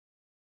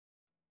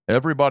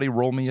Everybody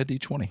roll me a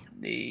D20.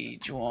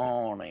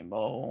 D20,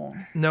 boy.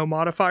 No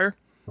modifier.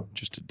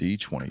 Just a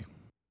D20.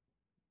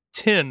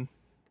 10.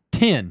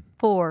 10.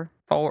 4.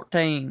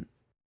 14.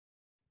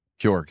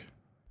 Kjorg,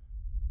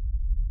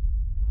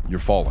 you're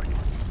falling.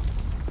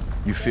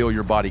 You feel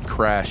your body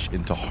crash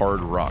into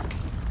hard rock.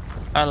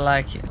 I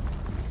like it.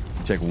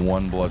 You take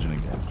 1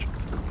 bludgeoning damage.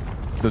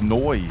 The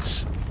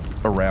noise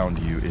around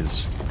you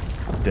is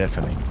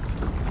deafening.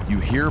 You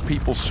hear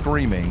people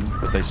screaming,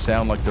 but they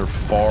sound like they're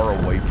far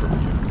away from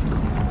you.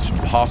 It's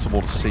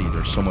impossible to see.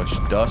 There's so much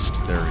dust,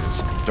 there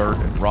is dirt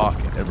and rock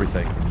and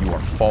everything, and you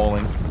are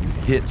falling. You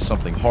hit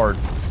something hard,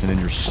 and then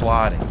you're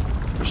sliding.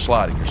 You're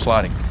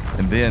sliding.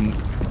 And then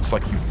it's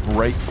like you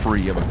break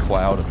free of a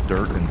cloud of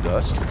dirt and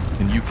dust,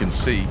 and you can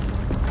see,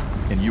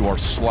 and you are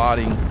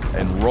sliding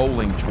and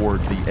rolling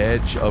toward the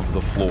edge of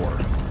the floor.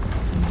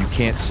 You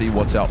can't see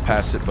what's out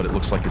past it, but it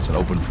looks like it's an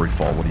open free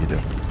fall. What do you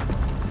do?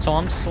 So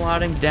I'm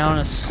sliding down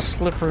a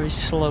slippery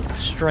slope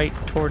straight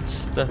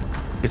towards the...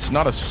 It's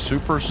not a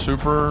super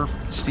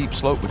steep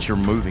slope, but you're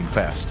moving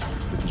fast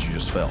because you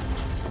just fell.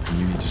 And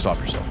you need to stop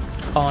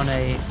yourself. On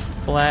a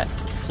flat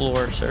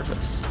floor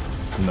surface.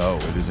 No,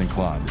 it is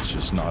inclined. It's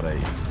just not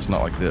it's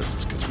not like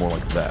this. It's more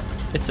like that.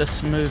 It's a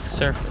smooth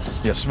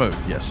surface. Yeah, smooth,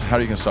 yes. How are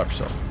you going to stop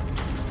yourself?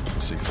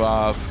 Let's see,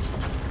 5,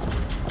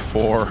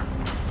 4,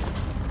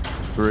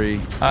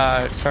 3.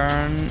 I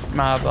turn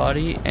my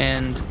body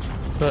and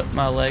put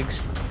my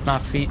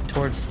feet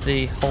towards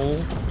the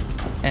hole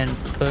and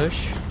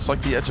push. It's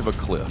like the edge of a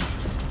cliff.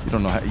 You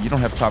don't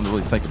have time to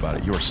really think about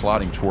it. You are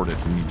sliding toward it.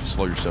 You need to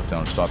slow yourself down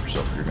and stop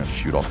yourself, or you're going to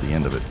shoot off the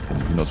end of it,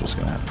 and who knows what's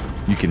going to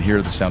happen. You can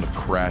hear the sound of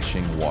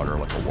crashing water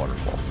like a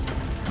waterfall.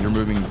 You're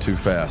moving too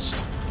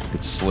fast.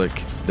 It's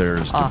slick.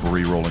 There's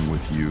debris rolling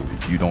with you.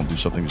 If you don't do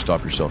something to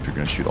stop yourself, you're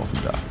going to shoot off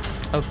and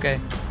die. Okay.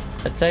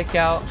 I take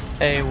out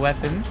a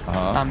weapon.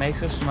 I make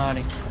some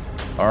smiting.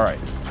 All right.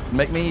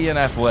 Make me an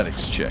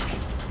athletics check.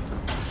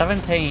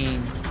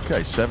 17.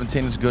 Okay,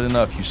 17 is good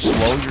enough. You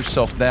slow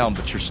yourself down,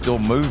 but you're still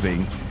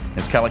moving.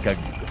 It's kind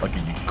of like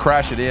you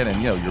crash it in,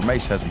 and your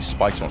mace has these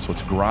spikes on it, so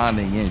it's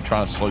grinding in. You're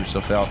trying to slow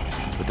yourself down,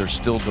 but there's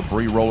still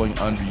debris rolling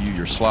under you.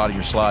 You're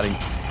sliding,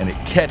 and it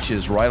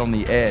catches right on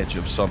the edge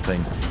of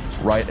something,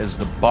 right as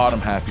the bottom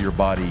half of your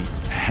body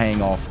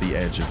hang off the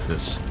edge of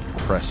this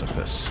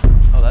precipice.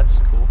 Oh, that's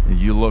cool.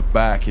 You look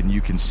back, and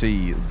you can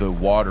see the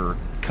water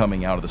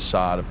coming out of the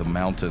side of the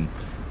mountain,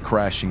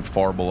 crashing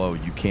far below.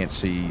 You can't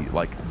see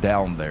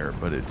down there,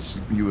 but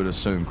you would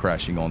assume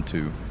crashing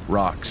onto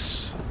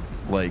rocks,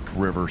 lake,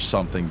 river,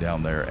 something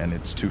down there, and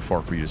it's too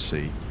far for you to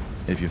see.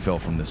 If you fell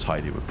from this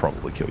height, it would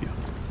probably kill you.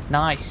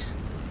 Nice.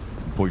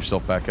 Pull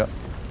yourself back up.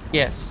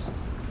 Yes.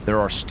 There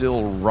are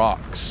still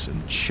rocks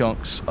and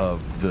chunks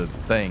of the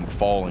thing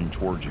falling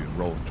towards you and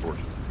rolling towards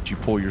you. But you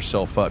pull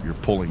yourself up, you're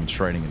pulling and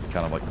straining and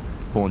kind of like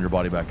pulling your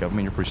body back up. I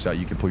mean, you're pretty stout.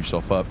 You can pull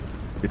yourself up.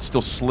 It's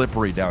still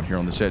slippery down here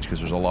on this edge because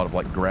there's a lot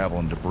of gravel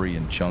and debris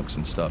and chunks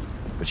and stuff.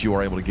 But you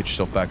are able to get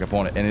yourself back up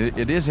on it. And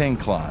it is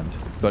inclined,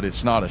 but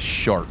it's not a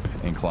sharp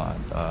incline.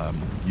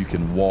 You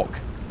can walk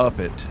up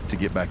it to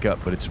get back up,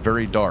 but it's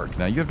very dark.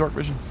 Now, you have dark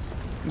vision?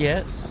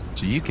 Yes.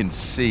 So you can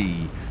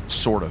see,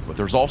 sort of, but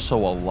there's also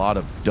a lot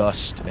of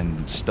dust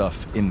and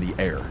stuff in the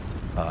air.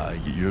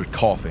 You're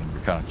coughing,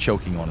 you're kind of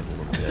choking on it a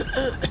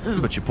little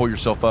bit. But you pull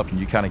yourself up and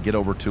you kind of get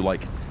over to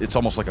it's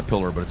almost like a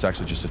pillar, but it's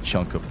actually just a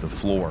chunk of the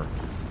floor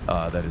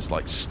that is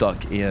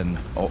stuck in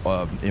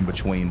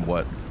between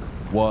what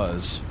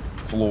was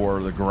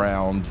floor, the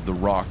ground, the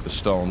rock, the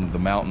stone, the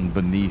mountain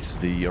beneath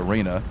the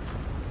arena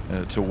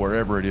to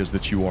wherever it is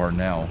that you are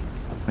now.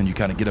 And you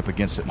kind of get up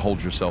against it and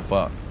hold yourself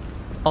up.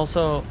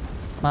 Also,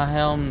 my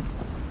helm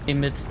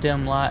emits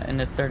dim light in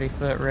a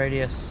 30-foot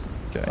radius.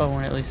 Okay. Oh,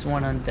 when at least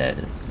one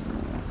undead is.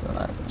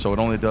 So it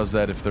only does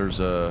that if there's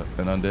an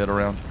undead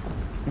around?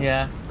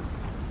 Yeah.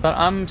 But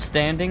I'm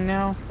standing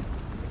now.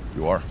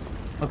 You are.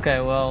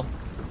 Okay, well,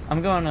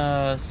 I'm going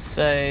to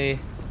say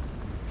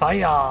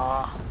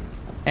fire.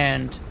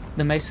 And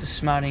the mace of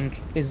smiting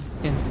is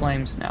in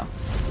flames now,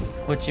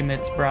 which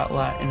emits bright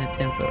light in a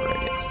 10-foot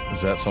radius.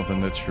 Is that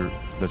something that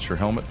your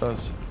helmet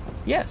does?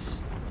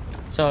 Yes.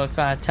 So if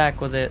I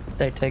attack with it,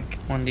 they take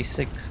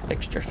 1d6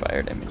 extra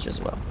fire damage as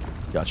well.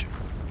 Gotcha.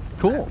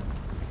 Cool.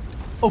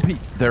 OP.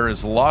 There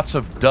is lots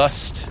of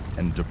dust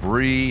and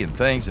debris and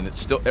things, and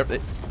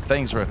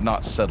things have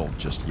not settled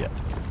just yet.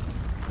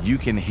 You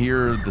can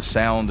hear the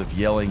sound of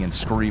yelling and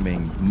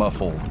screaming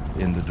muffled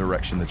in the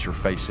direction that you're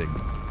facing,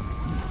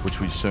 which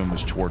we assume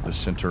is toward the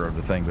center of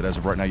the thing. But as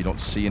of right now, you don't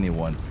see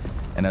anyone.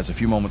 And as a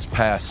few moments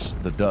pass,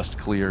 the dust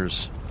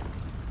clears.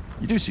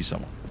 You do see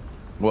someone.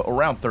 Well,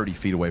 around 30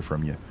 feet away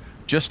from you,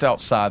 just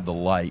outside the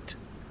light,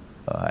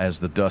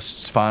 as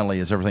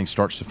everything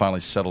starts to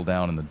finally settle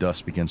down and the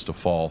dust begins to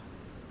fall,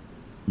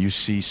 you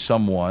see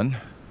someone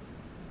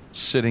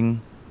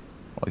sitting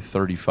probably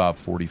 35,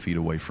 40 feet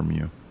away from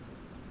you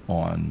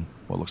on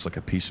what looks like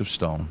a piece of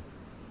stone.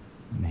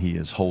 And he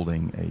is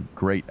holding a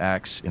great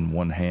axe in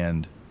one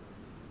hand,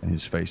 and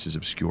his face is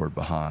obscured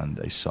behind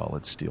a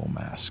solid steel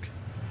mask.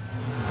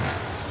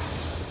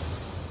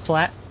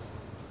 Flat?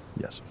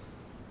 Yes.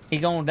 He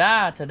gonna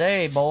die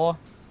today, boy.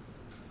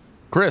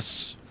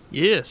 Chris,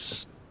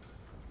 Yes.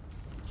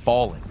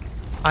 falling.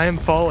 I am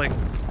falling.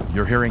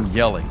 You're hearing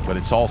yelling, but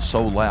it's all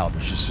so loud.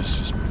 There's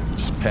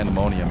just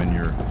pandemonium in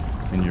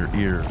your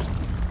ears.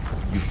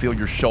 You feel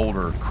your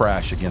shoulder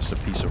crash against a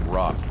piece of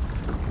rock.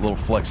 Little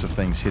flecks of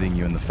things hitting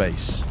you in the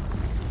face.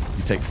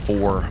 You take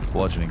 4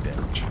 bludgeoning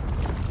damage.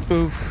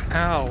 Oof.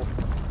 Ow.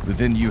 But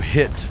then you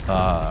hit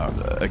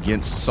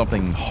against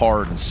something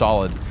hard and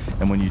solid,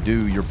 and when you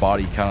do, your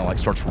body kind of like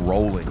starts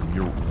rolling.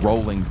 You're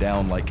rolling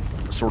down like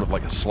sort of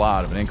like a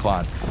slide of an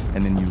incline,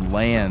 and then you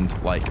land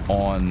like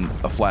on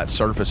a flat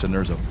surface, and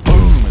there's a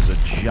boom as a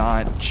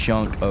giant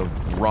chunk of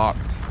rock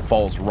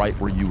falls right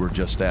where you were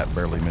just at,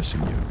 barely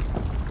missing you.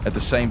 At the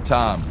same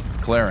time,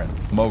 Claren,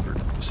 Mogert,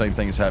 the same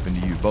thing has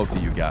happened to you, both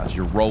of you guys.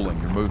 You're rolling,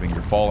 you're moving,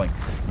 you're falling.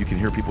 You can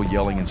hear people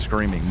yelling and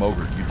screaming.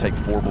 Mogert, you take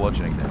 4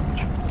 bludgeoning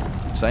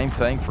damage. Same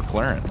thing for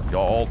Claren.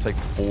 Y'all all take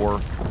 4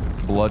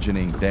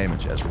 bludgeoning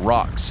damage as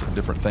rocks and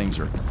different things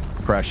are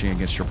crashing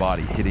against your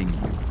body, hitting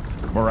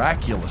you.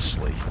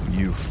 Miraculously,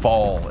 you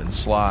fall and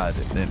slide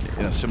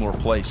in a similar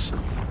place.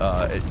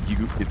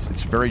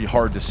 It's very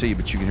hard to see,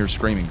 but you can hear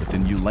screaming. But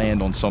then you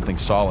land on something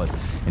solid,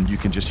 and you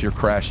can just hear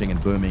crashing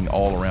and booming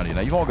all around you.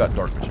 Now, you've all got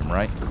dark vision,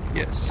 right?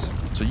 Yes.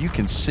 So you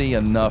can see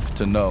enough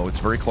to know. It's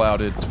very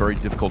clouded. It's very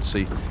difficult to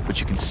see,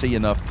 but you can see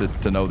enough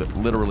to know that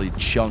literally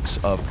chunks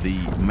of the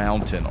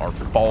mountain are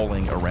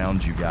falling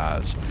around you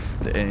guys.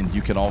 And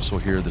you can also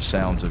hear the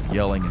sounds of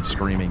yelling and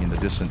screaming in the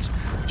distance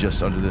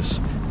just under this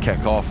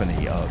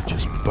cacophony of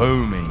just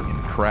booming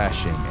and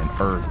crashing and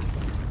earth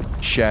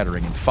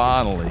shattering. And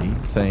finally,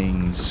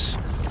 things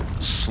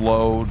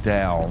slow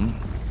down,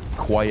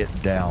 quiet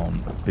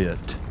down a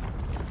bit.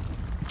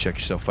 Check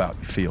yourself out.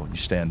 You feel, you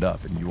stand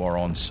up, and you are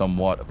on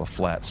somewhat of a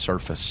flat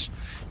surface.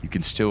 You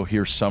can still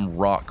hear some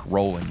rock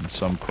rolling, and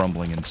some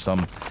crumbling, and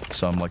some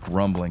like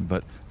rumbling,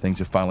 but things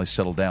have finally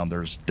settled down.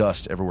 There's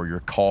dust everywhere. You're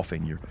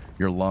coughing.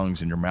 Your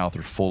lungs and your mouth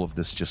are full of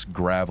this just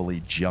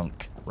gravelly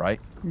junk, right?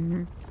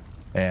 Mm-hmm.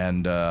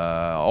 And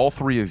all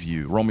 3 of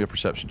you, roll me a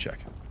perception check.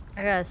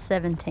 I got a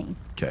 17.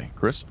 Okay,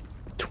 Chris?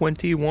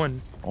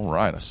 21. All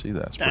right, I see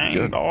that. That's pretty Dang,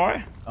 good.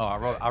 boy. Oh,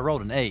 I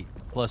rolled an 8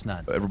 plus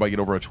 9. Everybody get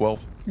over a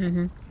 12?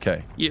 Mm-hmm.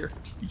 Okay. Here.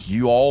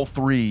 You all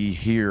 3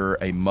 hear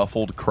a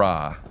muffled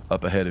cry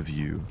up ahead of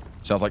you.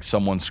 Sounds like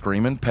someone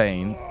screaming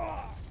pain.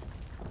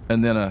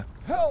 And then a,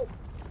 Help!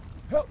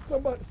 Help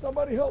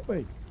somebody help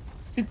me!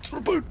 It's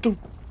Roberto.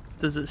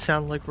 Does it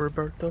sound like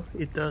Roberto?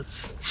 It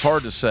does. it's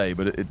hard to say,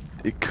 but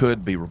it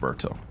could be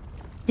Roberto.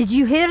 Did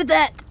you hear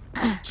that?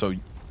 So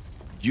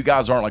you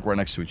guys aren't like right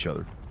next to each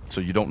other. So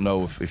you don't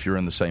know if you're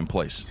in the same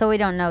place. So we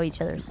don't know each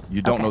other's.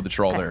 You don't Okay, know that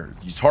you're all okay. there.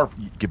 It's hard.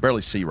 You can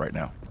barely see right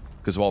now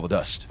because of all the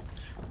dust.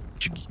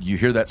 But you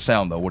hear that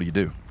sound, though. What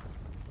do?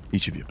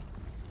 Each of you.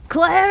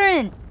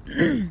 Claren!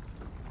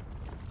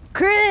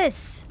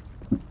 Chris!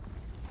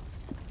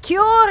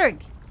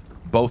 Kjorg!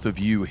 Both of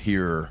you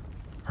hear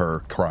her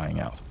crying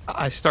out.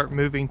 I start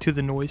moving to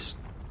the noise.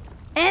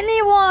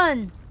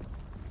 Anyone!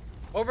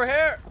 Over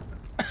here.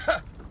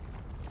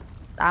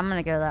 I'm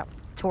gonna go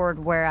toward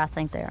where I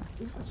think they are.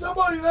 Is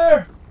somebody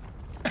there?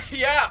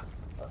 Yeah.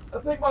 I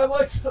think my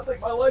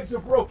legs are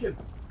broken.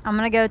 I'm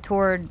gonna go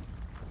toward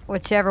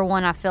whichever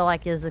one I feel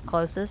like is the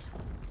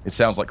closest. It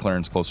sounds like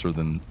Claren's closer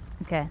than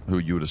Okay. who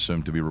you would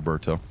assume to be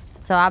Roberto.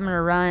 So I'm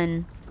gonna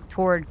run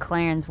toward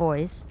Claren's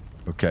voice.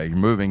 Okay, you're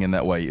moving in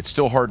that way. It's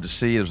still hard to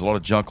see. There's a lot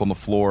of junk on the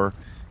floor.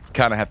 You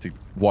kind of have to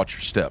watch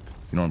your step.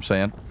 You know what I'm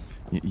saying?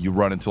 You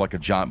run into like a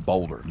giant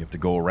boulder. And you have to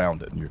go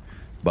around it.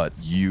 But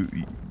do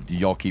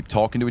y'all keep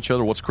talking to each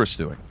other? What's Chris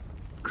doing?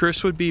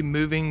 Chris would be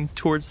moving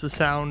towards the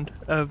sound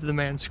of the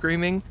man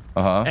screaming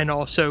Uh-huh. and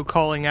also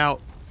calling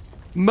out,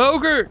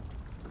 Mogert!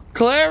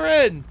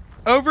 Claren!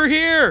 Over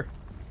here!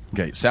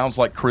 Okay, it sounds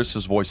like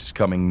Chris's voice is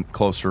coming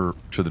closer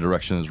to the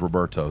direction as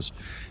Roberto's.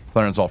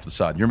 Claren's off to the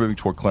side. You're moving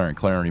toward Claren.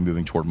 Claren, are you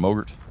moving toward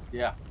Mogert?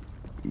 Yeah.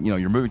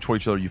 You're moving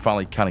toward each other. You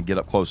finally kind of get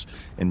up close,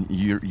 and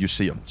you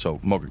see him. So,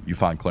 Mogert, you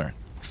find Claren.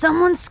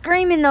 Someone's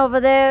screaming over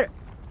there.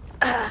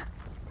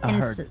 I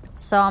heard it.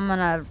 So I'm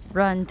gonna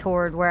run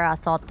toward where I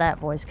thought that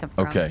voice came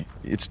from. Okay,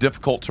 it's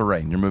difficult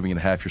terrain. You're moving at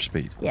half your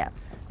speed. Yeah.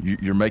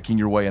 You're making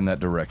your way in that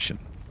direction.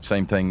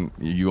 Same thing.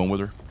 You going with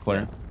her,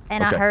 Claren?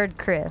 And Okay. I heard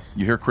Chris.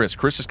 You hear Chris.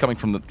 Chris is coming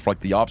from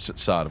the opposite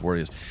side of where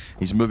he is.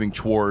 He's moving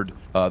toward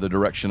the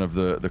direction of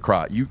the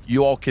cry.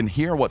 You all can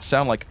hear what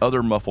sound like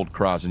other muffled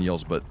cries and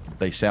yells, but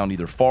they sound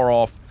either far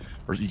off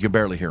or you can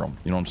barely hear them.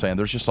 You know what I'm saying?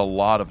 There's just a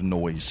lot of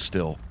noise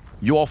still.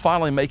 You all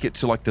finally make it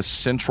to like the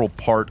central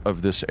part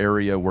of this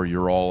area where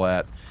you're all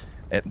at.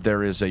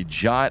 There is a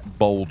giant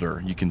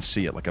boulder. You can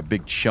see it, like a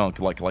big chunk,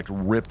 like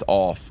ripped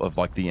off of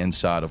like the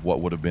inside of what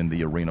would have been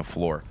the arena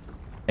floor.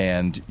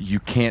 And you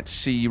can't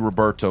see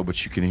Roberto,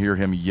 but you can hear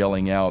him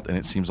yelling out, and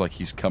it seems like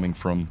he's coming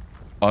from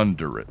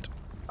under it.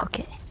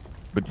 Okay.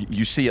 But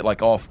you see it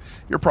like off.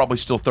 You're probably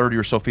still 30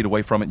 or so feet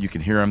away from it. You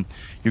can hear him.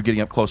 You're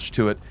getting up closer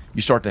to it.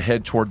 You start to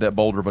head toward that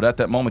boulder, but at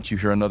that moment you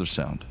hear another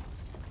sound.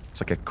 It's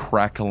like a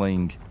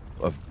crackling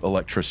of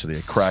electricity,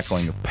 a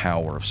crackling of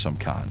power of some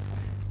kind.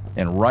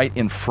 And right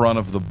in front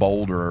of the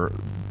boulder,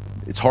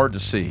 It's hard to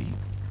see,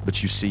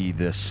 but you see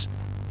this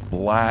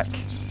black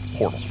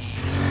portal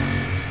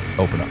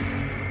open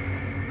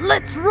up.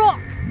 Let's rock!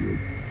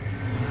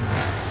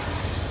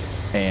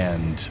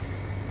 And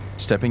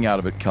stepping out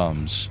of it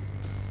comes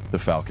the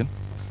Falcon,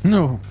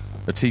 No.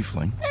 a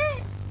tiefling,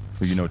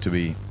 who you know to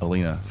be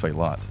Alina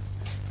Faylot,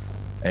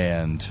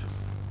 and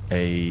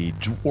a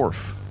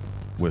dwarf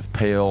with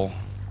pale,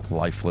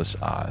 lifeless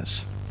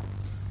eyes.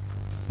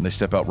 And they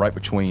step out right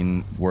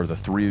between where the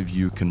three of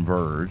you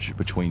converge,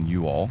 between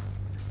you all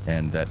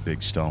and that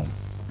big stone,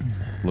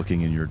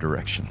 looking in your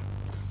direction.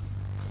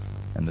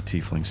 And the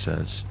tiefling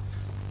says,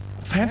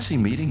 "Fancy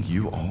meeting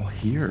you all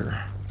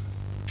here."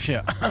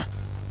 Yeah.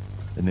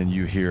 And then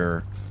you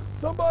hear,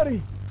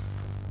 Somebody!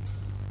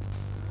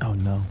 Oh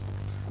no.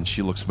 and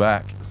she looks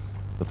back.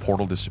 The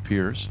portal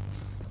disappears.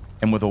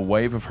 And with a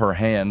wave of her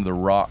hand, the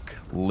rock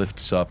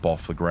lifts up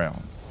off the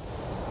ground.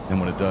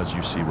 And when it does,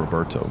 you see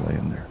Roberto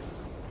laying there.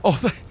 Oh,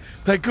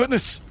 thank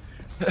goodness!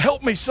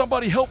 Help me!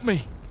 Somebody help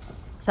me!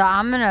 So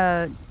I'm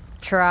gonna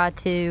try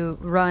to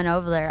run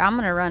over there. I'm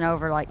gonna run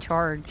over like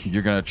charge.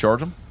 You're going to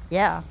charge him?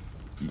 Yeah.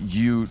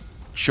 You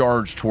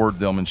charge toward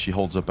them, and she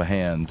holds up a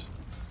hand.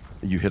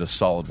 You hit a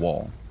solid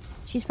wall.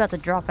 She's about to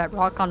drop that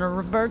rock onto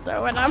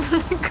Roberto, and I'm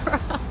gonna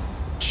cry.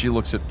 She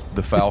looks at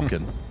the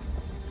Falcon.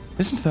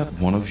 "Isn't that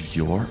one of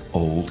your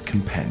old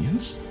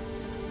companions?"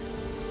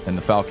 And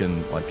the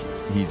Falcon,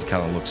 he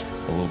kind of looks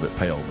a little bit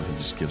pale, but he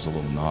just gives a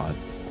little nod.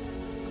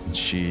 And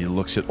she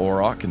looks at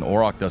Auroch, and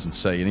Auroch doesn't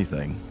say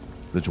anything,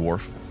 the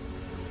dwarf.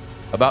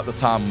 About the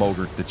time,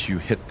 Mogert, that you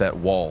hit that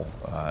wall,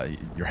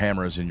 your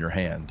hammer is in your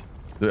hand.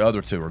 Are the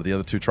other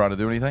two trying to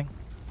do anything?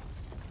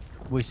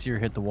 We see her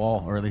hit the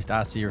wall, or at least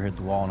I see her hit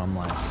the wall, and I'm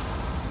like,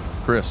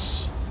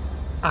 Chris.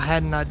 I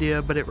had an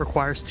idea, but it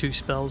requires 2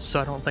 spells, so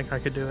I don't think I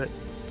could do it.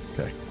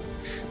 Okay.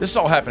 This is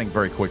all happening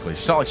very quickly.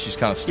 It's not like she's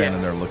kind of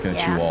standing there looking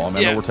at you all. I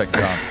mean, I know we're taking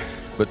time.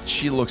 But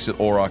she looks at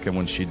Auroch, and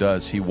when she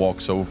does, he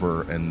walks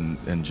over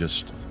and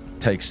just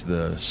takes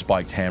the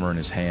spiked hammer in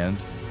his hand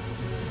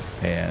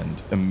and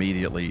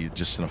immediately,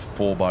 just in a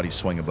full body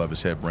swing above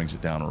his head, brings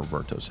it down on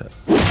Roberto's head.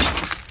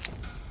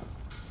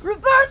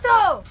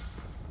 Roberto!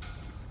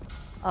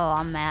 Oh,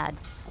 I'm mad.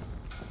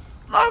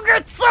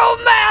 Mogert's so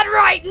mad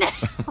right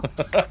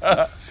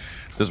now!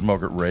 Does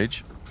Mogert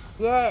rage?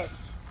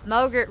 Yes.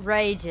 Mogert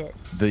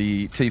rages.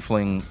 The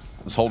tiefling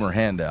is holding her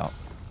hand out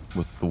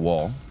with the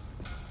wall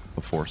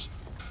of force.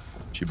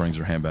 She brings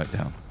her hand back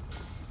down.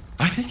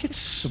 "I think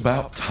it's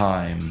about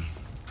time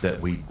that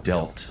we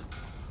dealt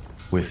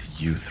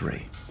with you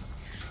three.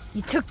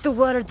 You took the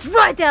words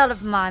right out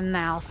of my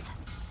mouth.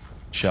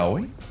 Shall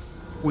we?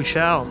 We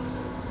shall.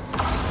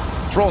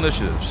 Let's roll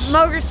initiatives.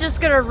 Mogert's just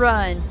gonna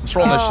run. Let's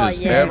roll initiatives.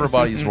 yes.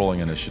 Everybody's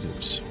rolling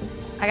initiatives.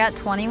 I got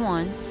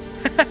 21.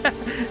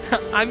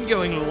 I'm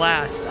going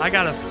last. I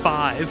got a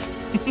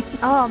 5.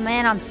 Oh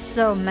man, I'm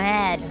so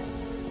mad.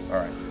 All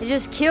right. I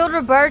just killed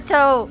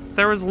Roberto.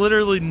 There was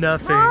literally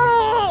nothing.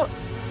 Oh!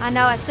 I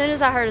know, as soon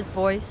as I heard his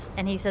voice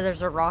and he said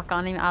there's a rock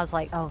on him, I was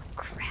like, oh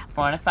crap.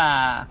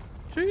 25.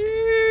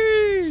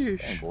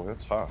 Sheesh. Oh boy,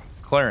 that's high.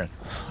 Claren.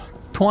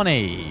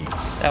 20.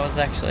 That was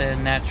actually a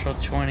natural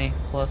 20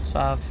 plus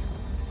 5.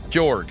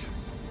 Georg.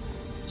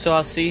 So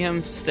I see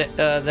him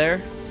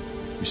there.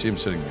 You see him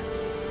sitting there.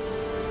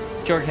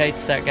 Jorg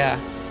hates that guy.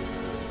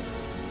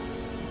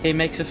 He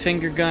makes a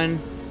finger gun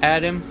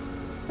at him.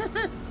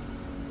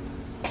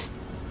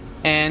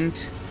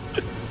 And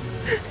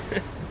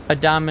a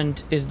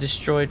diamond is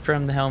destroyed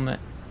from the helmet.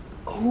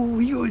 Oh,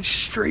 he went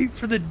straight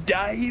for the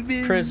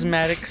diamond.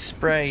 Prismatic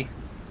spray.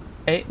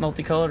 8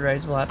 multicolored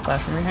rays of light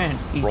flash from your hand.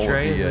 Each Roll a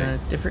ray is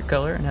D8. a different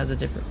color and has a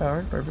different power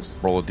and purpose.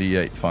 Roll a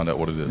d8. Find out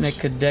what it is.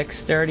 Make a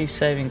dexterity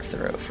saving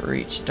throw for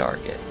each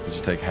target. Did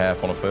you take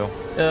half on a fail?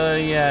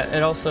 Yeah,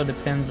 it also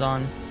depends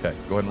on, Okay,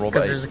 go ahead and roll the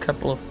because there's a 8.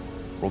 couple of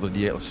Roll the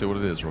d8. Let's see what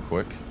it is real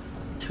quick.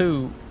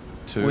 2,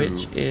 2.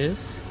 which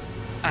is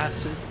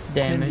Acid.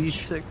 damage.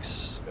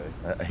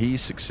 10d6. He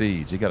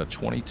succeeds. He got a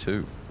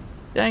 22.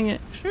 Dang it.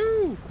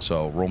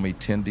 So roll me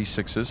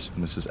 10d6s,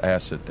 and this is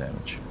acid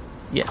damage.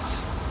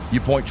 Yes. You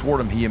point toward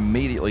him. He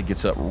immediately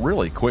gets up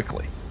really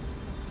quickly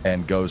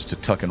and goes to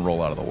tuck and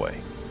roll out of the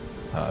way.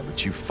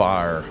 But you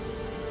fire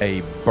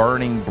a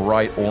burning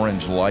bright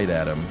orange light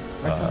at him,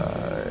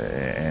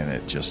 and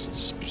it just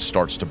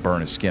starts to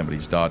burn his skin, but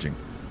he's dodging.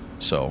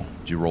 So,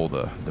 did you roll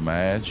the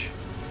damage?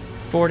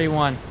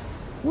 41.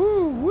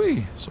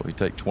 Woo-wee. So he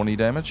take 20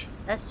 damage.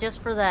 That's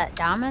just for that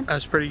diamond? That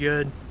was pretty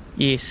good.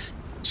 Yes.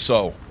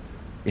 So,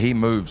 he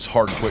moves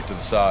hard and quick to the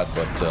side,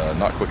 but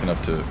not quick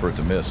enough for it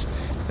to miss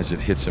as it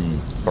hits him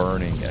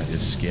burning at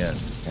his skin.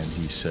 And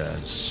he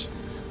says,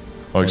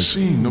 I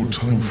see no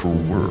time for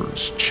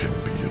words,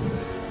 champion.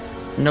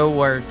 No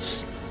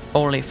words.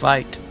 Only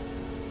fight.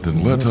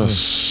 Then let us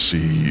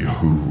see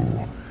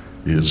who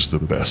is the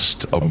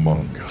best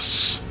among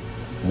us,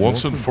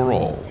 once and for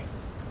all.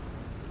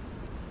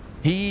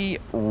 He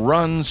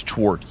runs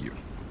toward you,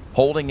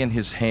 holding in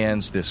his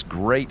hands this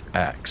great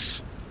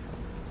axe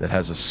that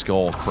has a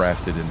skull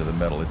crafted into the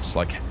metal. It's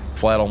like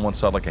flat on one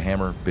side like a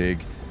hammer,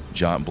 big,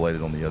 giant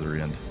bladed on the other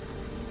end.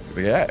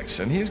 the axe,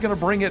 and he's going to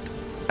bring it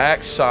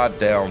axe side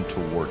down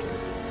toward you.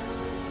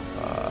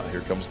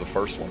 Here comes the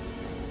first one.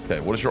 Okay,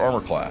 what is your armor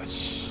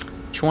class?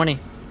 20.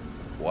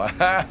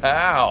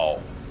 Wow.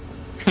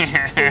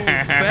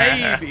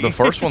 Baby. The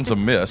first one's a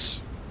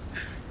miss.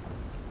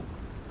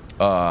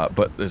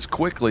 But as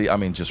quickly, I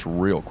mean, just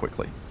real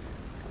quickly,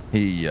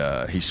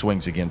 he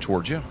swings again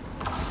towards you.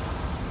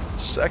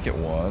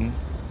 Second one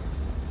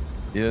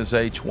is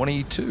a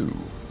 22.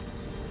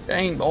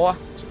 Dang, boy.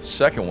 So the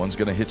second one's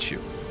going to hit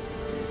you.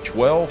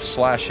 12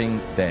 slashing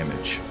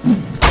damage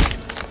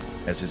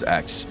as his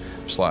axe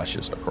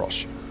slashes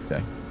across you.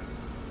 Okay.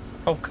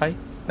 Okay.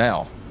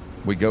 Now,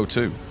 we go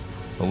to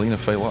Alina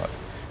Faylot.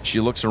 She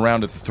looks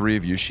around at the three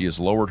of you. She has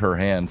lowered her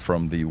hand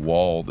from the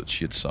wall that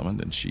she had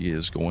summoned, and she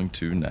is going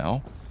to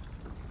now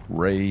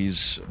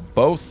raise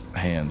both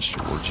hands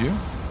towards you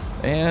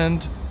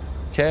and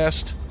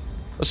cast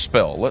a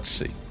spell. Let's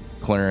see.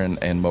 Claren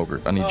and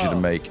Mogert, I need you to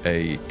make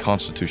a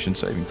Constitution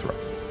saving throw.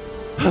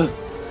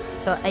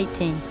 So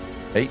 18.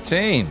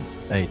 18.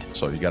 8.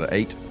 So you got an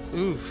 8.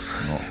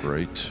 Oof. Not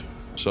great.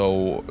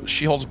 So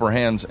she holds up her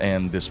hands,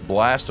 and this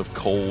blast of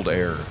cold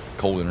air,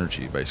 cold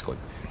energy, basically,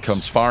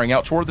 comes firing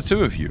out toward the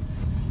two of you.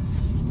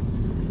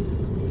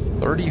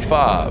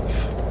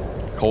 35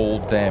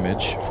 cold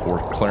damage for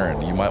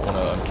Claren. You might want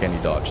to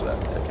uncanny dodge that.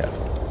 Take half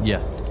of it.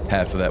 Yeah.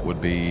 Half of that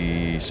would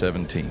be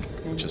 17,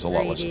 which is a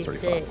lot less than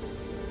 35.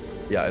 3d6.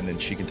 Yeah, and then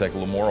she can take a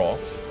little more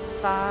off.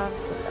 5.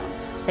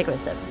 Take away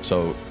 7.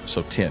 So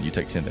 10. You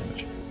take 10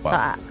 damage. Wow,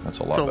 Ah. that's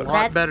a lot It's a better. lot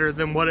That's- better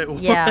than what it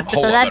was. Yeah,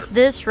 Whole so lot that's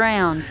better. this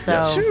round, so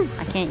Yes.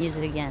 I can't use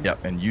it again.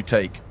 Yep, and you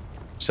take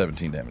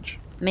 17 damage.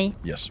 Me?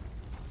 Yes.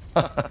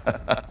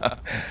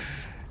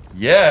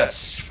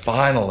 Yes,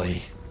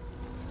 finally.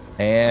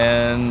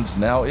 And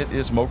now it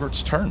is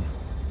Mogert's turn.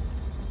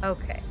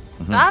 Okay.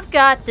 Mm-hmm. So I've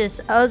got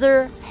this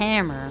other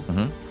hammer.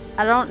 Mhm.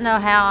 I don't know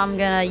how I'm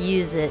going to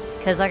use it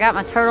because I got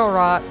my turtle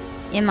rock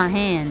in my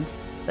hand.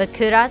 But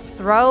could I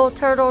throw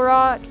turtle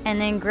rock and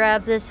then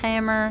grab this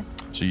hammer?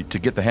 So to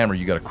get the hammer,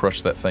 you got to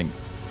crush that thing.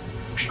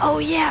 Oh,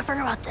 yeah, I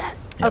forgot about that.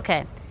 Yep.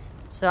 Okay.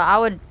 So I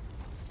would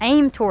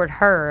aim toward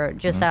her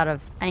just Mm-hmm. out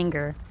of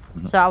anger.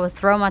 So I would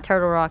throw my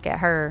turtle rock at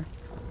her.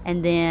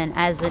 And then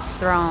as it's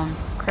thrown,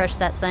 crush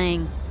that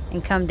thing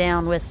and come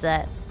down with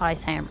that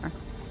ice hammer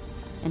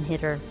and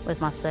hit her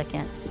with my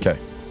second. Okay.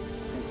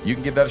 You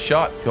can give that a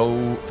shot.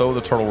 Throw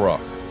the turtle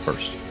rock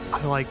first.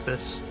 I like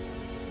this.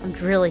 I'm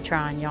really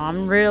trying, y'all.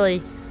 I'm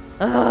really.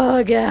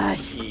 Oh,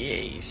 gosh.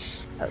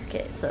 Jeez.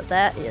 Okay, so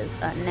that is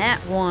a nat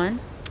 1.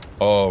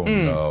 Oh,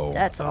 no.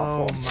 That's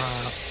awful. Oh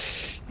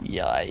my.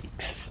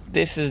 Yikes.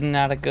 This is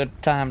not a good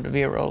time to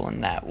be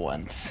rolling that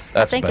once.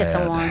 That's I think bad. it's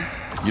a 1.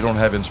 You don't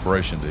have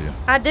inspiration, do you?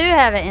 I do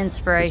have an 'Cause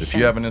inspiration. if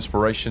you have an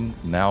inspiration,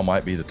 now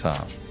might be the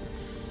time.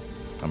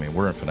 I mean,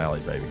 we're in finale,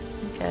 baby.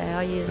 Okay,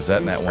 I'll use Because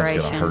that nat one's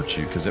going to inspiration. hurt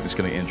you because it's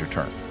going to end your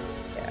turn.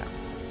 Yeah.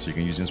 So you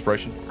can use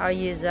inspiration? I'll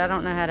use it. I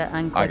don't know how to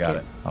unclick I got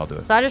it. I'll do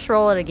it. So I just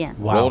roll it again.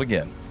 Wow. Roll it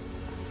again.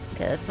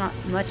 Okay, that's not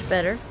much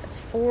better. That's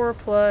 4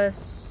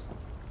 plus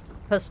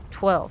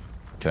 12.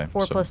 Okay.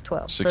 4 so plus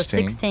 12.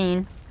 16. So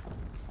 16.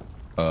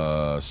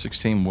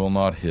 16 will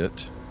not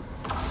hit,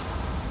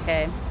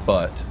 Okay.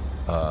 but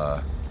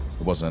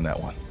it wasn't in that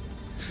one.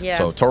 Yeah.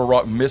 So Turtle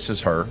Rock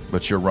misses her,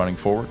 but you're running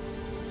forward.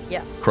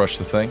 yeah. Crush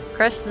the thing.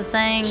 Crush the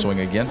thing. Swing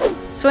again.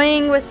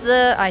 Swing with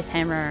the ice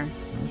hammer.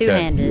 Okay.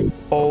 Two-handed.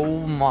 Oh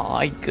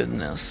my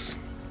goodness.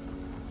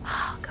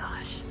 Oh,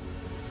 gosh.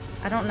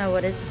 I don't know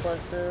what its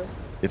plus is.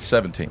 It's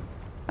 17.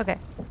 Okay.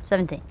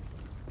 17.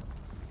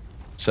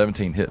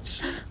 17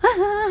 hits.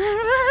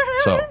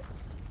 So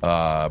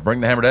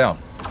bring the hammer down.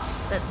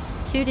 That's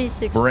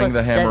 2d6 Bring plus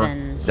the hammer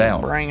 7.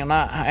 down. Bringing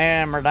that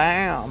hammer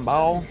down,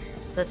 boy.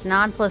 That's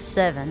 9 plus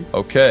 7.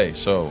 Okay,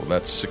 so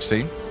that's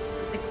 16.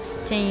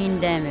 16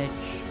 damage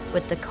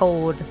with the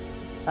cold.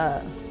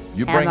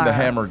 You bring the Hammer.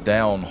 hammer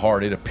down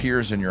hard. It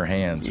appears in your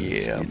hands.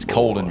 It's, Yeah, it's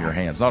cold in boy. your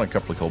hands. Not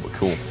uncomfortably cold, but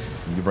cool.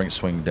 And you bring it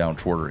swinging down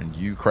toward her, and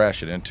you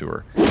crash it into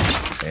her.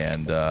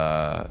 And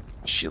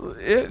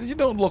you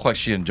don't look like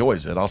she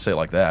enjoys it. I'll say it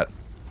like that.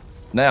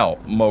 Now,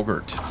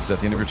 Mogert is at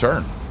the end of your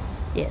turn.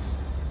 Yes.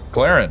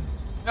 Claren.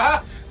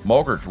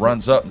 Mogert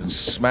runs up and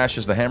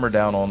smashes the hammer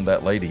down on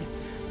that lady.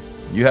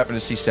 You happen to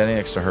see standing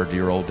next to her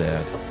dear old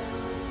dad.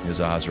 His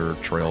eyes are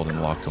trailed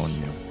and locked on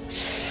you.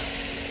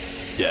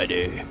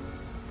 Daddy.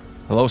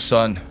 Hello,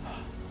 son.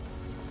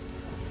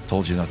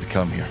 Told you not to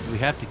come here. We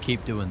have to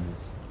keep doing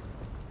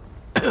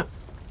this.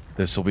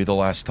 This will be the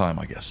last time,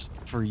 I guess.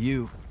 For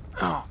you.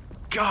 Oh,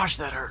 gosh,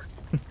 that hurt.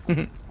 What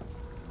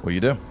do you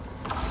do?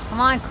 Come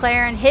on,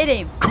 Claren, hit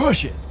him.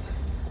 Crush it.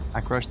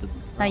 I crushed the...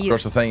 No, you.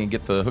 Crush the thing and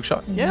get the hook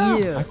shot?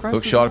 I crushed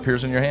Hook the- shot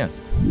appears in your hand.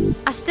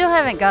 I still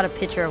haven't got a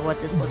picture of what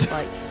this looks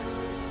like.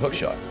 Hook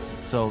shot.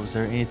 So, is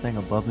there anything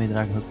above me that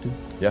I can hook to?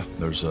 Yeah,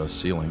 there's a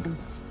ceiling.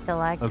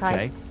 Stalactites.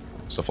 Okay.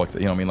 Stuff like that.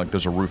 You know what I mean? Like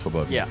there's a roof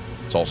above you. Yeah.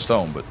 It's all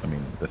stone, but I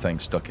mean, the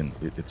thing's stuck in,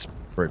 it's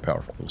very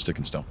powerful. It'll stick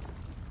in stone.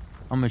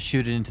 I'm going to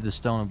shoot it into the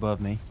stone above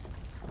me.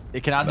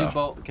 Can I No. do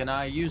both? Can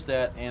I use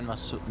that and my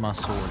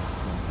sword?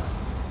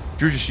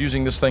 If you're just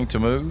using this thing to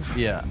move,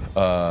 Yeah.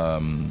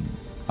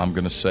 I'm I'm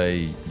going to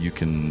say you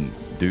can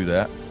do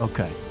that.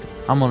 Okay.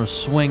 I'm gonna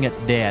swing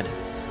at Dad.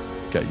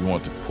 Okay, you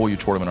want to pull you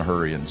toward him in a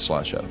hurry and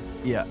slash at him.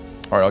 Yeah.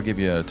 All right, I'll give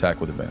you an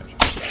attack with advantage.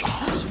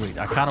 Sweet.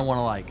 I kind of want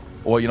to like.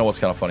 Well, you know what's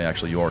kind of funny?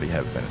 Actually, you already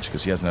have advantage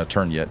because he hasn't had a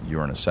turn yet.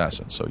 You're an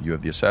assassin, so you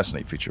have the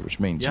assassinate feature, which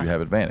means Yeah. you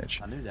have advantage.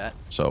 I knew that.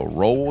 So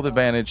roll with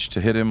advantage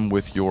to hit him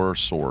with your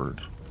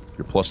sword.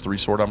 Your +3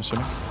 sword, I'm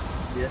assuming?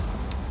 Yeah.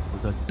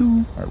 Was a 2.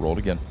 All right, roll it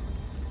again.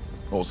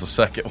 What was the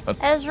second one?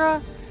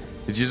 Ezra?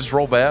 Did you just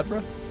roll bad,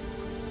 bro?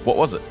 What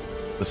was it?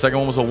 The second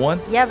one was a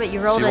 1? Yeah, but you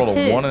rolled, So you rolled a 2.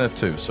 a 1 and a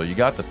 2. So you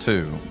got the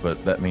 2,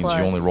 but that means you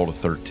Plus. only rolled a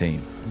 13,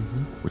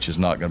 which is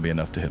not going to be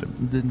enough to hit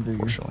him, Didn't figure.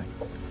 unfortunately.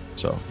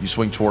 So you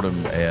swing toward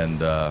him,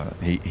 and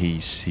he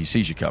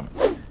sees you coming.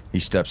 He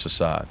steps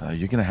aside.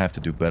 You're going to have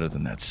to do better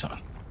than that, son.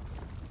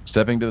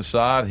 Stepping to the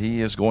side, he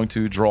is going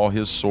to draw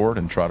his sword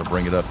and try to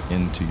bring it up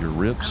into your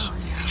ribs.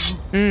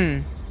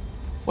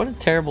 What a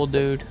terrible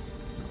dude.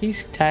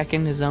 He's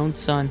attacking his own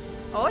son.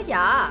 Oh,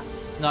 yeah.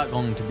 It's not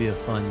going to be a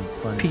fun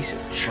Piece of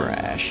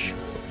trash.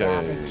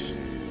 Okay.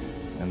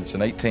 And it's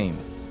an 18.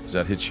 Does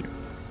that hit you?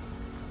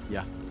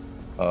 Yeah.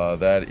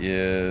 That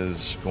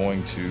is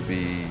going to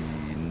be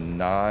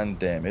 9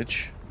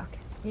 damage.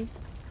 Okay.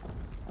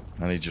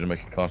 I need you to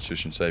make a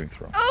Constitution saving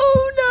throw.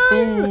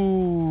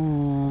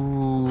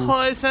 Ooh.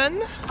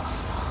 Poison.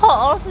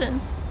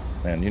 Awesome.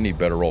 Man, you need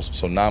better rolls.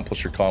 So 9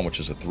 plus your con, which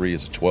is a 3,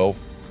 is a 12.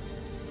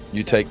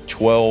 You take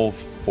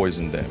 12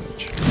 poison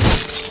damage.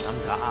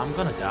 I'm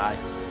gonna die.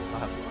 I'll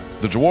have fun.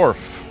 The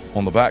dwarf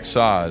on the back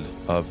side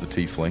of the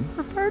tiefling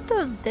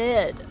Roberto's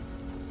dead.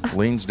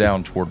 leans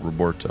down toward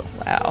Roberto.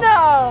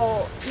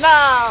 Wow.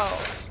 No.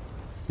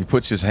 He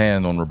puts his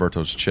hand on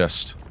Roberto's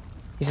chest.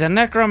 He's a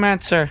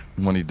necromancer.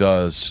 And when he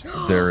does,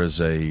 there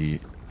is a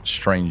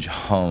strange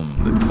hum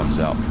that comes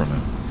out from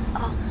him.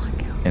 Oh, my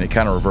God. And it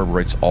kind of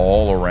reverberates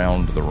all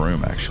around the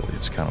room, actually.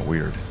 It's kind of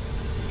weird.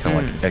 Kind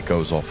of like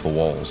echoes off the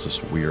walls,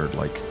 this weird,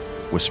 like,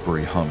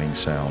 whispery humming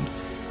sound.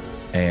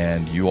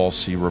 And you all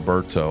see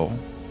Roberto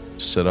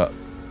sit up.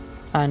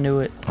 I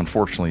knew it.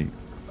 Unfortunately,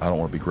 I don't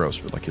want to be gross,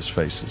 but, like, his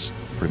face is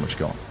pretty much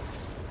gone.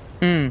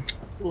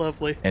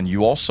 Lovely. And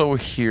you also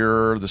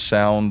hear the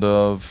sound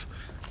of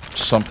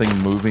something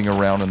moving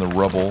around in the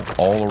rubble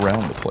all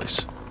around the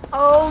place.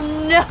 Oh,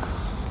 no.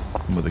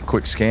 And with a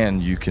quick scan,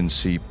 you can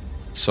see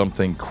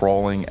something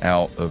crawling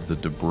out of the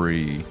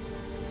debris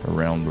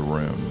around the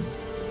room.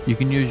 You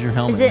can use your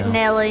helmet Is it now.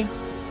 Nelly?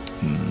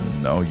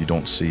 No, you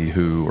don't see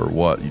who or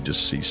what. You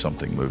just see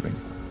something moving.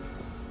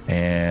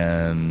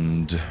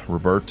 And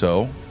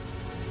Roberto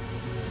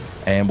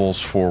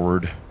ambles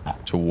forward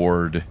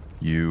toward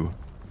you,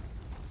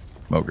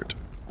 Mogert.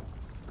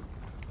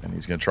 And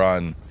he's going to try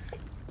and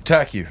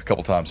attack you a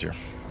couple times here.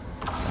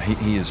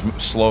 He is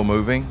slow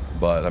moving,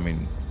 but, I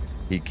mean,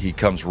 he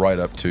comes right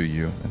up to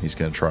you, and he's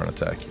going to try and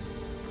attack you.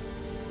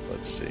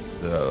 Let's see.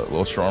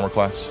 What's your armor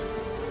class?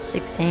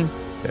 16.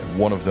 Yeah,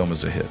 one of them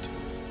is a hit.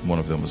 One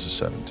of them is a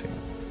 17.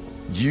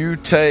 You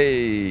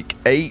take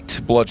 8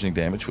 bludgeoning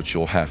damage, which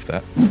you'll half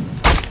that.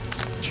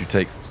 But you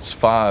take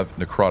 5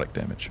 necrotic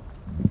damage,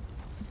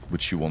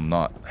 which you will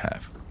not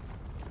have.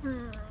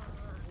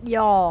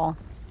 Y'all.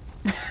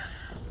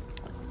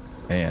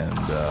 And,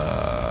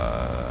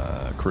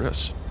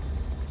 Chris,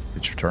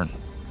 it's your turn.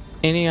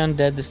 Any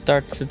undead that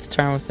starts its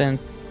turn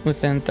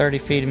within 30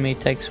 feet of me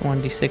takes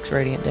 1d6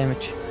 radiant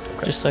damage.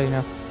 Okay. Just so you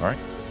know. All right.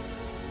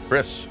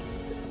 Chris.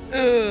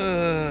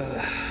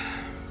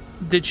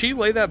 Did she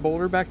lay that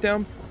boulder back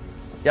down?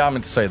 Yeah, I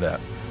meant to say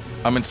that.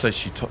 I meant to say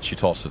she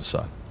tossed it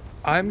aside.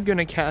 I'm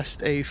gonna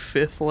cast a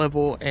 5th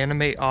level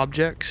animate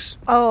objects.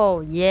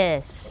 Oh,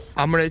 yes.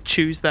 I'm gonna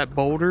choose that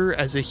boulder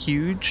as a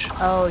huge,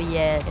 Oh,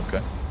 yes.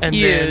 Okay. and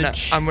then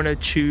Huge. I'm gonna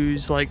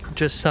choose like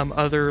just some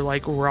other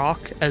like rock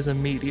as a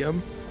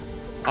medium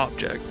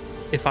object.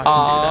 If I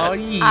can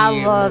do that. I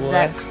love that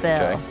yes.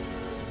 spell. Okay.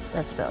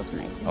 That spell's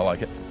amazing. I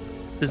like it.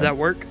 Does that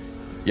work?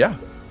 Yeah,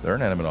 they're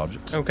inanimate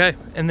objects. Okay.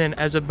 And then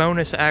as a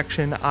bonus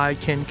action, I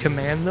can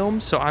command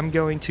them. So I'm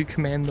going to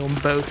command them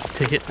both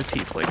to hit the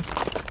tiefling.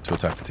 To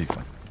attack the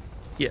tiefling.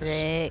 Yes.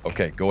 Sick.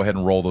 Okay, go ahead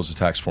and roll those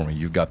attacks for me.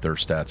 You've got their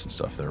stats and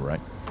stuff there, right?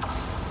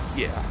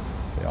 Yeah.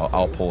 Okay,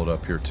 I'll pull it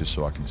up here too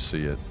so I can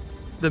see it.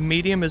 The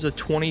medium is a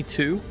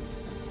 22,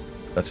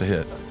 That's a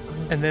hit.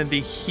 and then the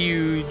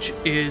huge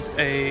is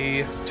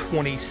a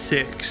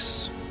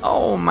 26.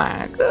 Oh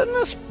my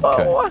goodness, boy.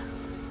 Okay.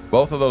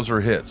 Both of those are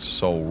hits,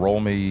 so roll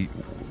me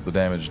the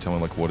damage and tell me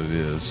like what it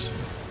is.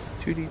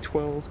 2d12,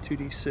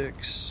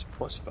 2d6,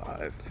 plus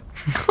 5.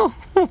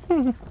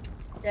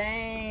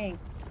 Dang.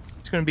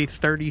 It's going to be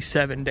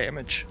 37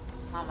 damage.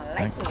 Mama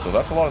Okay, like it. so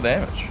that's a lot of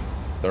damage.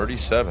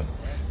 37.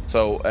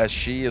 So as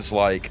she is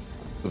like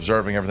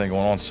observing everything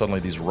going on, suddenly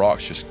these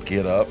rocks just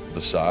get up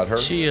beside her.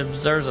 She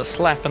observes a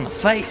slap in the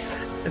face.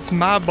 It's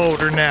my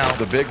boulder now.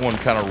 The big one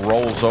kind of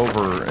rolls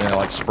over and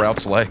like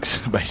sprouts legs,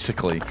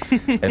 basically,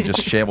 and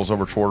just shambles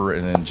over toward her,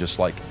 and then just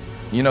like,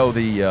 you know,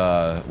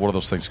 the what are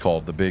those things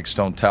called? The big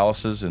stone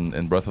taluses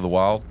in Breath of the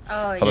Wild. Oh,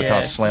 How they kind of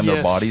yes. slam their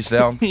Yes. bodies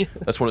down. Yes.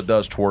 That's what it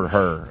does toward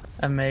her,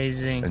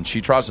 Amazing. and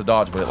she tries to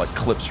dodge, but it like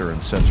clips her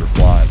and sends her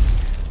flying.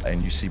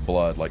 and you see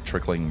blood like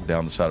trickling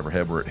down the side of her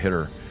head where it hit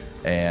her,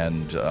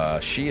 and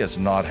she is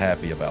not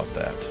happy about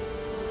that.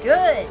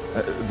 Good.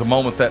 The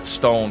moment that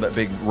stone, that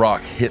big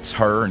rock, hits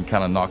her and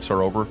kind of knocks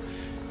her over,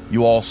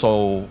 you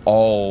also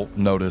all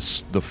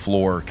notice the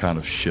floor kind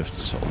of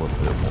shifts a little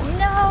bit more.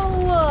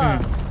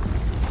 No.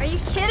 Are you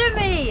kidding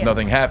me?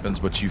 Nothing happens,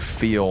 but you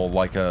feel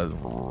like a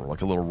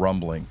little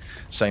rumbling.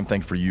 Same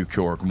thing for you,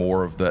 Kjorg.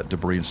 More of that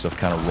debris and stuff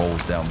kind of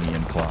rolls down the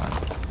incline.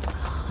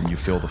 And you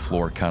feel the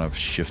floor kind of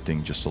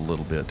shifting just a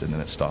little bit, and then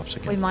it stops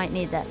We again. might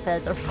need that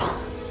feather fall.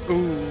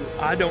 Ooh,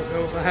 I don't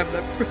know if I have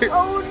that prayer.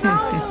 Oh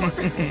no.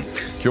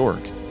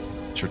 Kjorg,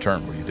 it's your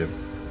turn. What do you do?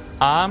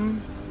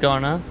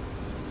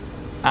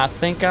 I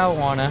think I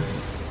wanna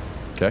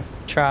Okay.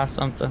 try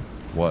something.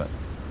 What?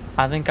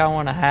 I think I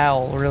wanna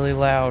howl really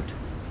loud.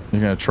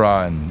 You're going to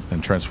try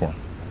and transform.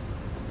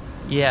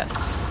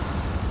 Yes,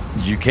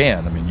 You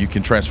can. I mean, you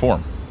can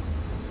transform.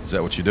 Is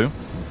that what you do?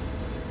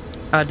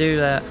 I do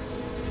that.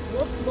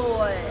 Wolf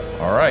boy.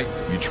 All right,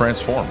 you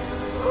transform.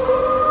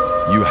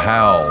 You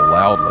howl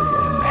loudly,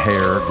 and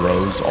hair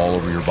grows all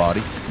over your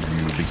body.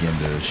 You begin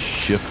to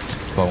shift,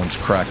 bones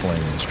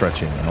crackling and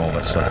stretching and all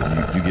that stuff,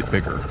 and you get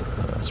bigger,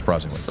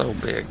 surprisingly. So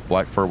big.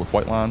 Black fur with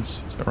white lines,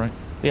 is that right?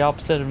 The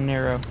opposite of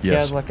Nero. He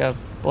Yes. has like a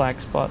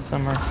black spot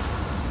somewhere.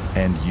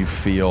 And you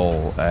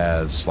feel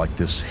as like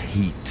this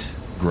heat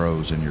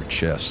grows in your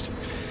chest.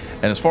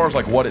 And as far as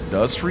like what it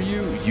does for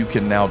you, you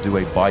can now do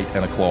a bite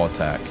and a claw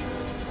attack.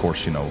 Of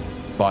course, you know,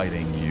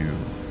 biting you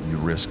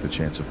risk the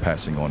chance of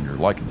passing on your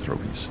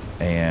lycanthropes.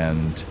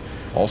 And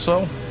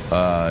also,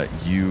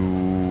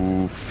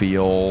 you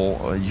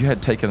feel you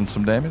had taken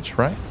some damage,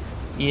 right?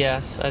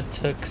 Yes, I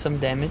took some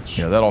damage.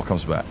 Yeah, that all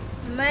comes back.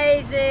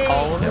 Amazing.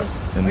 All of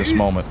Yeah, in this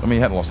moment. I mean,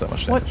 you hadn't lost that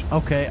much What? damage.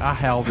 Okay, I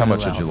howled. How really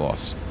much had loud. you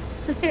lost?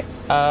 it.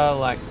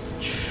 Like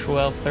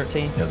 12,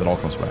 13. Yeah, that all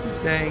comes back.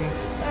 Dang.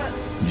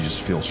 You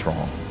just feel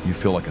strong. You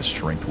feel like a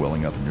strength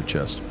welling up in your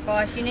chest.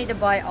 Gosh, you need to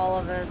bite all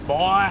of us.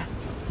 Boy!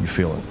 You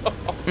feel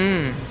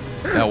it.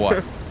 Now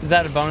what? Is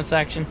that a bonus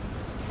action?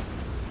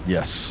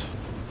 Yes.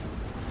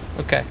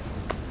 Okay.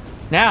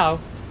 Now,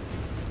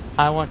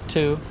 I want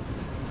to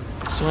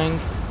swing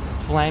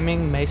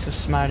Flaming Mace of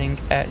Smiting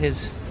at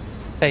his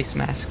face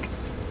mask.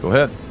 Go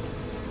ahead.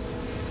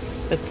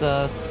 It's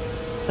a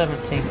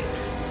 17.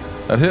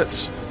 That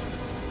hits.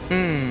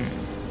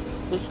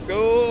 Let's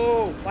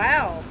go.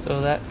 Wow.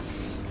 So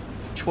that's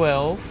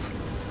 12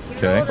 You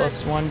Okay. rolled a-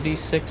 plus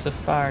 1d6 of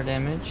fire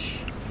damage.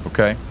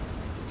 Okay.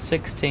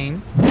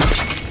 16.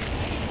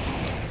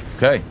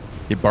 Okay.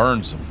 He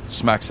burns him,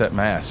 smacks that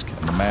mask,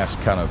 and the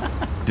mask kind of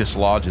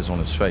dislodges on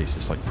his face.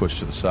 It's like pushed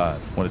to the side.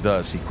 When it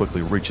does, he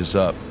quickly reaches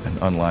up and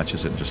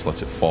unlatches it and just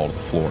lets it fall to the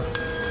floor.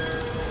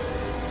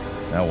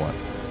 Now what?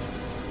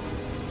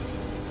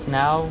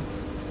 Now,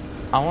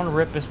 I want to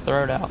rip his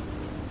throat out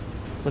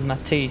with my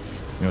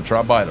teeth. You gonna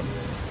try bite him?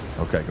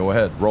 Okay, go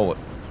ahead. Roll it.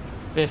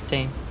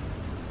 15.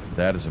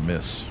 That is a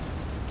miss.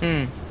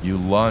 You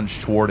lunge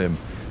toward him,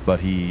 but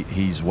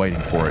he's waiting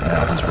for it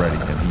now. He's ready,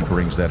 and he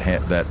brings that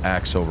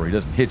axe over. He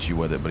doesn't hit you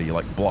with it, but he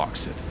like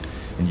blocks it,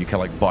 and you kind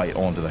of like bite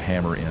onto the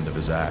hammer end of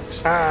his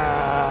axe.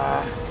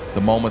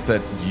 The moment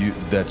that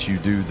you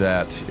do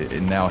that,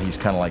 and now he's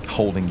kind of like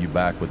holding you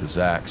back with his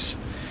axe.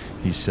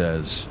 He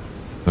says,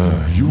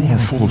 You are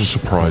full of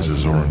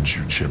surprises, aren't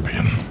you,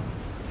 champion?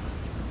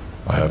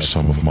 I have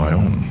some of my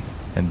own.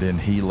 and then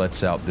he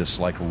lets out this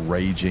like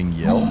raging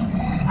yell,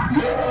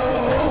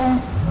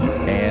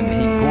 and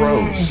he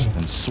grows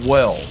and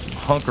swells and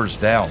hunkers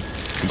down.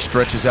 He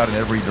stretches out in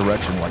every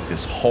direction like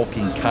this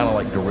hulking kind of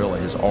like gorilla,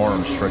 his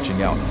arms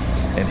stretching out,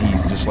 and he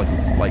just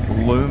like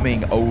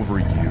looming over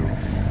you.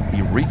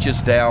 He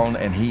reaches down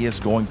and he is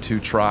going to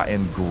try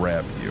and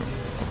grab you.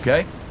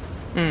 Okay?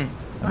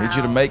 I need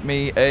you to make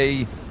me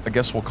I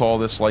guess we'll call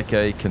this like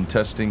a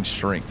contesting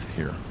strength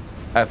here.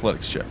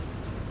 Athletics check.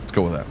 Let's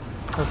go with that.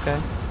 Okay.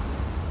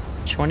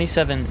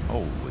 27.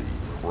 Holy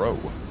crow.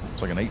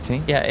 It's like an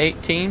 18? Yeah,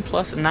 18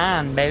 plus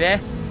 9,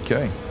 baby.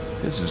 Okay.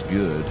 This is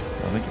good.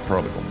 I think you're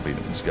probably going to beat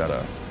him.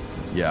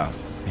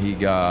 He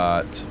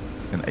got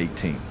an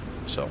 18.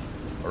 So,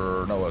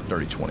 or no, a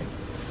dirty 20.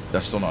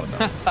 That's still not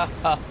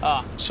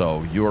enough.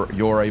 So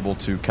you're able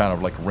to kind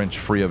of like wrench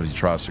free of it as he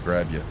tries to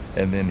grab you.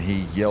 And then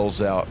he yells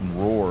out and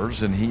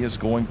roars, and he is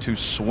going to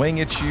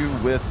swing at you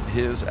with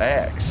his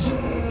axe.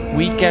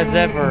 Weak as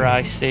ever,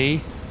 I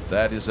see.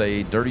 That is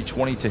a dirty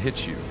 20 to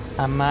hit you.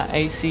 And my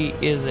AC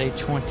is a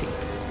 20.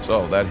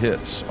 So that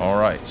hits. All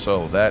right.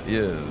 So that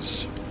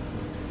is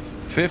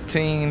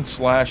 15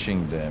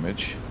 slashing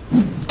damage.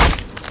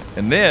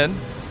 And then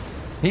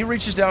he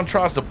reaches down and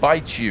tries to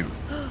bite you.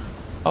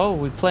 Oh,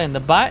 we playing the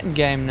biting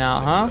game now,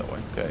 huh? That way.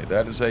 Okay.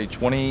 That is a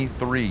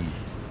 23.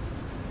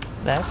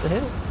 That's a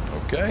hit.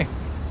 Okay.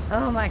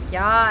 Oh my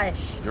gosh.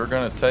 You're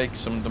going to take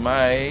some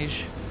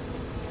damage.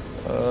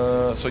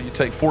 So you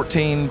take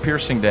 14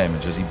 piercing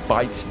damage as he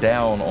bites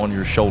down on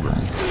your shoulder.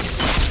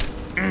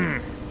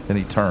 Then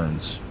he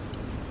turns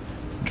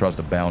and tries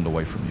to bound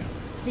away from you.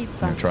 He You're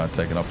going to try to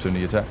take an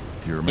opportunity attack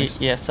with your mace.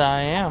 Yes,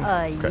 I am.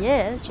 Okay.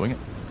 Yes. Swing it.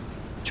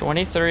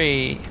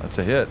 23. That's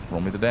a hit.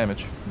 Roll me the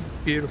damage.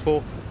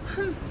 Beautiful.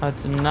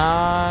 That's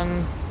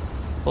 9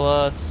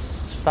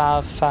 plus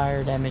 5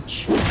 fire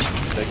damage.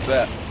 Takes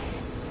that.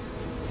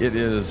 It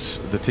is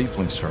the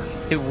tiefling's turn.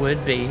 It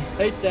would be.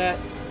 Hate that.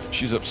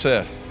 She's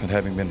upset at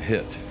having been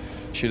hit.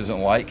 She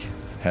doesn't like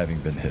having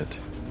been hit.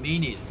 Me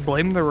neither.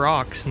 Blame the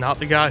rocks, not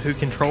the guy who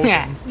controls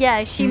them. Yeah,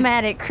 is she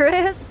mad at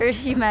Chris or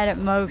is she mad at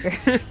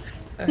Mogert?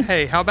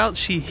 Hey, how about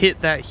she hit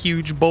that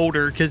huge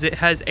boulder because it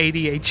has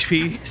 80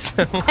 HP?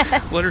 So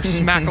let her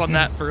smack on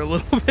that for a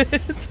little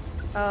bit.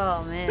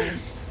 Oh, man.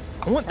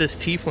 I want this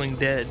tiefling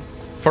dead.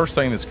 First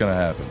thing that's going to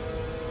happen,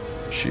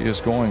 she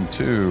is going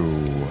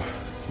to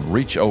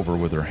reach over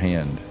with her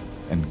hand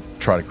and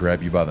try to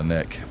grab you by the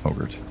neck,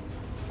 Mogert.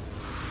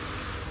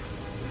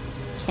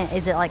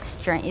 Is it like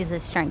strength? Is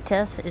it strength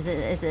test? Is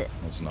it?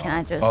 It's not. Can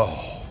I just?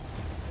 Oh,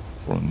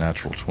 what a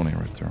natural 20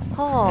 right there.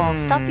 Oh,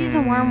 stop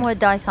using wormwood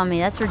dice on me.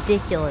 That's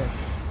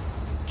ridiculous.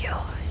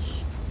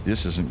 Gosh.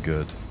 This isn't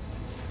good.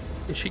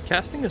 Is she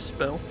casting a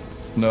spell?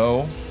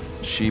 No,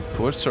 she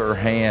puts her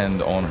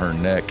hand on her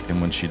neck, and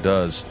when she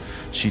does,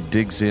 she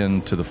digs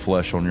into the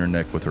flesh on your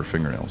neck with her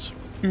fingernails.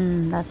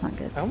 That's not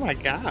good. Oh my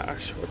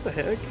gosh, what the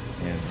heck?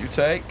 And you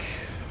take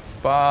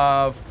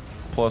 5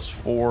 plus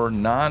 4,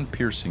 9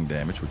 piercing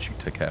damage, which you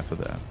take half of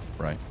that,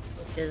 right?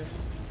 Which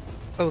is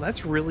Oh,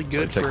 that's really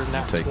good So for a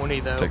nat 20,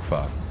 though. Take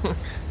 5.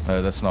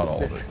 That's not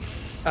all of it.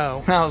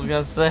 Oh. I was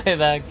gonna say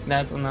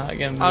that's not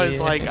gonna be. I was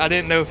like, I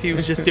didn't know if he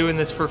was just doing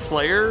this for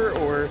flair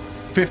or...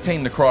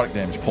 15 necrotic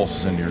damage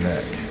pulses into your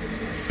neck.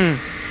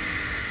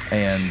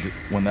 And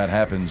when that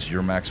happens,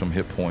 your maximum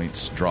hit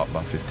points drop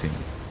by 15.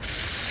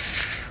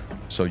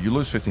 So you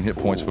lose 15 hit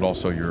points, but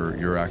also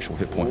your actual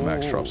hit point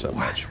max drops that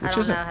much, I which don't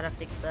isn't. know how to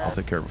fix that. I'll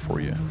take care of it for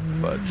you.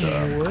 But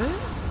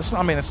it's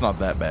not, it's not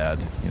that bad.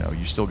 You know,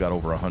 you still got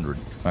over 100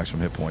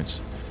 maximum hit points.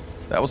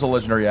 That was a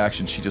legendary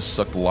action. She just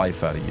sucked the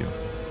life out of you.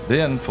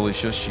 Then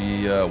Felicia,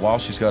 she while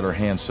she's got her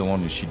hand still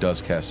on you, she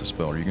does cast a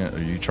spell. Are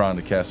you trying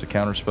to cast a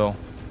counter spell?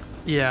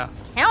 Yeah.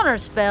 Counter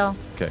spell.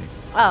 Okay.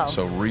 Oh.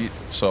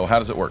 So how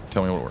does it work?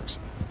 Tell me what it works.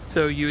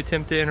 So you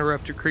attempt to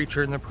interrupt a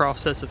creature in the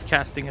process of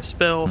casting a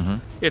spell. Mm-hmm.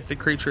 If the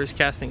creature is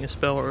casting a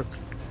spell or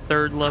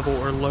 3rd level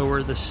or lower,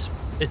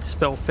 its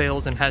spell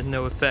fails and has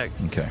no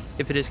effect. Okay.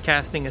 If it is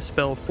casting a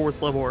spell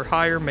 4th level or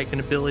higher, make an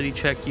ability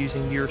check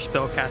using your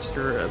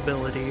spellcaster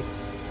ability.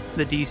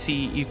 The DC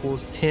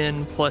equals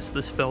 10 plus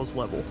the spell's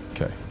level.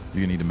 Okay.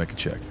 You need to make a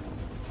check.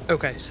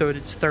 Okay, so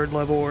it's 3rd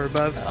level or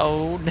above.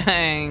 Oh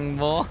dang,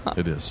 boy!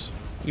 It is.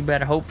 You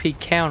better hope he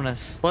count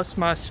us. Plus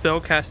my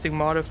spellcasting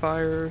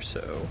modifier,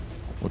 so...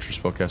 What's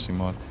your spellcasting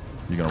mod?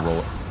 You gonna roll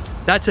it?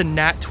 That's a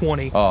nat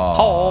 20.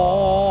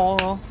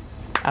 Oh,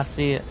 I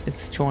see it.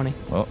 It's 20.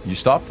 Well, you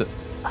stopped it.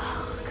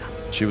 Oh,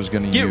 God. She was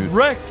gonna Get use.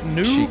 wrecked,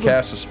 noob! She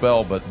casts a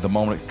spell, but the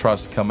moment it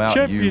tries to come out,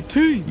 Chip you your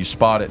teeth. you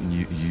spot it and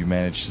you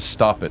manage to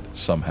stop it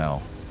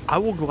somehow. I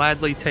will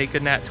gladly take a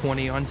nat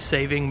 20 on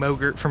saving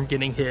Mogert from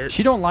getting hit.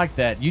 She don't like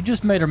that. You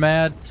just made her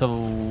mad,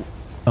 so...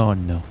 Oh,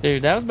 no.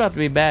 Dude, that was about to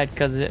be bad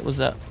because it was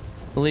at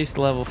least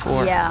level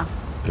 4. Yeah,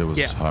 It was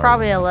Yeah, higher.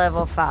 probably than a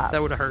level 5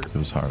 That would have hurt. It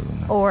was higher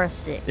than that. or a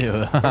 6.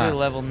 Probably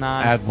level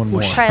 9. Add one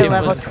more. Probably It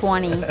level was-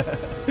 20.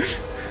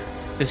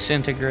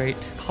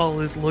 Disintegrate. Paul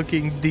is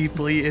looking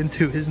deeply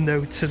into his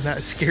notes, and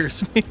that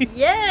scares me.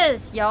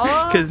 Yes,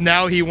 y'all. Because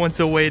now he wants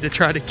a way to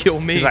try to kill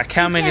me. He's like,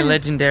 how many can-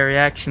 legendary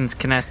actions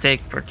can I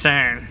take per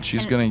turn?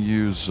 She's gonna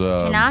use.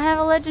 Can I have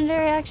a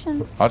legendary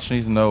action? I just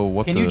need to know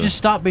what Can you just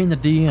stop being the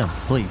DM,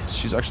 please?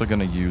 She's actually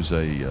gonna use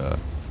an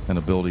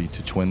ability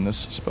to twin this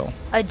spell,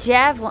 A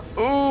javelin.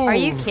 Are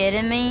you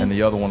kidding me? and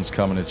the other one's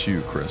coming at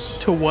you, Chris.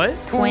 To what?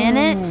 Twin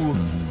it? Ooh.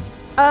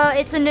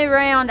 It's a new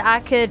round.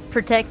 I could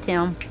protect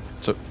him.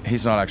 So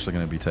he's not actually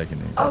gonna be taking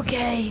any damage.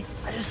 Okay.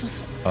 I just was.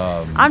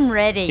 I'm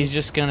ready. He's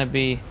just gonna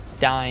be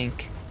dying.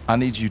 I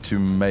need you to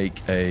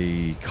make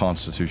a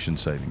Constitution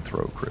saving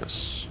throw,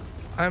 Chris.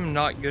 I'm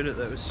not good at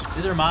those.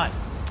 Neither am I,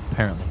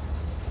 apparently.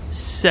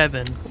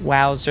 7.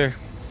 Wowzer.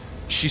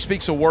 She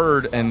speaks a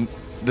word, and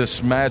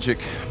this magic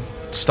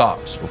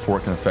stops before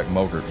it can affect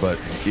Mogert, but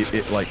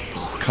it like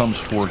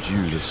comes towards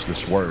you,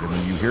 this word, and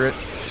when you hear it,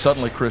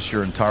 suddenly, Chris,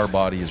 your entire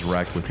body is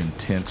racked with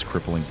intense,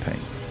 crippling pain.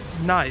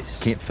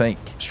 Nice. Can't think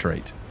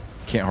straight.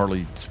 Can't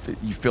hardly.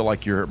 You feel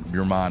like your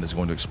mind is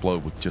going to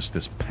explode with just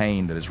this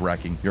pain that is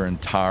racking your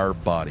entire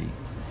body.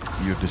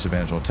 You have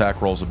disadvantage on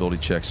attack rolls, ability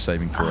checks,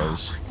 saving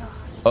throws,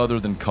 other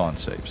than con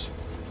saves.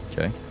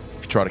 Okay.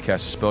 If you try to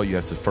cast a spell, you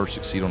have to first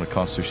succeed on a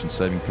Constitution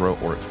saving throw,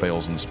 or it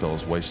fails and the spell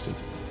is wasted.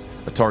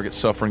 A target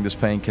suffering this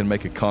pain can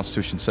make a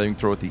Constitution saving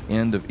throw at the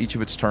end of each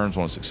of its turns.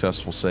 On a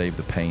successful save,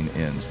 the pain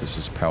ends. This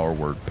is power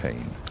word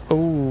pain.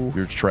 Ooh.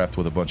 You're trapped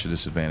with a bunch of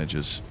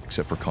disadvantages,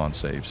 except for con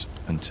saves,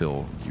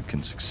 until you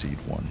can succeed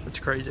one. That's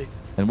crazy.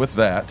 And with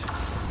that,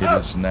 it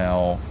is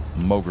now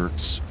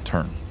Mogert's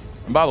turn.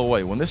 And by the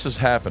way, when this is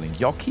happening,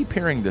 y'all keep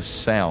hearing this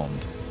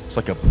sound. It's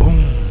like a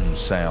boom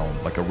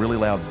sound, like a really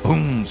loud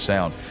boom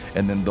sound,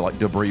 and then the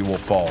debris will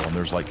fall, and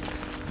there's like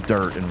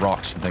dirt and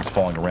rocks and things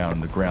falling around,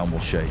 and the ground will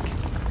shake.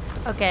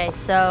 Okay,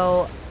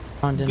 so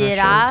On dinner did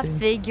show, I too.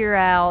 figure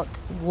out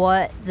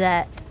what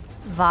that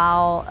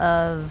vial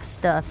of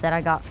stuff that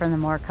I got from the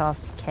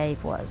Marcos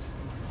cave was?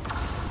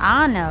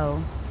 I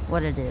know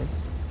what it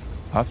is.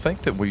 I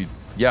think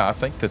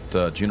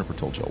that Juniper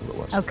told you all what it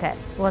was. Okay.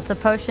 Well, it's a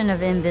potion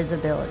of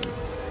invisibility.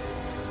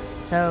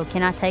 So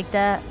can I take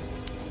that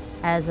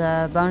as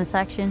a bonus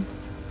action?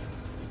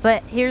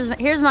 But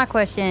here's my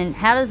question.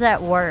 How does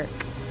that work?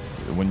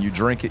 When you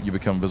drink it, you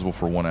become invisible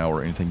for 1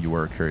 hour. Anything you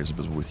wear or carry is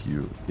invisible with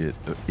you. It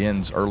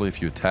ends early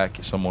if you attack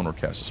someone or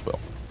cast a spell.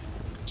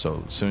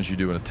 So as soon as you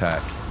do an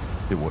attack,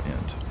 it will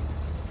end.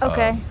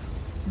 Okay.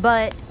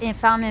 But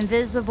if I'm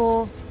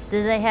invisible,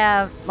 do they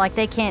have, like,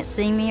 they can't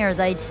see me, or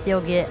they'd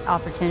still get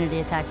opportunity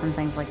attacks and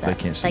things like that? They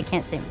can't see They you.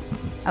 can't see me.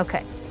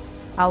 Okay.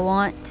 I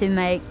want to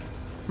make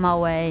my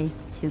way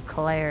to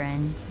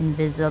Claren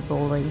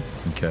invisibly.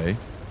 Okay.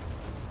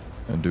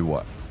 And do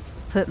what?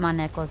 Put my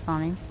necklace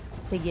on him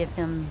to give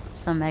him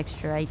some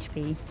extra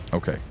HP.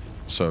 Okay.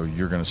 So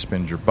you're going to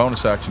spend your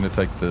bonus action to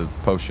take the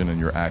potion and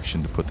your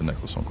action to put the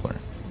necklace on Claren.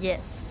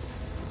 Yes.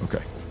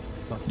 Okay.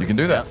 You can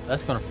do that. Yeah,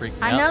 that's gonna freak me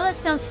I out. know that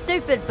sounds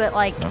stupid, but,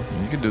 like, No,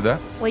 you can do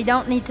that. we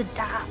don't need to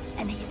die,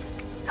 and he's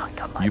not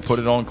got much. You put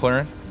it on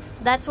Claren?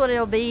 That's what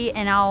it'll be,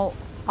 and I'll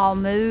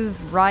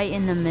move right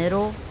in the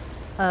middle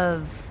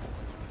of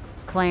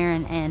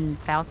Claren and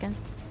Falcon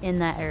in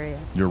that area.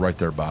 You're right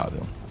there by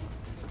them.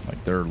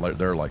 Like they're right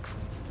Oh,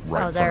 in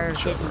front they're of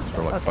each hitting other. each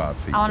They're other. like Okay. 5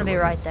 feet. I wanna be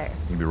They're right there.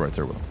 You can be right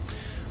there with them.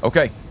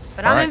 Okay.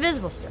 But All I'm right.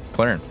 invisible still.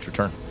 Claren, it's your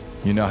turn.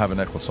 You now have a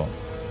necklace on.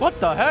 What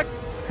the heck?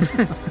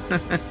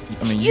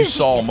 I mean, you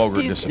saw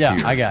Mogert disappear.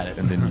 Yeah, I got it.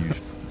 And then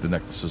the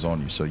necklace is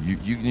on you, so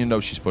you know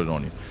she's put it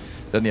on you.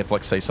 Doesn't he have to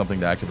like say something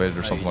to activate it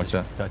or something like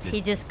that? Touch it.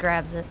 He just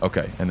grabs it.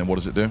 Okay, and then what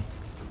does it do?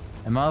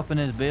 Am I up in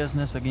his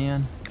business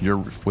again? You're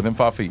within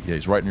 5 feet. Yeah,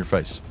 he's right in your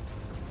face.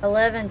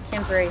 11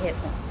 temporary hit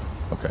points.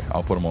 Okay,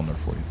 I'll put him on there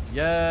for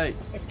you. Yay!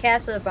 It's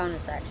cast with a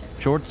bonus action.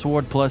 Short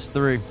sword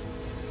 +3.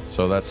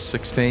 So that's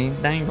 16.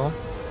 Dangle.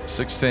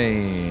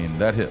 16.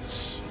 That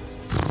hits.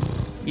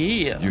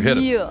 Yeah. You hit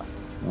him. Yeah.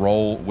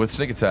 Roll with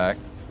sneak attack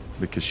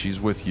because she's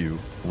with you.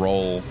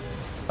 Roll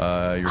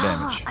your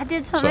damage. I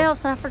did something So-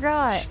 else and I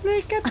forgot.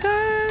 Sneak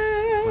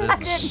attack.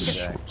 What is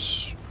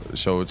this?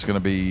 So it's going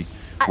to be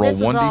roll This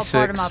was all 1d6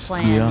 part of my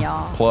plan, Yeah.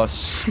 y'all.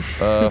 plus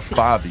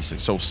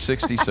 5d6. So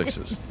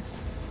 66s.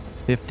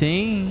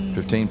 15.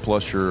 15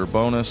 plus your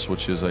bonus,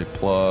 which is a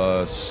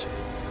plus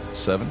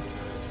 7.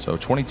 So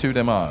 22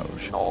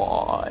 damage.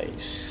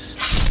 Nice.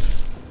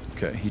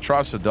 Okay, he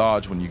tries to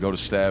dodge when you go to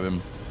stab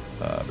him,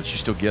 but you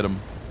still get him.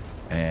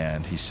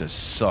 And he says,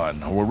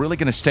 "Son, are we really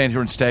going to stand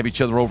here and stab each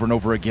other over and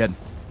over again?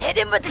 Hit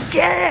him with the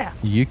chair.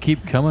 You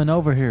keep coming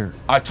over here.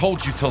 I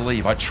told you to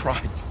leave. I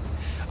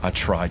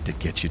tried to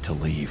get you to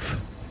leave.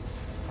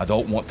 I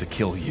don't want to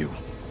kill you."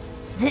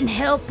 Then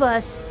help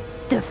us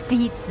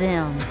defeat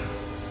them.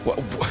 What?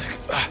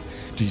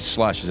 He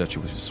slashes at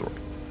you with his sword.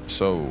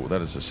 So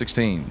that is a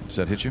 16. Does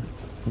that hit you?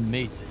 He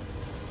meets it.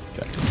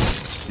 Okay.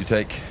 You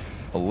take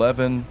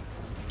 11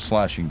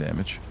 slashing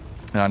damage,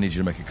 and I need you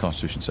to make a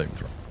Constitution saving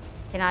throw.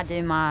 Can I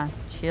do my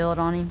shield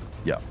on him?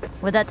 Yeah.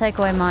 Would that take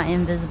away my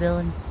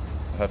invisibility?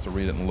 I have to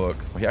read it and look.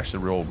 He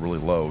actually rolled really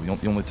low. You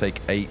only take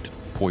 8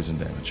 poison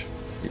damage.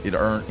 It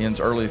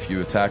ends early if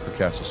you attack or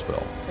cast a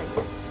spell.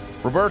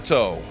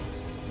 Roberto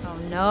Oh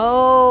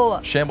no!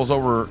 shambles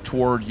over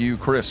toward you,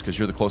 Chris, because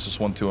you're the closest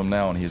one to him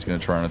now, and he's going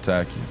to try and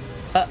attack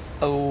you.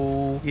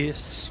 Oh.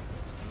 Yes.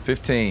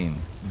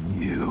 15.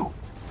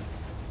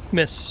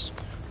 Miss.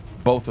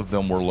 Both of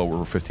them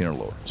were 15 or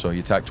lower. So he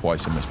attacked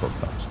twice and missed both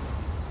times.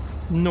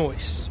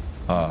 Noise.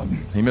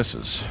 He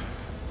misses.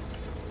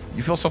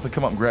 You feel something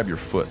come up and grab your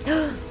foot.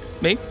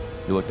 Me?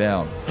 You look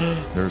down.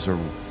 There's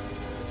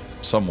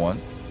someone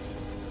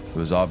who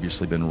has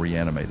obviously been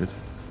reanimated,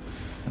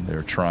 and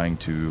they're trying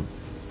to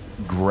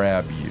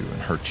grab you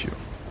and hurt you,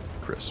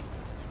 Chris.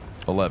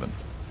 11.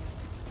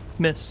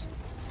 Miss.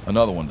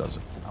 Another one does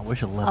it. I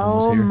wish 11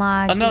 was Oh here.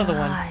 my Another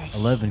one. gosh.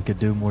 11 could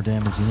do more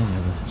damage than any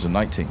of us. It's a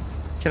 19.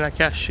 Can I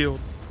cast shield?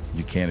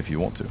 You can if you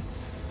want to.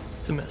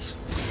 It's a miss.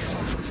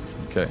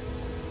 Okay.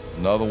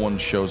 Another one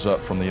shows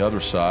up from the other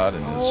side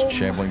and is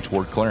shambling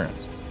toward Clarence.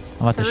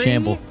 I'm about to 3?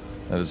 shamble.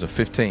 That is a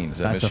 15. Does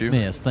that That's miss a you?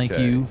 miss. Thank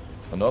you.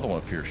 Another one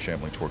appears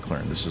shambling toward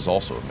Clarence. This is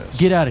also a miss.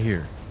 Get out of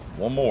here.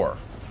 One more.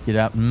 Get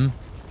out.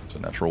 It's a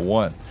natural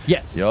 1.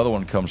 Yes. The other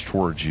one comes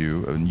towards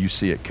you, and you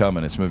see it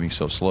coming. It's moving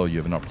so slow, you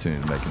have an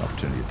opportunity to make an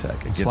opportunity attack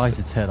against Slice it.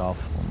 its head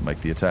off.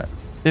 Make the attack.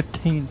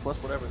 15 plus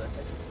whatever that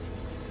takes.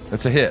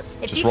 That's a hit.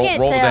 If Just you roll,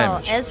 can't roll the tell,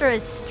 damage. Ezra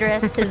is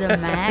stressed to the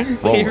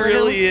max. Roll He it.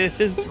 really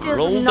is. Just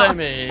Roll knocked-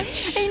 damage.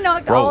 He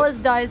knocked Roll all it. his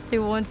dice to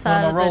one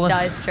side am I of the rolling?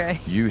 dice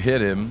tray. You hit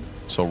him,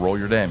 so roll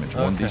your damage.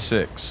 Okay.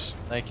 1d6.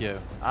 Thank you.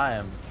 I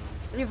am.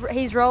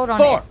 He's rolled on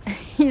 4. it.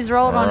 He's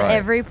rolled All on right.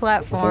 every 4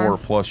 platform.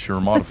 plus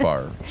your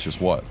modifier, which is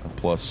what? A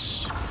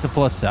plus. The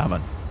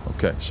 +7.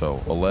 Okay,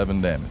 so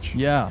 11 damage.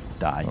 Yeah.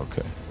 Die.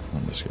 Okay,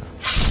 on this guy.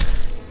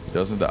 He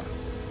doesn't die.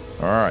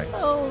 All right.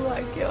 Oh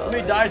my god.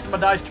 dice in my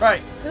dice tray?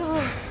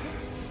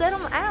 set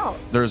them out.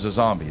 There's a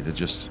zombie that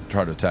just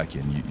tried to attack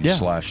you, and you Yeah,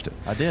 slashed it.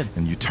 I did.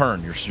 And you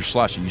turn, you're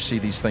slashing. You see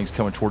these things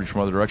coming toward you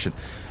from other direction,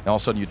 and all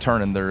of a sudden you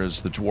turn, and there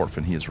is the dwarf,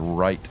 and he is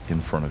right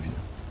in front of you.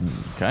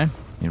 Okay.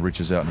 He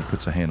reaches out and he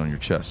puts a hand on your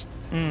chest.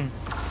 And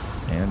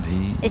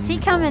Is he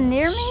coming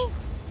near me?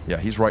 Yeah,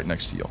 he's right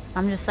next to you.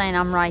 I'm just saying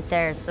I'm right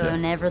there, so Yeah.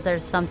 whenever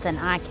there's something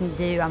I can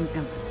do, I'm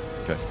going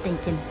Okay. to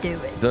stinking do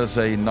it. Does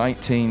a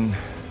 19...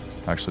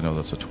 Actually, no,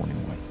 that's a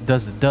 21.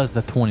 Does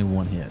the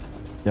 21 hit?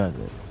 Does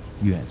it?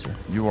 You answer.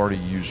 You already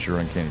used your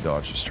uncanny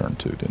dodge this turn,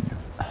 too, didn't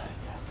you?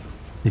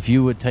 If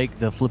you would take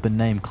the flipping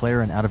name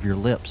Claren out of your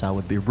lips, I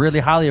would be really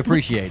highly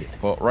appreciated.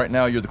 Well, right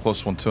now you're the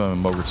closest one to him,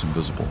 and Mogurt's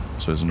invisible,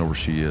 so he doesn't know where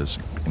she is.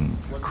 And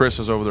Chris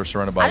is over there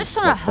surrounded by I just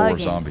wanna 4 hug him.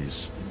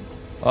 zombies.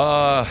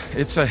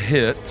 It's a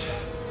hit.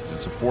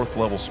 It's a 4th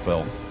level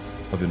spell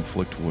of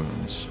inflict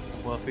wounds.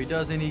 Well, if he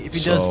does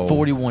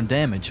 41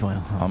 damage,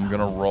 well, I'm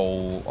gonna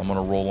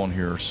roll on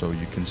here so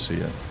you can see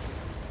it.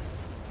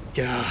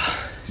 Yeah.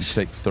 You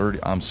take 30.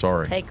 I'm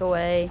sorry. Take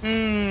away.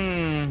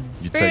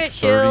 You Spirit take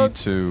shield.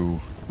 32.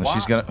 Now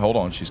she's gonna hold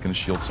on. She's gonna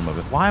shield some of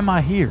it. why am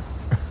I here?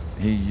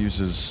 He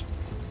uses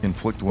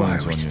inflict Why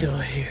wounds are we on you. still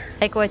here?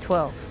 Take away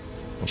 12.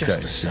 Okay,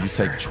 just to so you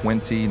suffer? take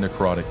 20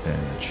 necrotic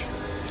damage.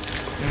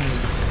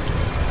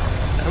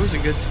 That was a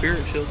good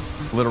spirit shield.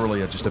 Literally,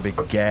 just a big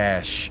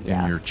gash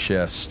Yeah. in your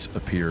chest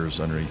appears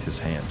underneath his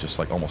hand, just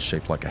like almost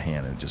shaped like a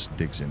hand, and it just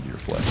digs into your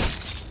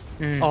flesh.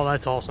 Oh,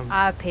 that's awesome.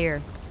 I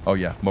appear. Oh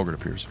yeah, Mogurt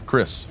appears.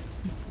 Chris,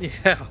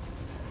 Yeah.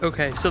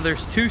 Okay, so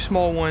there's 2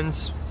 small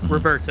ones,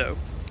 Roberto,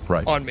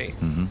 right? on me.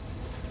 Mm-hmm.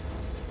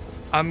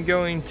 I'm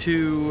going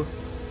to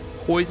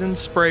poison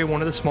spray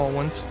one of the small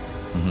ones.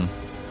 Mm-hmm.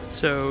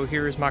 So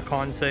here is my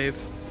con save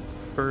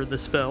for the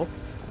spell.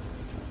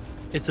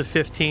 It's a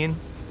 15.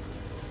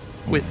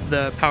 With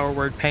the power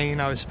word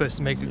pain, I was supposed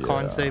to make a Yeah.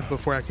 con save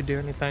before I could do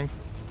anything.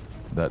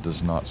 That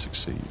does not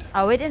succeed,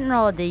 Oh, we didn't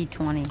roll a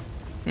d20.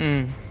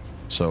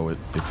 so it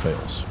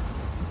fails.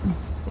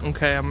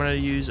 Okay, I'm going to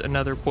use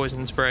another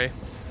poison spray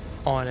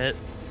on it.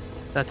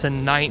 That's a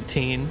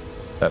 19.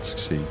 That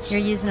succeeds.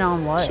 You're using it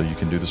on what? So you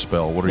can do the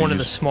spell. What are One you of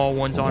the using? small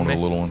ones One on of me.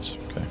 the little ones.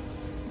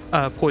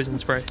 Okay. Poison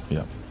spray.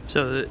 Yeah,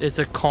 So it's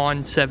a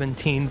con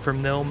 17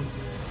 from them.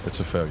 it's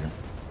a failure.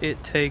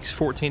 It takes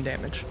 14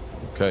 damage.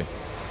 Okay.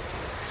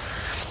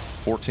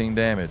 14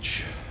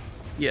 damage.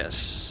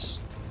 Yes.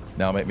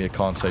 Now make me a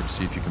con save to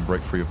see if you can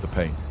break free of the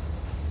pain.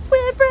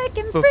 We're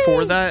breaking free.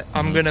 Before that,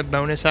 I'm going to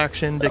bonus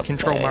action to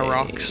control my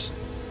rocks.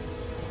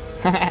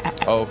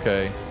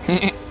 Okay.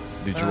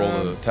 Did you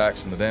roll the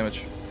attacks and the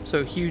damage?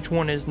 So huge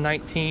one is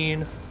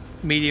 19,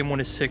 medium one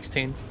is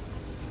 16.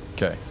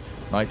 Okay.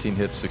 19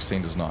 hits,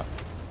 16 does not.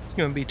 It's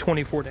going to be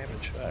 24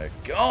 damage.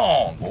 Go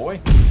on, boy.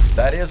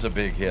 That is a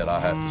big hit, I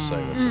have to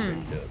say. That's a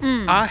big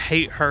hit. I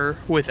hate her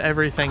with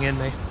everything in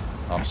me.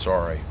 I'm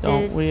sorry.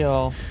 Don't we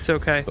all? It's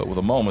okay. But with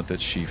the moment that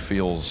she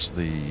feels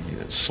the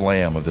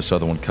slam of this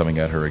other one coming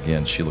at her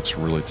again, she looks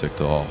really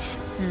ticked off.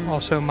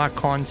 Also, my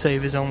con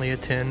save is only a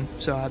 10,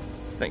 so I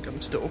think I'm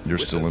still. You're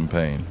with still it. in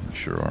pain. You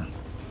sure are.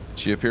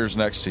 She appears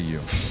next to you.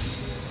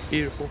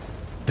 Beautiful.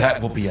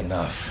 That will be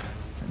enough.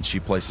 And she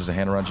places a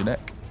hand around your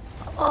neck.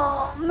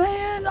 Oh,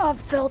 man, I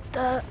felt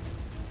that.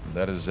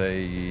 That is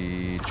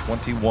a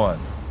 21.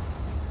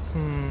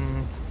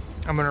 I'm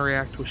going to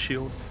react with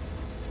shield.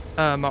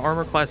 My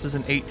armor class is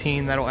an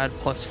 18. That'll add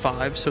plus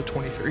 5, so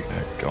 23.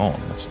 Go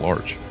on. That's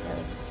large.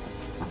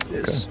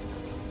 Yes.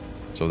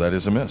 So that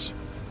is a miss.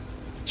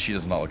 She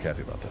does not look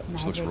happy about that.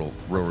 She looks Magic.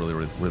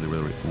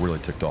 really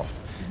ticked off.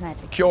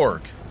 Magic.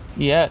 Kjorg,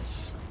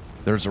 Yes.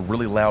 there's a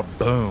really loud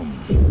boom,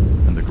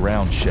 and the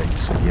ground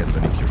shakes again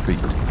beneath your feet.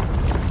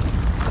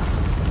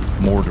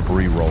 More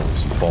debris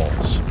rolls and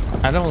falls.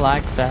 I don't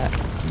like that.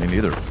 Me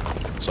neither.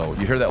 So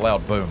you hear that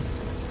loud boom.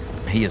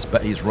 He's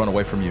run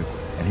away from you,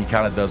 and he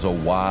kind of does a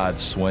wide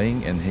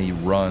swing, and he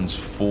runs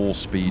full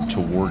speed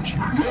towards you.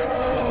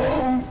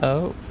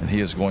 Oh, And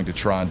he is going to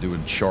try and do a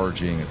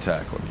charging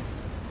attack on you.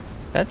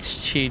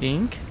 that's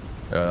cheating.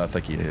 I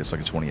think he hits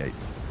like a 28.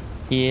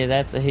 Yeah,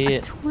 that's a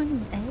hit.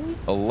 28?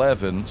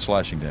 11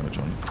 slashing damage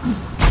on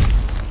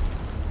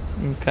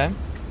you. Okay.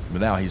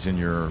 But now he's in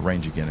your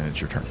range again, and it's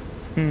your turn.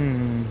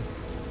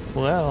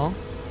 Well,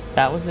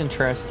 that was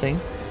interesting.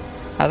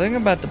 I think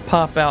I'm about to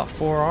pop out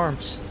 4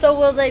 arms. So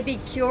will they be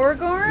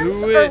Kjorg arms,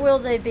 Do or it. will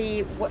they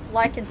be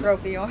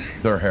lycanthropy arms?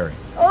 They're hairy.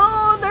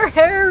 Oh, they're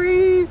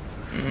hairy.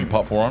 You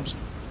pop 4 arms?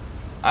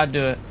 I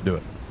do it. Do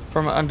it.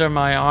 From under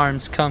my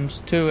arms comes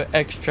 2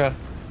 extra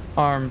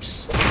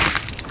arms.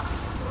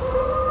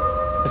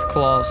 With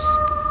claws.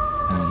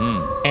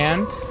 Mm-hmm.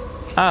 And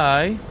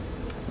I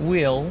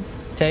will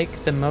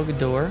take the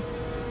Mogador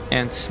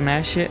and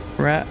smash it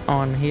right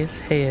on his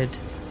head.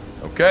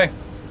 Okay.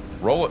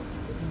 Roll it.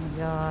 Oh my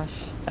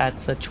gosh.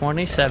 That's a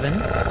 27.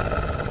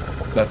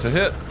 That's a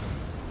hit.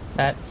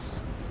 That's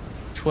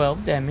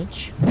 12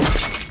 damage.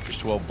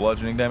 Just 12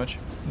 bludgeoning damage.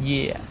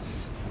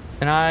 Yes.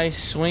 And I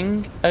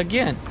swing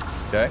again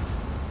Okay.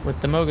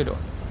 with the Mogador.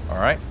 All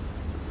right.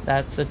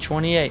 That's a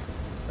 28.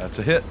 That's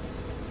a hit.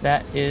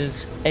 That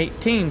is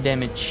 18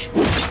 damage.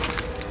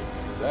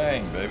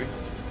 Dang, baby.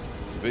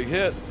 It's a big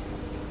hit.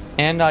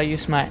 And I'll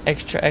use my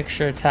extra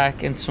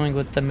attack and swing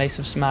with the Mace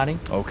of Smiting.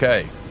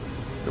 Okay.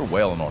 You're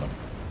wailing on him.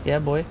 Yeah,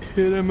 boy.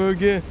 Hit him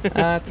again.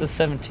 That's a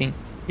 17.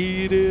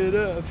 Heat it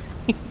up.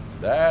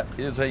 That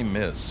is a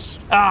miss.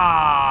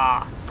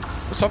 Ah!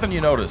 But something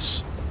you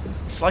notice,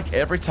 it's like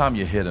every time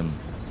you hit him,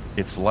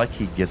 it's like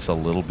he gets a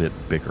little bit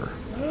bigger.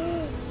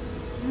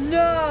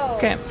 No.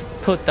 Can't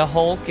put the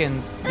Hulk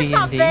in That's D&D.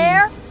 not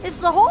fair. It's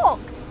the Hulk.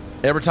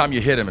 Every time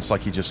you hit him, it's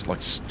like he just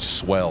like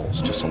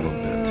swells just a little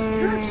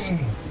bit.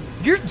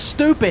 You're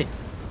stupid.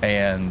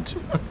 And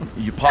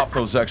you pop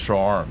those extra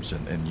arms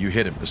and you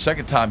hit him. The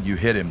second time you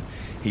hit him,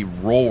 he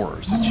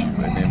roars at you,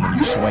 and then when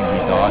you swing, he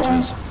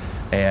dodges,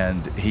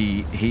 and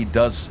he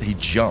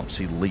jumps,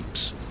 he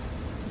leaps.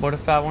 What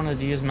if I wanted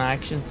to use my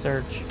action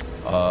surge?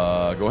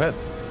 Go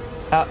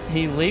ahead.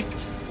 He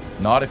leaped?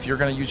 Not if you're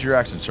going to use your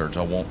action surge.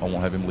 I won't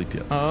have him leap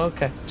yet. Oh,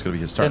 okay. It's going to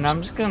be his turn.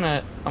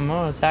 Then I'm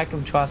gonna attack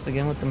him twice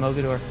again with the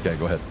Mogador. Okay,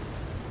 go ahead.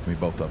 Give me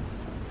both of them.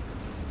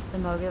 The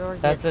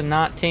Mogador That's a gets-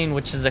 19,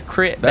 which is a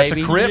crit, That's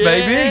baby. a crit,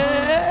 baby.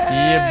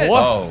 Yeah,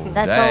 boy. Oh,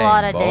 That's dang, a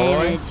lot of boy.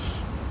 damage.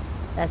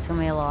 That's gonna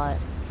be a lot.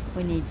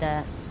 We need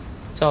that.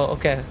 So,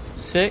 okay.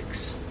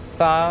 6,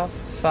 5,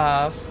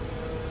 5,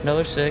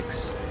 another 6.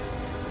 So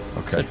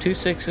Okay. 2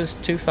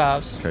 6s, 2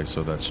 5s, Okay,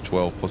 so that's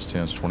 12 plus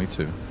 10 is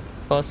 22.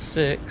 plus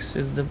 6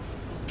 is the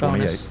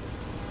 28. bonus.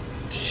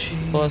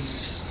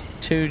 Plus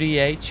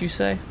 2d8, you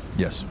say?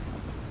 Yes.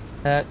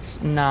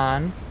 That's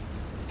 9.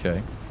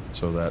 Okay.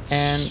 So that's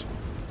And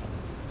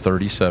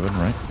 37,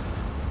 right?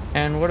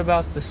 and what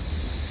about the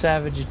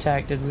savage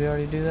attack? Did we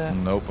already do that?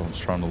 Nope, I was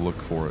trying to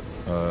look for it.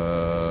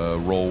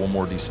 Roll one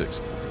more d6.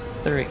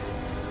 3.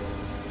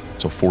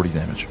 So 40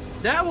 damage.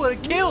 That would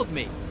have killed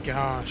me.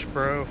 Gosh,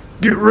 bro.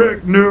 Get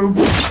wrecked, noob.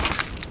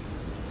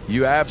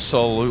 You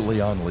absolutely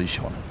unleash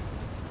on him.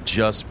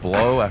 Just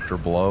blow after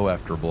blow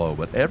after blow.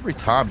 But every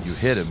time you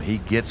hit him, he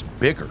gets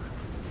bigger.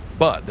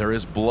 But there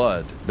is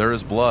blood. There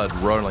is blood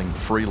rolling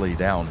freely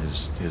down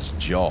his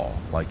jaw,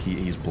 like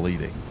he's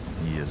bleeding.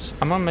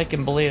 I'm gonna make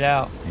him bleed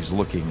out. He's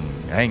looking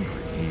angry.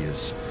 He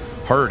is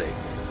hurting.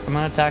 I'm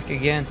gonna attack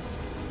again.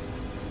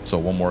 So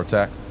one more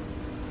attack.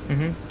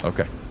 Mm-hmm.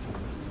 Okay.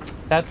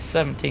 That's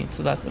 17,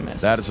 so that's a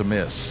miss. That is a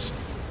miss.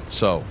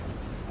 So,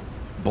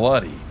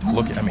 bloody.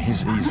 Look, I mean,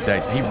 he's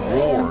dazed. He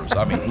roars.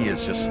 I mean, he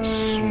is just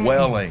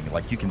swelling.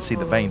 Like you can see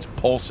the veins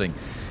pulsing.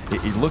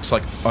 He looks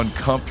like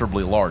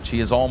uncomfortably large. He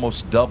is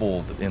almost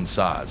doubled in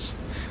size.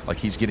 Like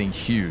he's getting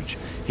huge.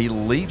 He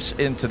leaps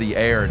into the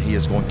air and he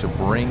is going to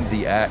bring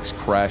the axe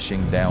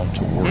crashing down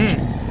towards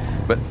you.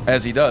 But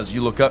as he does, you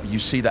look up, you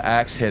see the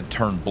axe head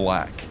turn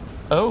black.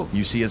 Oh,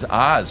 You see his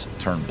eyes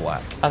turn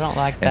black. I don't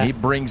like that. And he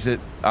brings it.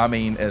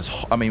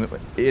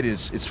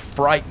 It's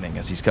frightening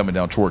as he's coming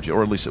down towards you,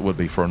 or at least it would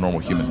be for a normal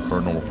human or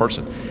a normal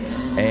person.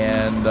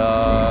 And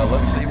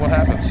let's see what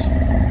happens.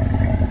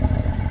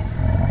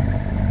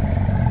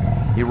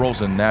 He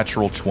rolls a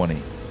natural 20.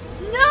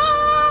 No!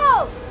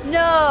 Are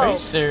No! you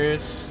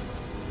serious?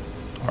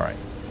 All right.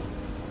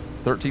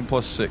 13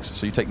 plus 6,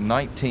 so you take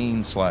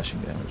 19 slashing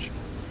damage,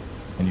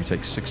 and you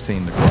take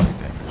 16 necrotic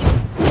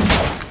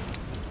damage.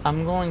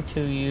 I'm going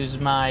to use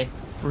my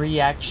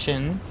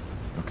reaction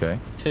Okay.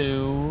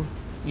 to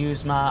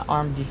use my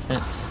arm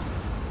defense.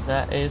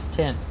 That is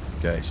 10.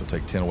 Okay, so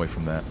take 10 away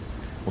from that.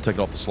 We'll take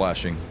it off the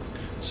slashing.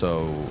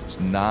 So it's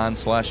 9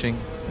 slashing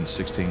and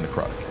 16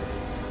 necrotic.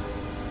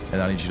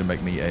 And I need you to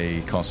make me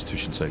a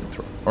Constitution saving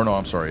throw. Or no,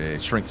 I'm sorry, a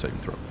Strength saving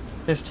throw.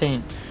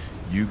 15.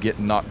 You get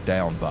knocked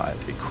down by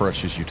it. It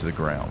crushes you to the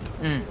ground.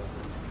 Mm.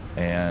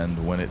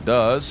 And when it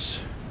does,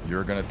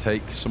 you're going to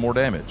take some more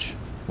damage.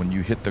 When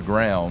you hit the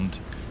ground,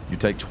 you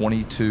take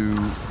 22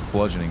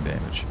 bludgeoning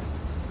damage.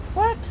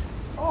 What?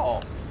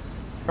 Oh.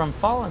 From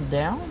falling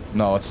down?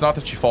 No, it's not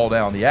that you fall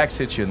down. The axe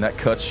hits you and that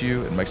cuts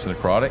you and makes it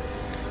necrotic.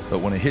 But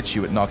when it hits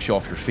you, it knocks you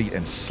off your feet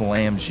and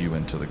slams you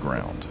into the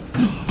ground.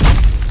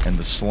 And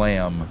the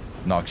slam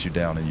knocks you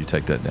down and you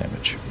take that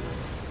damage.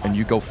 And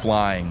you go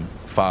flying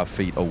 5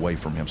 feet away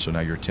from him, so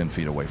now you're 10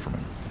 feet away from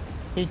him.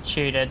 He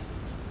cheated.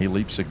 He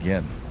leaps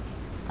again.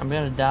 I'm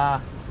gonna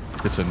die.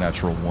 It's a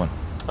natural 1.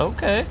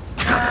 Okay.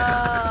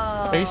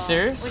 Oh. Are you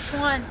serious? Which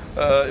one?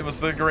 It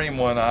was the green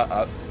one.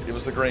 It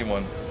was the green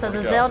one. So There the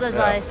we go. Zelda's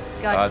Yeah. eyes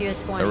got you a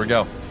 20. There we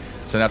go.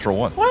 It's a natural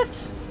 1.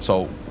 What?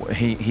 So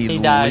he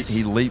dies.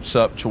 he leaps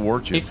up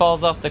towards you. He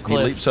falls off the He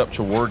cliff. leaps up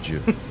towards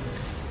you,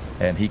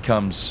 and he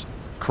comes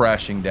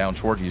crashing down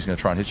towards you. He's going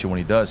to try and hit you. When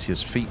he does,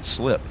 his feet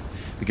slip,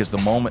 because the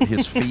moment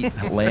his feet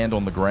land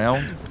on the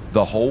ground,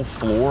 the whole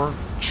floor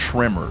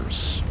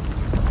tremors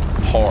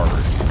hard,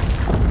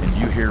 and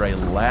you hear a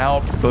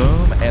loud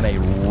boom and a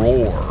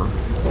roar,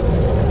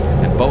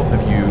 and both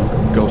of you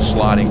go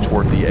sliding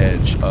toward the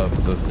edge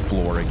of the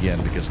floor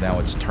again, because now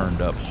it's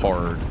turned up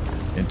hard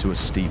into a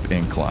steep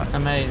incline.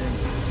 Amazing.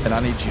 And I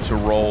need you to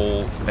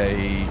roll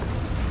a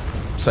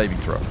saving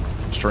throw.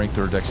 Strength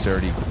or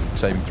dexterity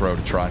saving throw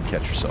to try and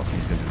catch yourself.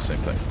 He's going to do the same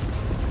thing.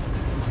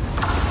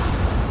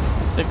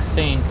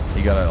 16.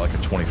 He got like a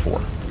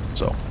 24.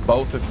 So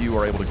both of you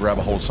are able to grab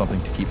a hold of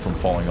something to keep from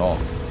falling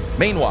off.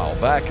 Meanwhile,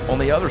 back on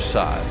the other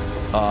side,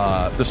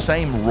 the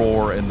same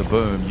roar and the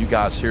boom. You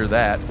guys hear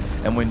that,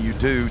 and when you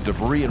do,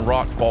 debris and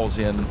rock falls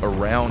in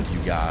around you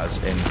guys,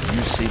 and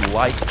you see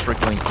light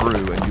trickling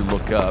through, and you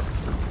look up,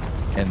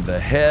 and the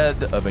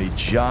head of a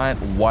giant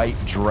white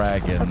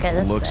dragon Okay,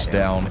 that's looks better.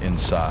 down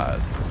inside.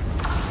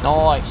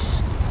 Nice.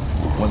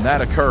 When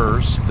that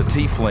occurs, the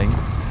tiefling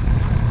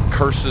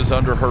curses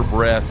under her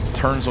breath,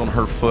 turns on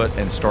her foot,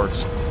 and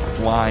starts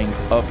flying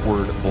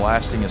upward,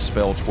 blasting a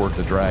spell toward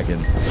the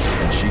dragon,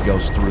 and she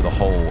goes through the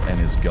hole and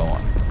is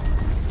gone.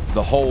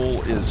 The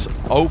hole is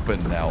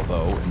open now,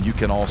 though, and you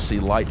can all see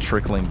light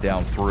trickling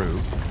down through,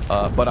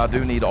 but I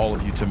do need all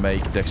of you to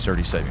make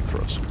dexterity saving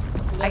throws.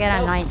 I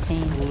got a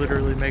 19.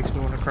 Literally makes me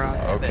want to cry.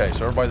 Okay,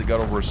 so everybody that got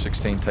over a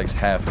 16 takes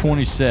half of this.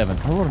 27.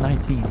 I rolled a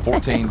 19.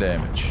 14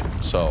 damage.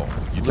 So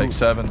you take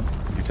 7.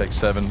 You take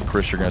 7.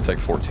 Chris, you're going to take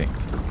 14.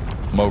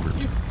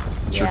 Mogert,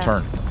 it's your Yeah.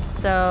 turn.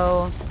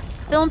 So,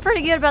 feeling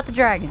pretty good about the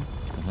dragon.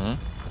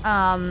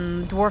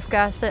 Mm-hmm. Dwarf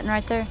guy sitting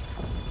right there.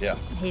 Yeah.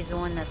 He's the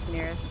one that's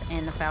nearest,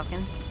 and the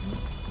falcon.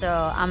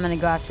 So I'm gonna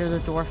go after the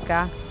dwarf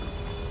guy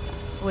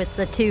with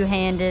the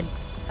two-handed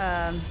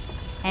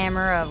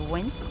hammer of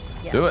wind.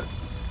 Yeah. Do it.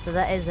 So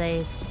that is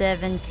a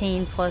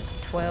 17 plus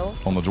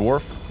 12. On the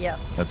dwarf, Yep.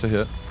 that's a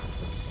hit.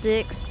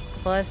 6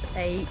 plus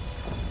 8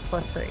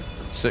 plus 3.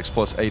 6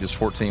 plus 8 is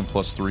 14,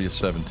 plus 3 is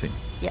 17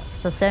 Yep.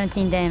 So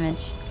 17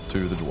 damage.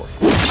 to the dwarf.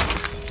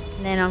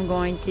 And then I'm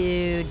going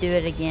to do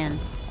it again,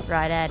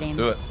 right at him.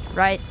 Do it.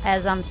 Right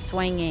as I'm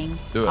swinging.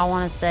 Do it. I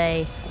want to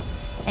say,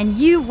 and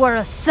you were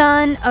a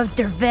son of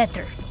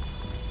Dervetter.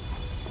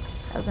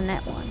 That was a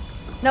net 1.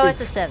 No, it's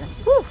a 7.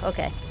 Whew,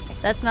 okay.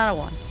 That's not a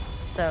 1.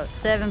 So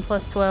 7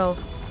 plus 12,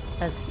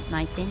 that's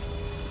 19.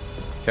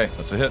 Okay,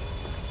 that's a hit.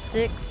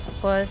 6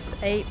 plus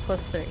 8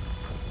 plus 3.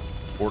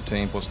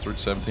 14 plus 3,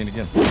 17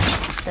 again.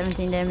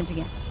 17 damage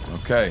again.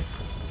 Okay.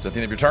 Is that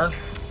the end of your turn?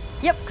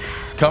 Yep.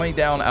 Coming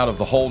down out of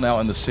the hole now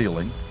in the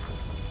ceiling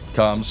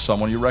comes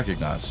someone you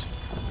recognize.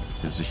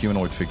 It's a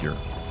humanoid figure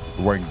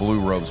wearing blue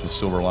robes with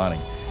silver lining.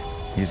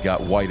 He's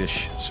got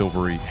whitish,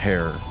 silvery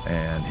hair,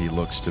 and he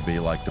looks to be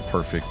like the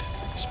perfect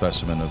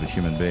specimen of a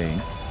human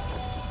being.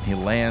 He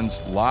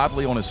lands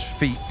lively on his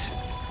feet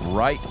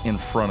right in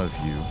front of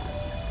you,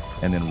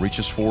 and then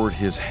reaches forward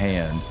his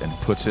hand and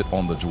puts it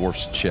on the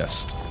dwarf's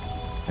chest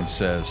and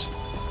says,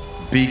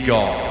 "Be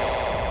gone."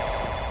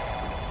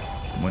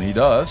 When he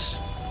does,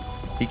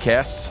 he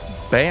casts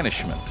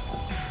Banishment.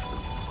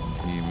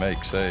 He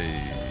makes a...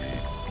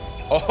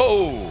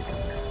 Oh!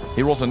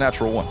 He rolls a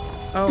natural 1.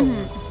 Oh,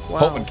 wow.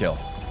 Hopenkill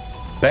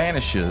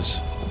banishes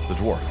the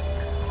dwarf.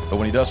 But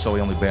when he does so,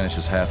 he only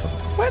banishes half of it.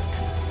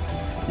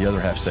 What? The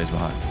other half stays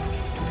behind.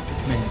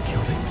 Man, you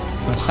killed him.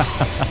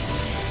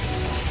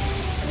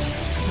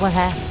 What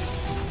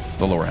happened?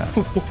 The lower half.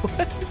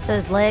 So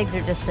his legs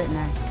are just sitting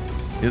there.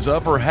 His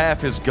upper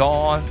half is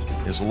gone.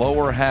 His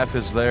lower half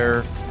is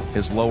there.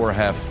 His lower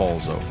half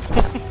falls over.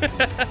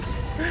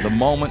 The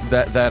moment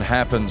that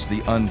happens,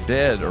 the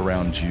undead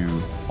around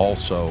you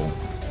also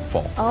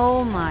fall.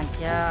 Oh my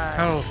gosh.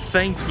 Oh,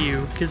 thank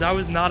you, because I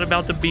was not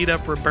about to beat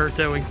up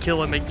Roberto and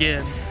kill him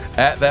again.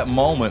 At that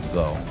moment,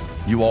 though,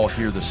 you all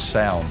hear the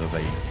sound of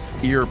a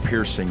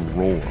ear-piercing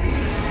roar.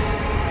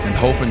 And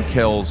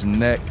Hopenkell's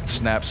neck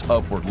snaps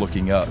upward,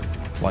 looking up,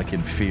 like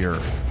in fear.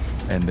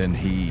 And then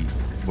he,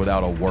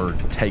 without a word,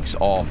 takes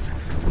off.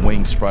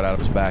 Wings spread out of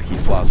his back. He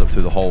flies up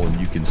through the hole, and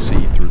you can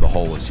see through the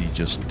hole as he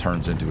just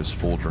turns into his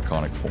full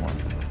draconic form.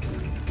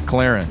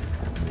 Claren,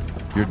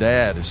 your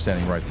dad is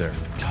standing right there.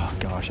 Oh,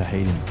 gosh, I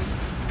hate him.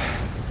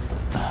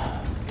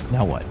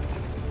 Now what?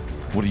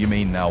 What do you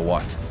mean, now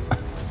what?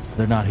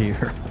 They're not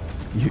here.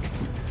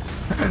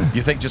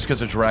 You think just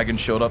because a dragon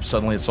showed up,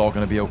 suddenly it's all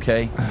going to be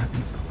okay?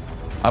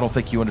 I don't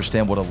think you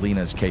understand what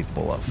Alina is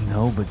capable of.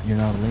 No, but you're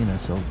not Alina,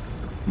 so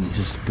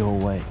just go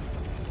away.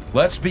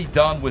 Let's be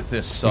done with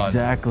this, son.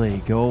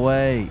 Exactly. Go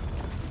away.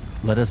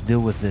 Let us deal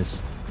with this.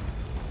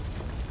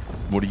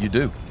 What do you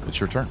do? It's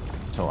your turn.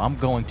 So I'm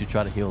going to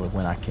try to heal it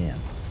when I can.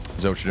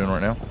 Is that what you're doing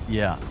right now?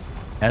 Yeah.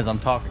 As I'm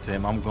talking to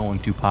him, I'm going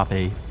to pop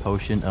a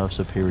potion of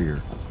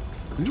superior.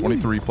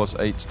 23 plus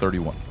 8 is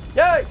 31.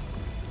 Yay!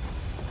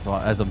 So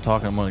as I'm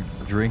talking, I'm going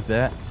to drink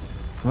that.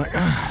 I'm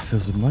like,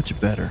 feels much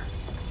better.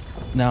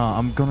 Now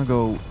I'm going to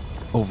go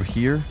over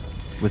here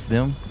with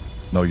them.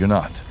 No, you're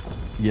not.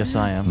 Yes,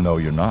 I am. No,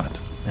 you're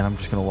not. And I'm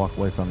just going to walk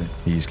away from him.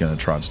 He's going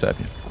to try and stab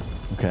you.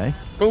 Okay.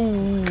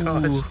 Oh,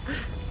 gosh.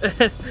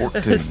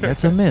 14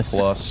 That's a miss.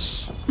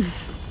 plus...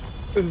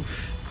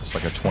 It's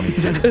like a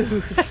 22.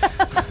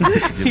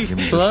 give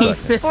me just a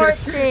second.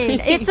 14.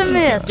 It's a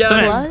miss. Got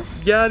him.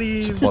 Plus. Got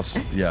It's a him. plus...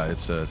 Yeah,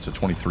 it's a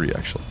 23,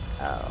 actually.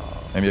 Oh.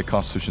 Maybe a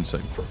Constitution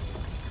saving throw.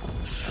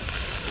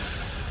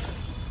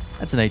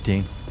 That's an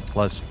 18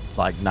 plus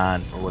like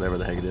 9 or whatever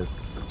the heck it is.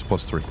 It's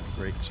plus 3.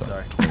 3. So,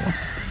 Sorry. 21.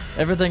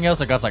 Everything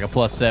else I got's like a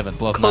plus 7,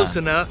 plus Close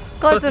 9. enough.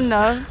 Close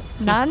enough.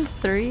 9's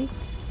 3.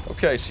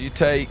 Okay, so you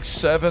take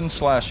 7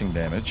 slashing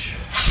damage.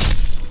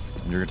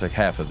 And you're going to take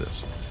half of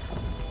this.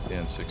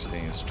 10, 16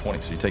 is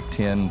 20. So you take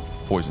 10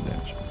 poison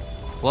damage.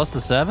 Plus the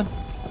 7?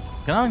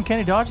 Can I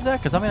uncanny dodge that?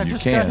 Because I mean, I You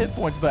just can. got hit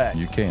points back.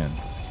 You can.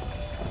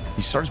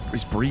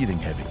 He's breathing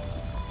heavy.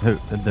 Who?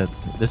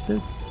 This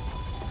dude?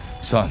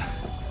 Son,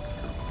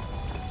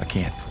 I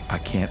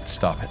can't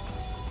stop it.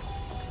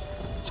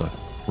 Son,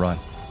 run.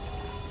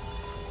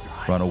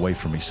 Run away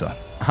from me, son.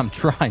 I'm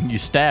trying. You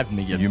stabbed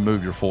me. You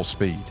move your full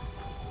speed.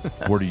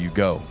 Where do you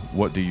go?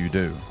 What do you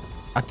do?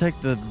 I take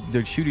the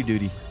shooty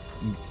duty.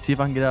 See if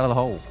I can get out of the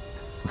hole.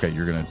 Okay,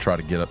 you're going to try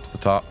to get up to the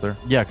top there?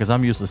 Yeah, because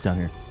I'm useless down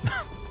here.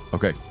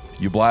 Okay,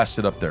 you blast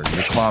it up there.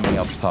 You're climbing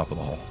out the top of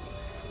the hole.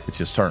 It's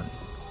his turn.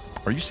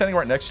 Are you standing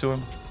right next to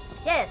him?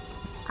 Yes,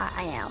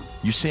 I am.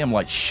 You see him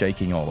like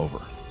shaking all over.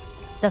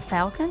 The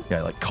falcon?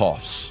 Yeah, like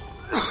coughs.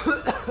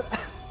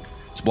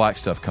 This black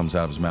stuff comes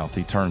out of his mouth.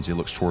 He turns, he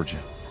looks towards you.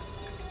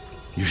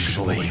 You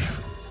should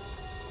leave.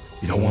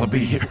 You don't want to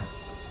be here.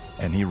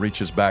 And he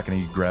reaches back and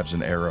he grabs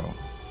an arrow.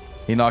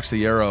 He knocks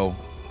the arrow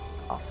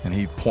and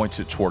he points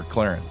it toward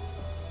Claren.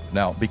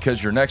 Now,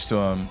 because you're next to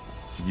him,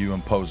 you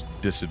impose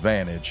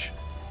disadvantage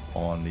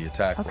on the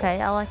attack roll.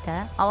 Okay, I like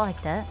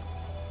that.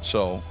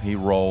 So he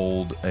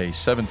rolled a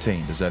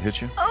 17. Does that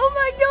hit you? Oh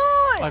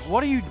my gosh! Like,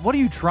 what are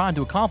you trying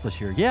to accomplish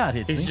here? Yeah, it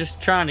hits me. He's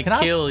just trying to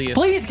Can kill you.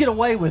 Please get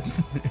away with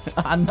me.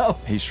 I know.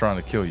 He's trying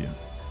to kill you.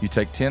 You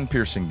take 10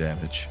 piercing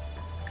damage.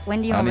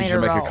 When do you I want need me you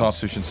to make roll? a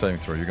Constitution saving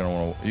throw. You're gonna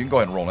roll. You can go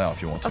ahead and roll now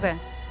if you want to. Okay.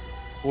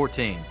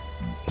 14.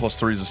 Plus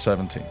 3 is a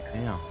 17.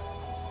 Yeah.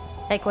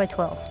 Take away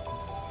 12.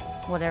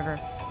 Whatever.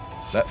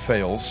 That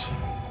fails,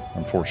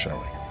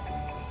 unfortunately.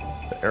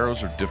 The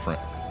arrows are different,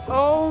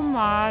 Oh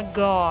my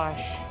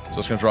gosh. so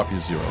it's gonna drop you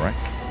to 0, right?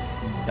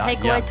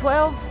 Take away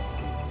 12?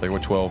 Take away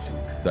 12.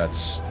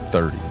 That's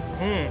 30.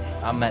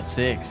 I'm at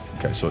 6.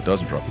 Okay, so it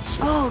doesn't drop you to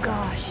 0. Oh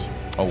gosh.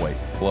 Oh wait,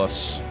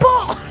 plus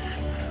Oh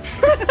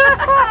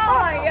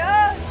my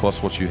god.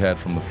 plus what you had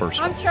from the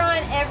first one, I'm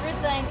trying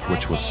everything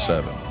which was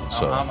 7.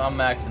 So I'm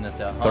maxing this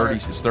out. 30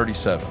 is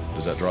 37.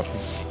 Does that drop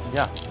you?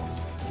 Yeah.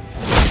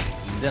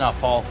 Then I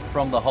fall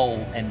from the hole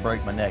and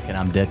break my neck, and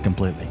I'm dead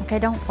completely. Okay,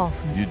 don't fall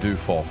from me. You do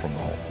fall from the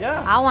hole.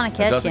 Yeah. I want to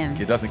catch It him.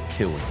 doesn't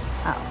kill you,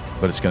 Oh.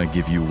 but it's going to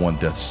give you 1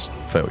 death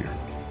failure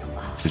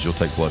because you'll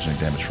take bludgeoning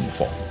damage from the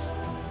fall.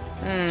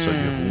 So you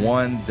have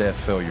 1 death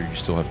failure. You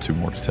still have 2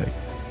 more to take.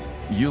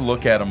 You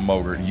look at him,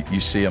 Mogert. You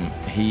see him.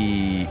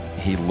 He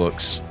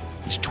looks.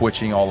 He's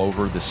twitching all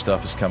over. This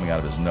stuff is coming out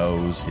of his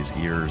nose, his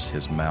ears,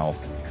 his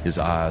mouth. His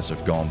eyes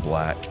have gone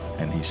black,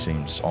 and he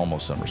seems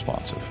almost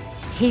unresponsive.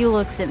 He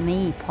looks at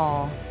me,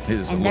 Paul. He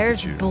doesn't And look at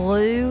there's you.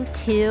 blue,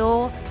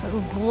 teal,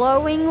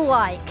 glowing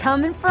light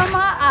coming from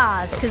my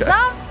eyes because Okay.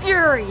 I'm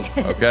furious.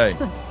 Okay,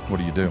 what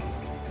do you do?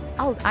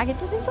 Oh, I get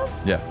to do something?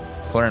 Yeah,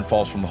 Claren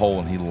falls from the hole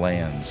and he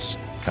lands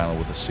kind of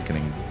with a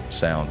sickening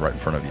sound right in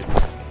front of you.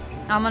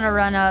 I'm going to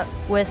run up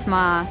with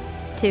my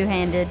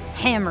two-handed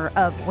hammer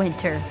of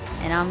winter,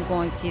 and I'm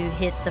going to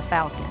hit the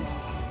falcon,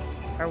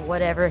 or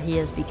whatever he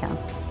has become.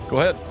 Go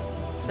ahead.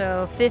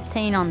 So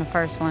 15 on the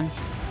first one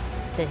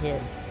to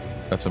hit.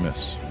 That's a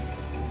miss.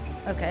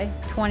 Okay.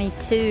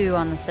 22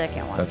 on the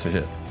second one. That's a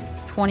hit.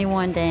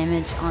 21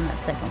 damage on that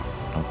second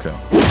one. Okay.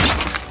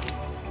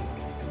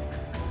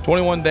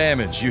 21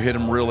 damage. You hit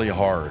him really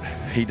hard.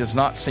 He does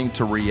not seem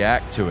to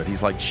react to it.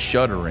 He's like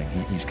shuddering.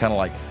 He's kind of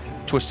like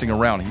twisting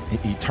around.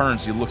 He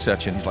turns, he looks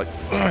at you, and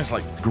he's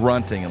like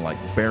grunting and like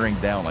bearing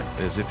down, like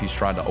as if he's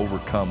trying to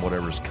overcome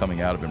whatever's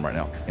coming out of him right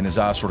now. And his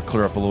eyes sort of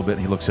clear up a little bit,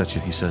 and he looks at you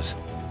and he says,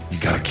 "You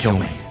gotta kill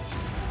me.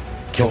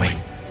 Kill me."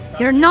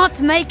 You're not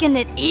making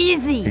it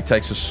easy. He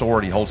takes a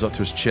sword, he holds up to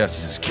his chest,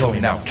 he says, "Kill me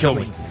now, kill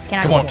me. Can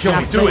I Come on, kill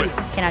can me, I do push- it.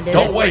 Can I do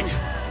Don't it? wait.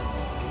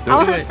 Do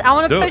I it.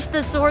 want to Do push it.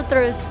 the sword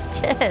through his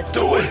chest.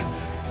 Do it.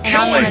 And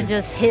Kill I'm going to me.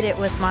 just hit it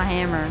with my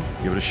hammer.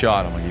 Give it a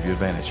shot. I'm going to give you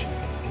advantage.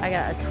 I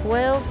got a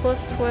 12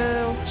 plus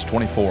 12. It's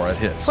 24. It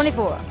hits.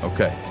 24.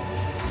 Okay.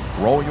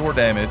 Roll your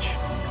damage.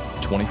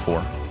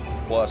 24.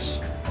 Plus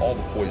all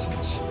the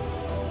poisons.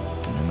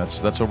 I mean,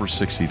 that's over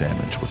 60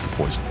 damage with the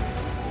poison.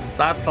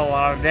 That's a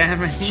lot of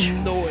damage.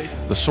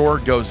 Noise. The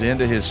sword goes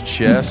into his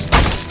chest.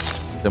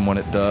 Then when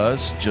it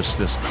does, just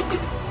this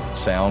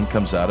sound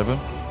comes out of him.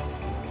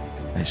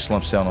 And he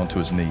slumps down onto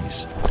his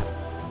knees.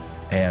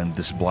 And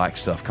this black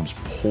stuff comes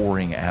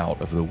pouring out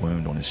of the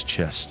wound on his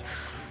chest.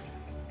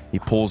 He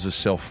pulls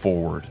himself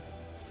forward,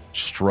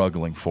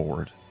 struggling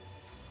forward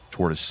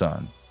toward his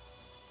son.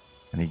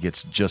 And he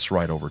gets just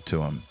right over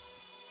to him.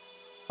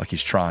 Like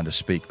he's trying to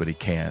speak, but he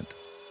can't.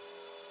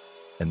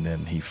 And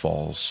then he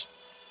falls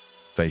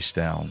face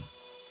down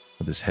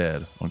with his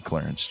head on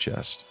Claren's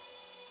chest.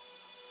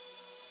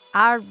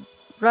 I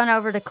run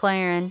over to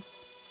Claren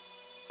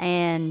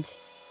and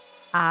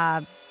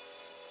I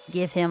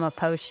give him a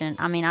potion.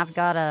 I mean, I've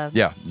got a...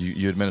 Yeah,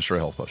 you administer a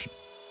health potion.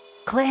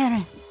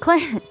 Claren,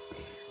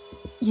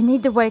 you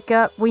need to wake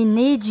up. We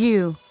need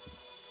you.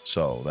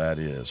 So that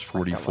is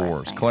Like the 44.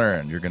 last thing.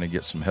 Claren, you're going to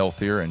get some health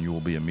here, and you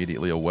will be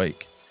immediately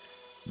awake.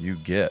 You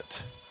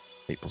get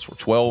 8 plus 4,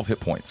 12 hit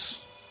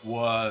points.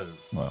 Whoa.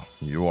 Well,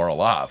 you are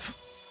alive.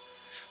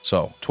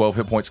 So 12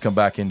 hit points come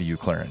back into you,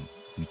 Claren.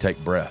 You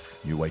take breath.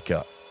 You wake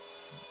up.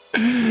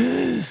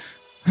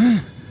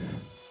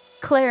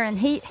 Claren,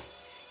 he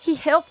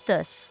helped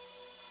us.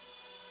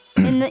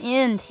 In the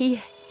end,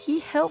 he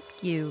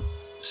helped you.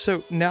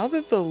 So now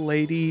that the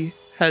lady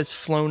has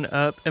flown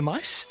up, am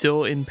I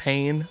still in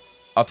pain?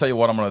 I'll tell you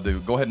what I'm going to do.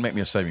 Go ahead and make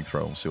me a saving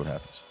throw and see what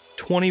happens.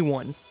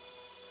 21.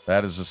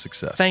 That is a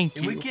success. Thank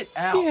Can you. we get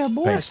out? Yeah,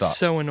 boy. Pain That's stops.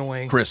 so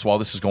annoying. Chris, while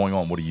this is going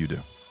on, what do you do?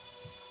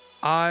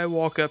 I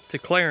walk up to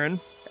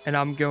Claren, and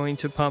I'm going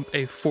to pump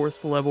a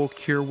 4th level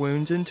Cure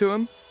Wounds into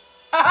him.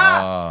 Good.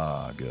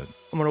 I'm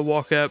going to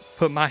walk up,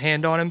 put my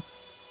hand on him.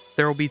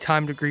 There will be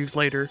time to grieve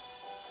later.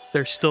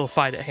 There's still a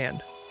fight at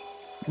hand.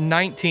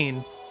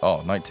 19.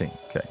 Oh, 19.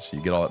 Okay, so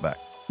you get all that back.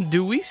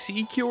 Do we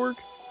see Kjorg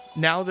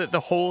now that the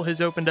hole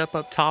has opened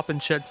up top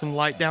and shed some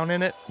light down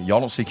in it? Y'all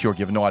don't see Kjorg.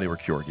 You have no idea where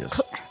Kjorg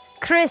is.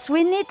 Chris,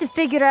 we need to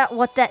figure out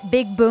what that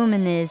big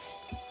booming is.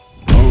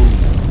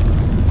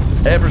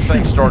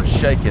 Everything starts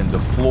shaking. The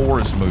floor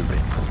is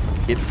moving.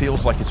 It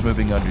feels like it's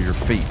moving under your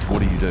feet.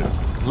 What do you do?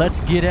 Let's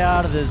get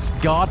out of this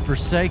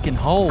godforsaken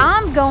hole.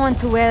 I'm going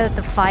to where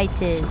the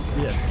fight is.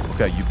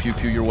 Okay, you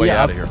pew your way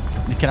out of here.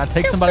 Can I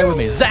take somebody with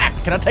me?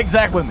 Zach! Can I take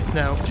Zach with me?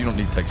 No. You don't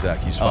need to take Zach.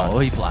 He's fine. Oh,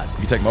 he flies.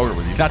 You take Mogert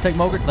with you. Can I take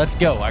Mogert? Let's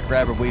go. I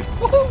grab her, weave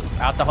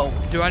out the hole.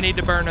 Do I need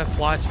to burn a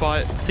fly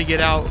spot to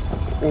get out,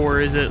 or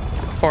is it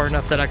far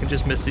enough that I can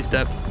just Misty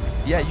Step?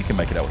 Yeah, you can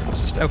make it out with him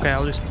as a step. Okay,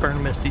 I'll just burn a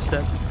Misty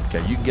Step.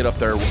 Okay, you can get up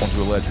there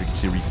onto a ledge. You can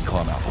see where you can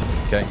climb out.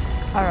 Okay?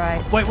 All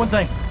right. Wait, one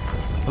thing.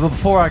 But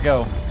before I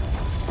go,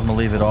 I'm gonna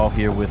leave it all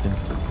here with him.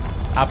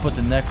 I put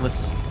the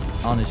necklace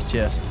on his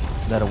chest.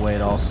 That way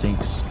it all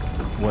sinks.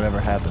 Whatever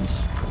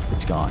happens,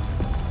 it's gone.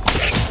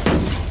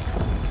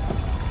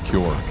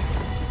 Kjorg,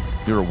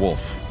 you're a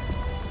wolf.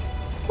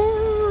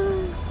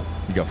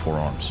 You got 4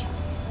 arms.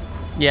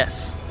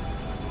 Yes.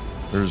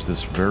 There's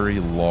this very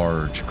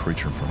large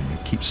creature in front of you.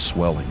 It keeps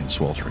swelling and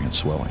sweltering and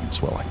swelling and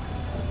swelling.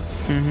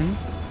 Mm-hmm.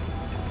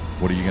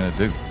 What are you going to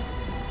do?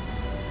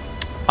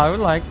 I would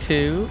like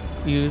to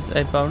use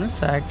a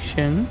bonus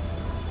action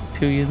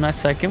to use my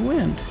second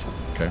wind.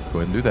 Okay, go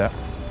ahead and do that.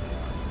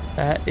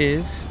 That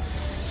is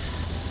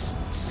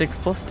 6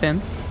 plus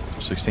 10.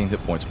 16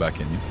 hit points back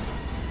in you.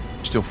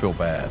 You still feel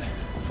bad.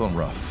 Feeling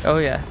rough. Oh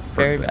yeah,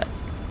 very Pretty bad.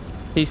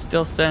 He's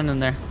still standing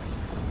there.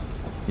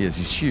 He is.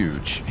 He's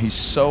huge. He's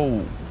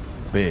so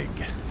big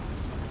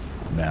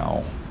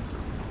now.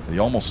 He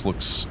almost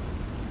looks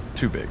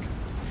too big.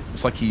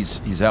 It's like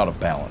he's out of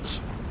balance.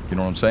 You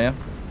know what I'm saying?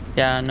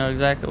 Yeah, I know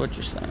exactly what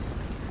you're saying.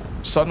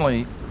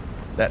 Suddenly,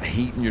 that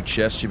heat in your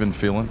chest you've been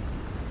feeling,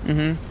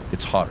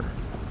 it's hotter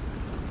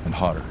and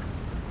hotter.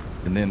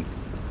 And then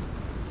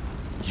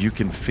you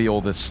can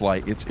feel this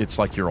like, it's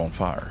like you're on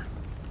fire.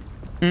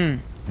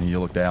 And you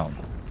look down,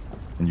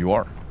 and you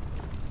are.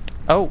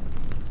 Oh,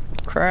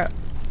 crap.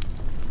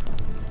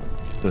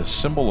 The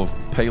symbol of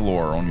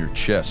Pelor on your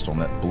chest on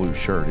that blue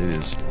shirt, it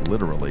is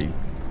literally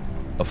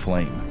a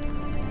flame.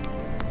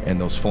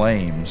 And those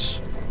flames,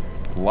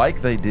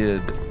 like they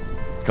did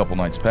a couple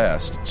nights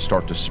past,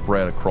 start to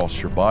spread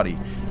across your body,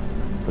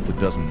 but it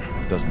doesn't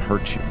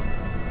hurt you.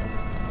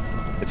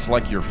 It's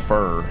like your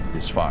fur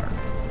is fire.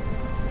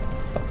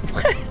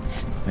 What?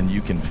 And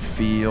you can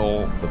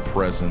feel the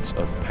presence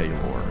of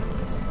Pelor.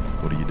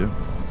 What do you do?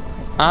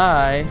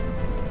 I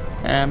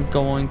am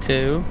going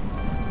to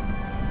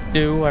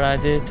do what I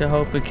did to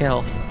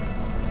Hopikel.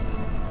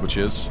 Which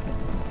is,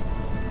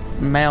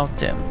 Mount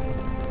him.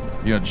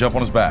 you're gonna jump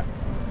on his back.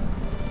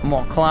 I'm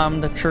gonna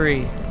climb the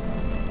tree.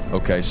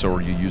 Okay, so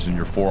are you using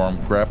your forearm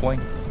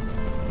grappling?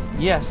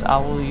 Yes, I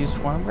will use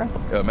forearm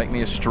grapple. Make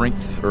me a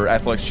strength or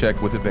athletics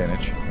check with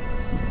advantage.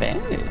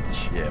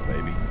 Advantage. Yeah,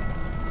 baby.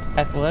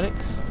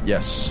 Athletics.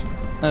 Yes.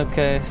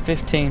 Okay,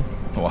 15.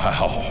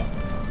 Wow.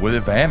 With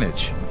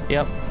advantage.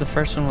 Yep, the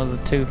first one was a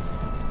 2.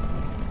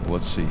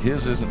 Let's see.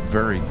 His isn't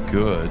very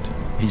good.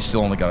 He's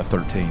still only got a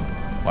 13.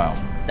 Wow.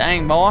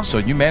 Dang, boy. So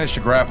you managed to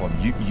grapple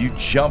him. You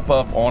jump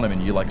up on him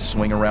and you like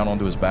swing around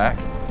onto his back.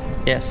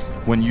 Yes.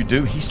 When you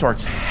do, he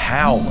starts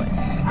howling.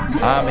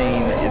 I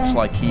mean, it's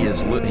like he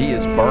is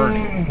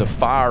burning. The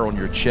fire on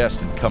your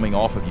chest and coming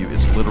off of you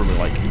is literally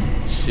like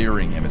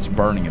searing him. It's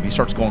burning him. He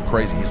starts going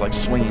crazy. He's like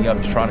swinging up,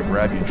 he's trying to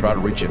grab you and try to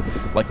reach you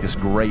like this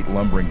great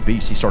lumbering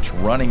beast. He starts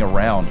running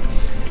around,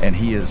 and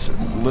he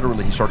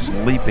starts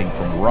leaping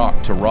from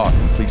rock to rock,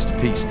 from piece to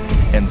piece,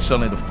 and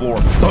suddenly the floor,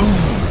 boom,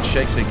 it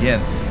shakes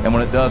again. And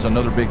when it does,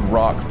 another big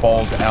rock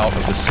falls out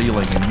of the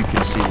ceiling, and you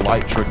can see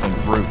light trickling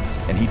through,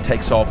 and he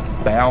takes off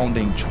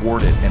bounding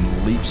toward it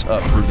and leaps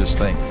up through this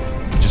thing.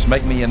 Just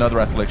make me another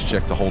athletics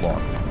check to hold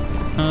on.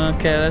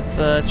 Okay,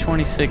 that's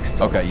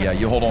 26. Okay, yeah,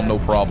 you hold on, no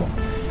problem.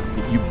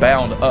 You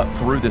bound up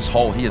through this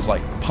hole. He is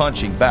like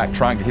punching back,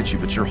 trying to hit you,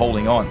 but you're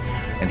holding on.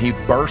 And he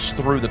bursts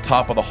through the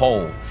top of the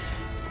hole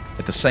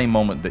at the same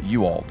moment that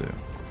you all do.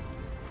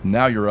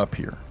 Now you're up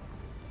here.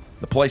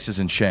 The place is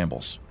in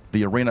shambles.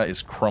 The arena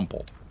is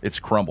crumpled. It's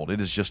crumbled. It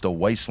is just a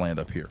wasteland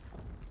up here.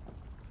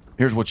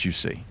 Here's what you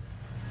see.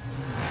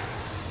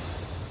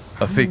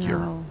 A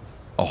figure,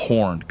 a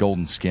horned,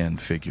 golden-skinned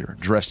figure,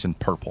 dressed in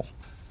purple.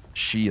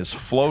 She is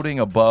floating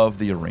above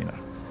the arena.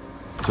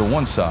 To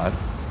one side,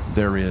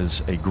 there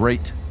is a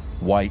great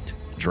white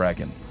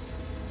dragon.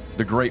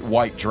 The great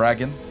white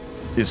dragon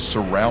is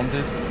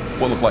surrounded,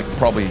 what look like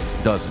probably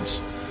dozens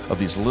of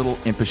these little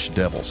impish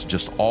devils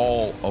just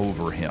all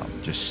over him,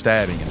 just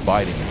stabbing and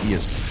biting, and he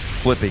is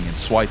flipping and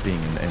swiping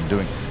and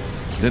doing.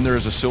 Then there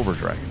is a silver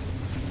dragon.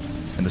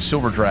 And the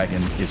silver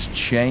dragon is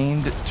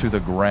chained to the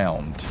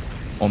ground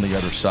on the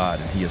other side,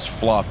 and he is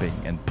flopping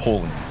and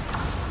pulling.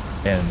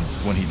 And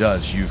when he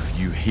does, you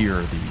hear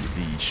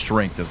the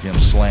strength of him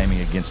slamming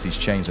against these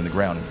chains in the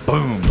ground, and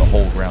boom, the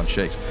whole ground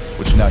shakes,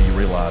 which now you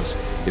realize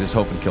it is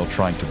Hopenkill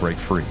trying to break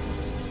free.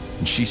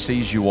 And she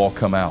sees you all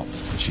come out,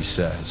 and she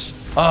says,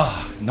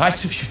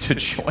 nice of you to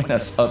join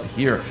us up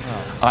here.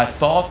 I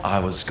thought I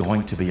was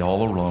going to be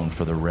all alone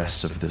for the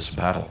rest of this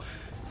battle,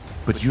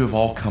 but you have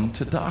all come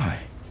to die.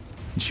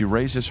 And she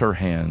raises her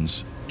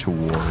hands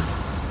toward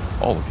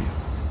all of you.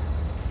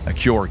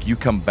 Kjorg, you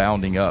come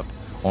bounding up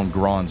on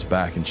Gron's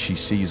back, and she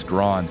sees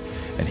Gron,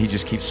 and he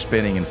just keeps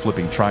spinning and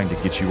flipping, trying to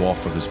get you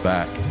off of his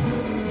back.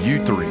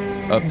 You three,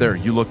 up there,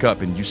 you look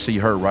up, and you see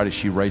her right as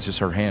she raises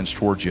her hands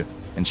towards you,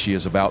 and she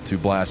is about to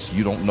blast,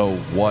 you don't know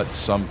what,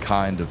 some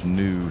kind of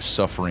new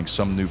suffering,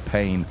 some new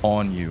pain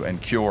on you.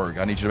 And Kjorg,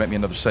 I need you to make me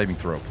another saving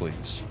throw,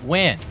 please.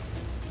 When?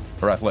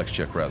 Or athletics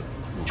check, rather.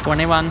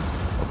 21.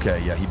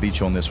 Okay, yeah, he beat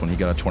you on this one. He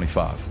got a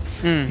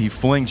 25. He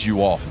flings you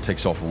off and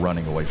takes off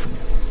running away from you.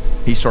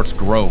 He starts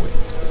growing.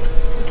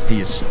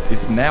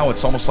 Now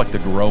it's almost like the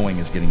growing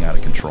is getting out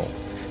of control.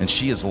 And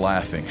she is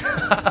laughing.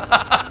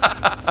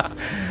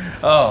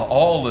 Oh,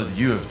 all that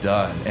you have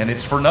done, and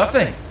it's for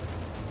nothing.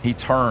 He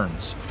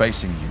turns,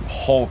 facing you,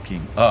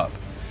 hulking up,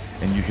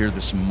 and you hear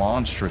this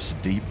monstrous,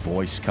 deep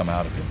voice come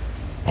out of him.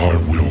 I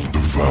will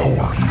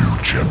devour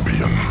you,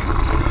 champion.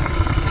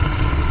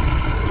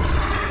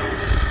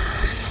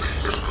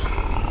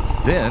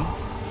 Then,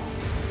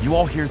 you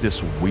all hear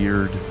this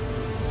weird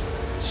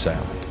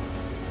sound.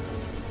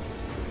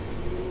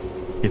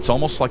 It's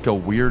almost like a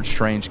weird,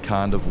 strange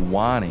kind of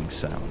whining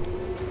sound.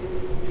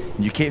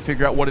 You can't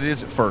figure out what it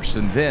is at first,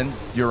 and then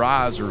your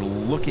eyes are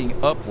looking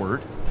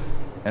upward,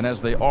 and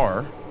as they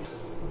are,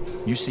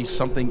 you see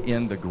something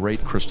in the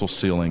great crystal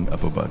ceiling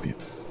up above you.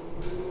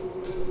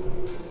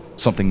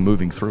 Something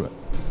moving through it.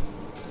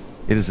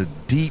 It is a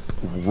deep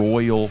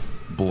royal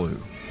blue.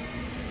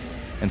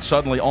 And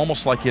suddenly,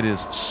 almost like it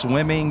is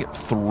swimming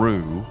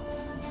through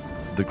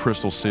the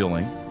crystal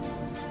ceiling,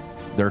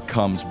 there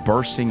comes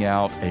bursting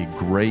out a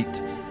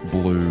great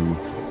blue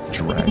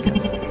dragon.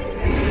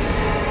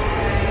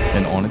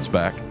 And on its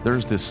back,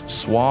 there's this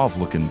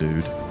suave-looking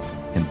dude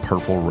in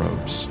purple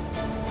robes.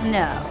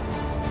 No,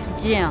 it's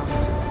Jim.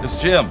 It's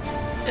Jim.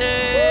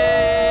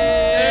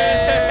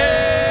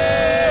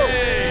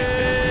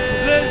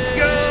 Let's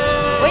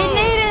go! We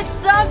needed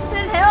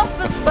something. Help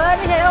us,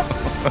 buddy. Help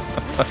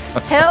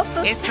us. Help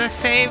us. It's the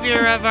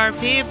savior of our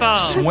people.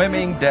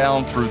 Swimming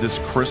down through this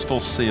crystal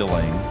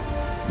ceiling,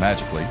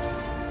 magically,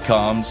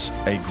 comes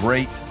a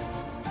great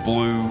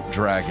blue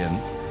dragon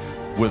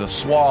with a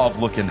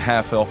suave-looking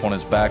half-elf on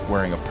his back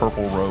wearing a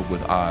purple robe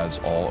with eyes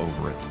all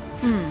over it.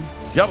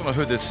 Y'all don't know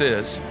who this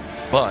is,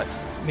 but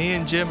Me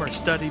and Jim are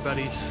study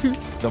buddies.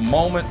 the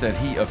moment that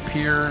he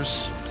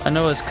appears, I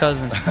know his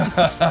cousin.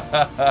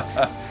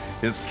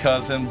 his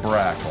cousin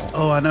Brackle.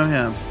 Oh, I know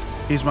him.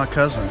 He's my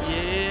cousin.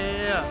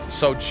 Yeah.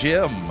 So,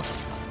 Jim,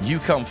 you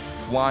come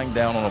flying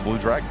down on a blue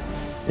dragon.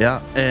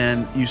 Yeah,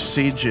 and you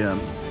see Jim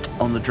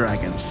on the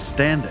dragon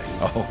standing.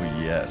 Oh,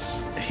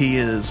 yes. He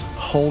is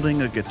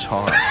holding a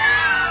guitar,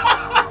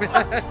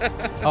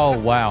 Oh,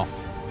 wow.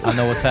 I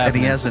know what's and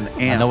happening. he has an amp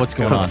I know what's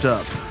going hooked on.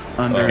 up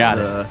under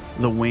Got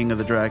the wing of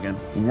the dragon.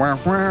 Wow,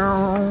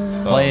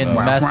 wow. Playing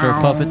Wow, Master of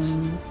wow. Puppets.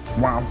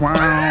 Wow,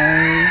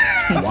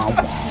 wow. Wow,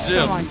 wow.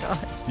 Jim, Oh my gosh.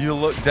 you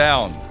look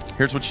down.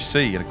 Here's what you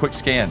see in a quick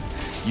scan.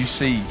 You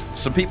see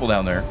some people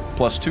down there,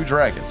 plus two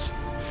dragons.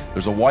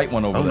 There's a white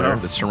one over Oh, there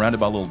no. that's surrounded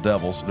by little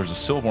devils. There's a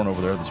silver one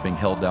over there that's being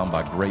held down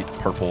by great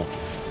purple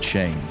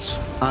chains.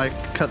 I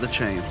cut the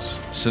chains.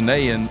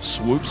 Sanayan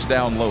swoops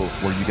down low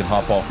where you can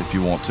hop off if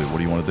you want to. What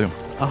do you want to do?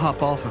 I'll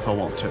hop off if I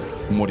want to.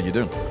 And what do you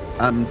do?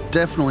 I'm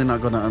definitely not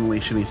going to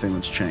unleash anything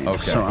that's chained.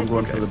 Okay. So I'm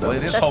going for the Well, it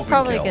devils. is That's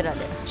probably a Hopenkill. good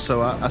idea.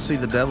 So I see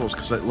the devils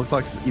because it looked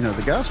like,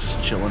 the guy's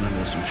just chilling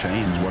under some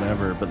chains,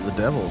 whatever. But the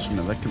devils,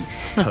 they can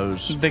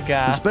pose. The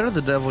guy. It's better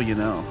the devil you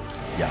know.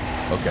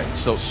 Yeah. Okay.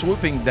 So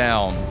swooping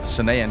down,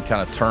 Sanayan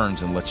kind of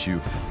turns and lets you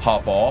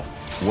hop off.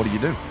 What do you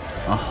do?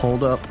 I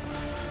hold up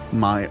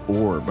my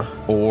orb.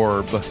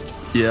 Orb.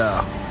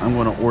 Yeah, I'm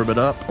going to orb it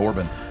up.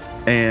 Orbin.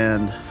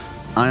 And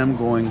I am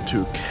going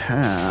to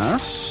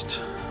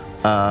cast.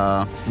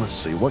 Let's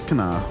see,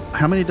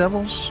 how many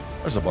devils?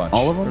 There's a bunch.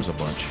 All of them? There's a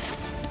bunch.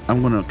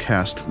 I'm going to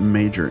cast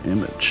Major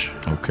Image.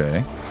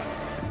 Okay.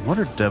 What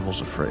are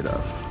devils afraid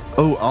of?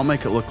 Oh, I'll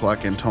make it look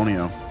like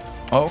Antonio.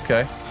 Oh,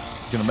 okay.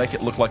 Gonna make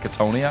it look like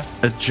Atonia?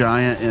 A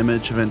giant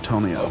image of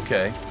Antonio.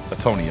 Okay.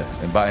 Atonia.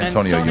 And by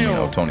Antonio, you mean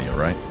Antonio. Otonia,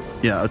 right?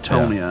 Yeah,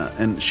 Atonia.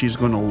 And she's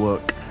going to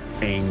look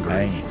angry.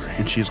 Angry.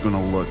 And she's going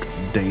to look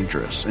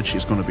dangerous. And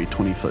she's going to be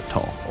 20 foot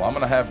tall. Well, I'm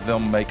gonna have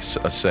them make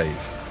a save.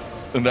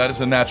 And that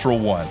is a natural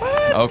one.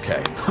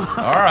 Okay.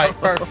 All right.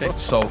 Perfect.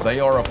 So they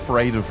are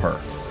afraid of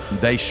her.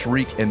 They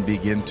shriek and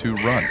begin to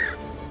run.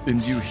 And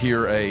you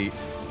hear a,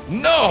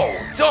 "No,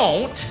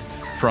 don't!"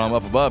 from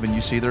up above, and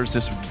you see there's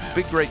this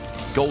big, great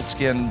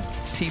gold-skinned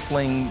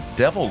tiefling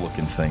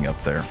devil-looking thing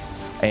up there.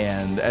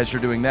 And as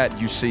you're doing that,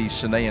 you see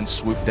Sinean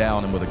swoop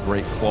down, and with a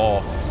great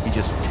claw, he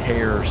just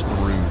tears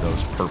through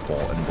those purple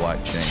and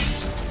black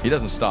chains. He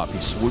doesn't stop.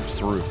 He swoops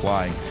through,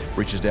 flying,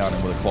 reaches down,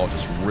 and with a claw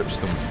just rips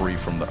them free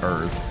from the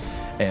earth.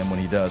 And when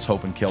he does,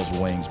 Hope and Kel's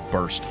wings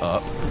burst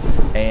up.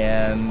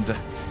 And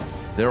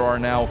there are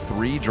now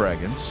 3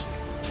 dragons.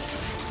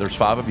 There's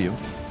 5 of you.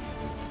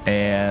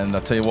 And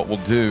I'll tell you what we'll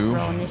do.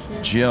 Roll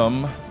initiative?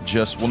 Jim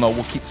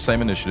we'll keep the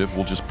same initiative.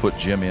 We'll just put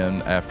Jim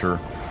in after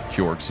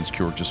Kjorg, since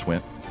Kjorg just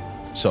went.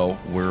 So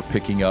we're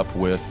picking up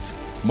with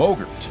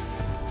Mogert.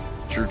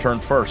 It's your turn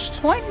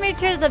first. Point me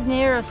to the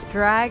nearest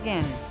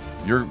dragon.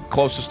 You're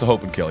closest to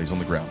Hope and Kill. He's on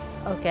the ground.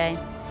 Okay.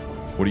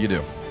 What do you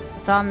do?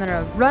 So I'm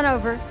gonna run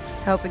over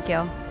to Hope and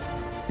Kill.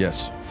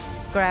 Yes.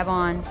 Grab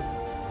on.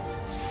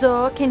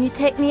 So, can you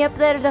take me up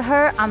there to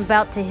her? I'm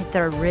about to hit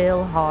her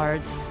real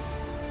hard.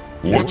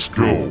 Let's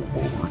go,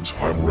 Mogert.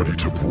 I'm ready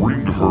to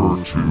bring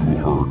her to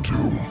her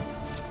doom.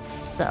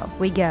 So,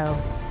 we go.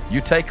 You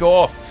take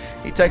off.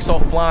 He takes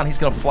off flying. He's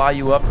going to fly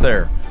you up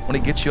there. When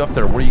he gets you up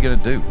there, what are you going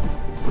to do?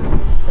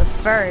 So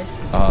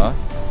first,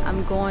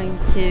 I'm going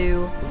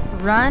to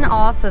run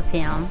off of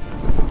him.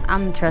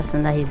 I'm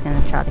trusting that he's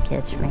going to try to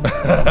catch me.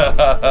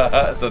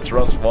 It's a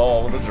trust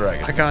fall with a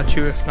dragon. I got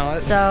you if not.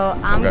 So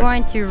I'm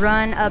going to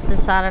run up the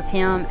side of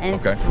him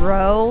and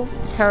throw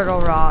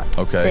Turtle Rock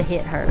to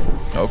hit her.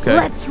 Okay.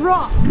 Let's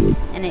rock!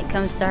 And it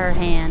comes to her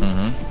hand.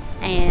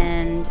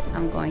 And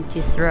I'm going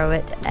to throw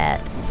it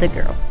at the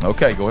girl.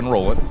 Okay, go ahead and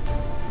roll it.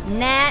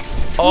 Nat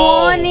 20!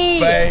 Oh,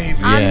 baby.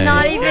 I'm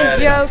not even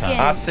joking.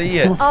 I see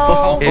it.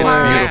 Oh, it's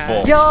my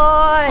beautiful.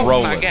 God.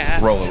 Roll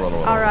it. Roll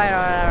it. All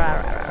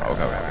right.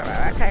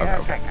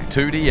 Okay.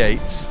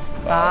 2d8s.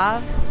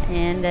 5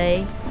 and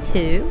a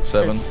 2.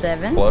 7. So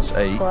 7 plus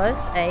 8.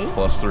 Plus 8.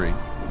 Plus 3.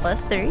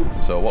 Plus 3.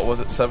 So what was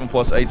it? 7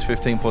 plus 8 is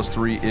 15 plus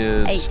 3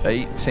 is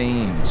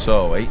 18.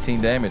 So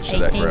 18 damage to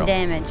that girl. 18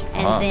 damage.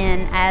 And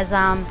then as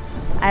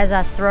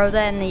I throw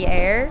that in the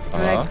air,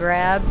 I'm going to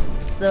grab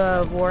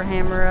the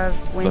Warhammer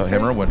of Winter. The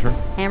Hammer of Winter.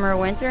 Hammer of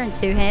Winter and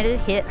two-handed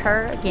hit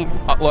her again.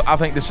 Look, I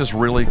think this is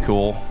really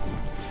cool.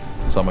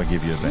 So I'm going to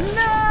give you advantage.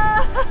 No!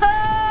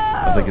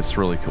 I think it's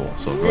really cool.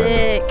 So go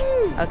ahead. Sick.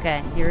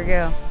 Okay, here we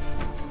go.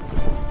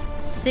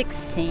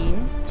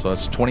 16. So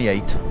that's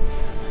 28.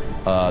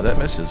 That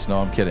misses. No,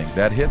 I'm kidding.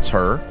 That hits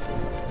her.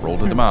 Roll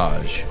the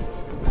damage.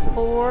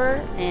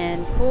 4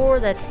 and 4.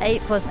 That's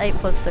 8 plus 8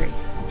 plus 3.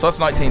 So that's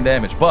 19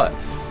 damage. But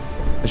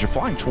as you're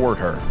flying toward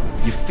her,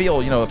 you feel,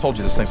 I told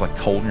you this thing's like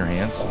cold in your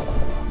hands.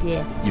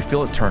 Yeah. You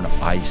feel it turn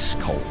ice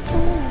cold.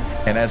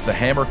 And as the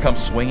hammer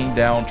comes swinging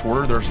down toward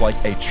her, there's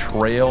like a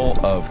trail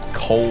of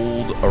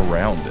cold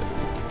around it.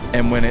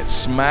 And when it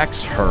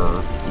smacks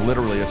her,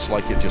 literally it's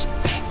like it just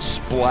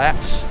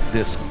splats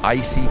this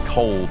icy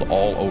cold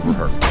all over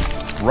her,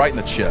 right in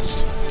the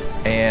chest.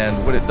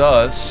 And what it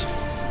does,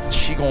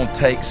 she gonna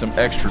take some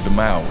extra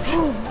damage.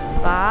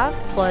 5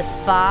 plus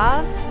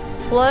 5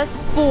 plus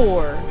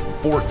 4.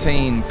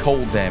 14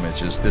 cold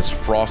damage as this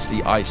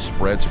frosty ice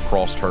spreads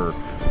across her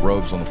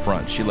robes on the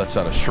front. She lets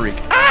out a shriek,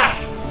 ah!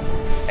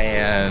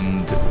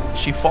 And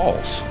she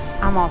falls.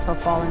 I'm also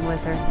falling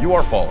with her. You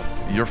are falling.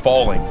 You're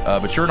falling,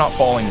 but you're not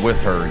falling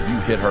with her. You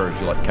hit her as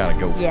you kind of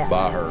go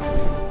by her.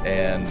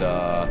 And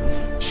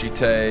she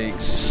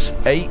takes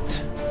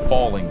 8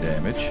 falling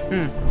damage.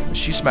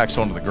 She smacks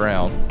onto the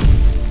ground.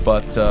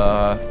 But,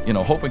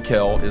 Hope and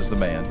Kel is the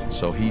man.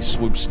 So he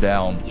swoops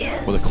down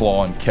with a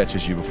claw and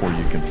catches you before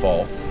you can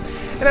fall.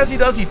 And as he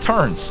does, he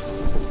turns.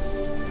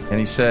 And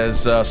he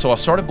says, so I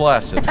started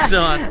blasting. So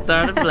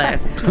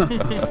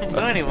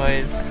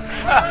anyways,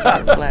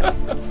 started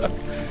blasting.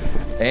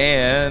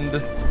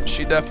 And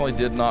she definitely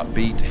did not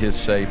beat his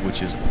save,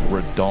 which is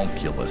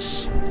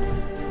redonkulous.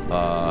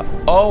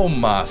 Oh,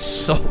 my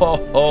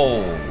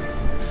soul.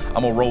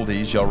 I'm going to roll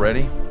these. Y'all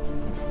ready?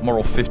 I'm going to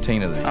roll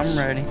 15 of these.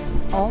 I'm ready.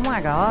 Oh, my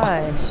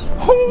gosh.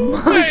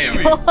 Oh,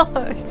 baby.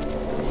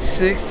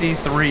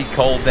 63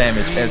 cold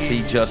damage as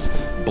he just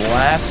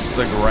blasts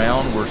the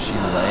ground where she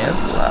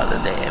lands. A lot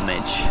of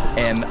damage.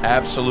 And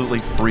absolutely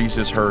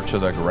freezes her to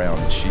the ground.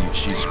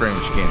 She's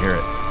screaming. She can't hear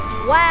it.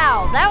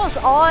 Wow, that was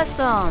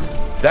awesome.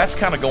 That's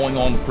kind of going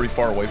on pretty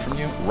far away from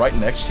you. Right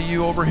next to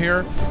you over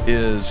here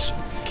is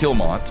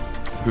Kilmont,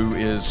 who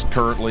is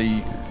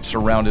currently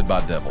surrounded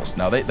by devils.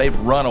 Now, they've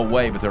run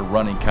away, but they're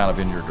running kind of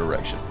in your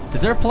direction.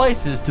 Is there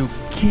places to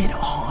get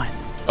on?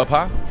 Up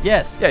high?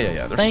 Yes.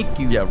 Yeah. Thank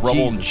you, Yeah, rubble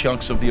Jesus. and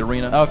chunks of the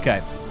arena.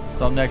 Okay.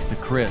 So I'm next to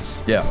Chris.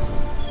 Yeah.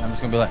 I'm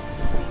just going to be like,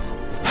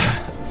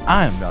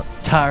 I am about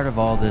tired of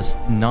all this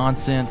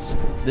nonsense.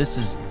 This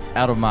is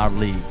out of my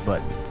league,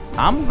 but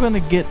I'm going to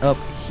get up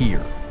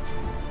here.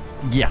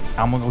 Yeah,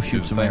 I'm going to go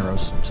shoot some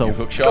arrows. So you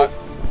hook shot.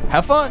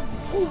 Have fun.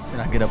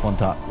 And I get up on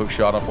top. Hook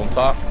shot up on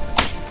top.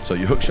 So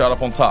you hook shot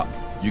up on top.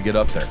 You get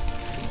up there.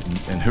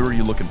 And who are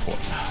you looking for?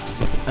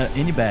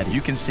 Anybody.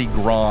 You can see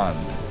Grond.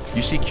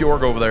 You see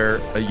Kjorg over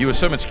there. You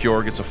assume it's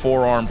Kjorg. It's a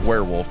 4-armed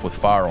werewolf with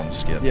fire on the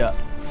skin. Yeah.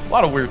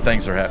 lot of weird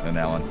things are happening,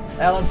 Alan.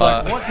 Alan's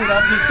like, what did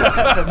I just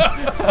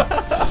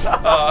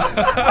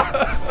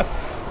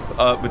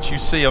happen? But you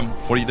see him.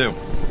 What do you do?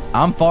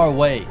 I'm far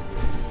away.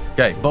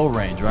 Okay. Bow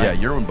range, right? Yeah,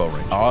 you're in bow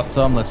range.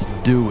 Awesome. Let's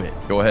do it.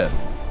 Go ahead.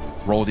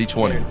 Roll a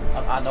d20.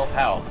 I know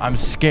how. I'm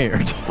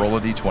scared. Roll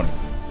a d20.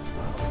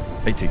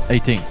 18.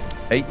 18.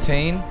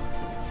 18.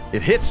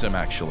 It hits him,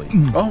 actually.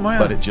 Oh, man.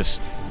 But it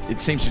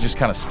seems to just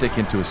kind of stick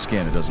into his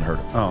skin. It doesn't hurt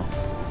him. Oh.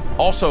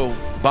 Also,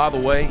 by the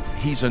way,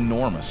 he's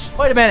enormous.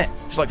 Wait a minute.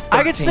 He's like 13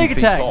 I get sneak feet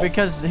attack tall.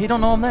 because he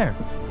don't know I'm there.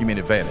 You mean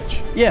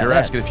advantage? Yeah, You're that.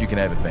 asking if you can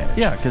have advantage.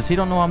 Yeah, because he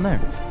don't know I'm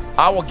there.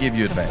 I will give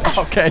you advantage.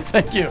 Okay,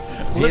 thank you.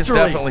 He is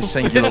definitely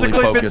singularly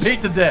physically been focused.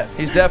 beat to death.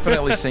 He's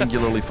definitely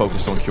singularly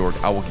focused on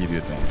Kjorg. I will give you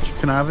advantage.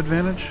 Can I have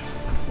advantage?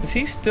 Is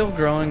he still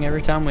growing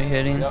every time we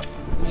hit him?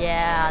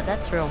 Yeah,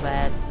 that's real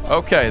bad.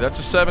 Okay, that's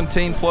a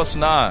 17 plus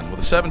 9.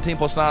 With a 17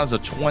 plus 9 is a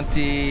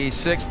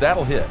 26.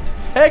 That'll hit.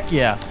 Heck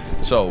yeah.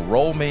 So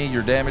roll me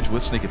your damage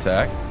with sneak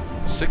attack.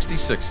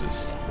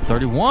 66s.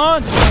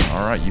 31.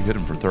 All right, you hit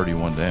him for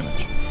 31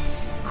 damage.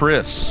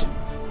 Chris,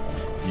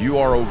 you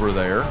are over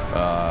there,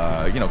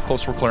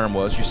 close where Claren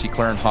was. You see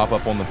Claren hop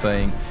up on the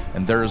thing,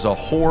 and there's a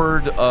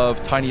horde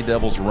of tiny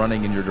devils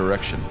running in your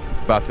direction.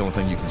 About the only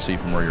thing you can see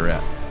from where you're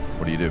at.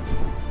 What do you do?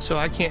 So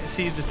I can't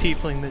see the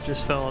tiefling that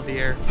just fell out of the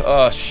air.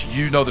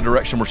 You know the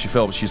direction where she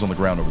fell, but she's on the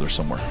ground over there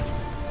somewhere.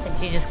 And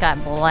she just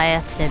got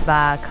blasted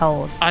by a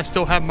cold. I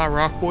still have my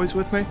rock boys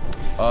with me.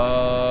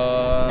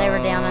 They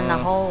were down in the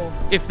hole.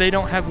 If they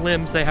don't have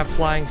limbs, they have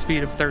flying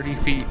speed of 30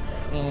 feet.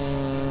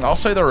 I'll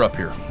say they're up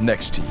here,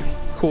 next to you.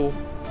 Cool.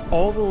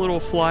 All the little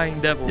flying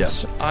devils.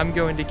 Yes. I'm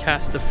going to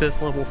cast a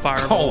 5th level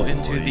fireball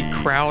into the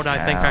Holy crowd.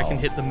 I think I cow. can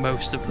hit the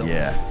most of them.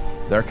 Yeah,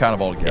 they're kind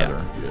of all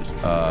together.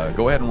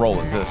 Go ahead and roll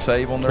it. Is it a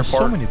save on their There's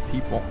part? so many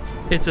people.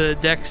 It's a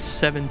Dex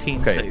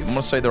 17 Okay, save. I'm going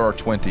to say there are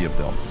 20 of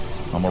them.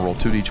 I'm going to roll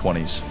 2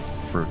 d20s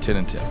for 10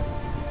 and 10.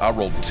 I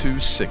rolled 2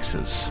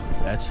 6s.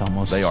 That's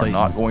almost They are Satan.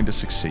 not going to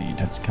succeed.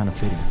 That's kind of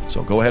fitting.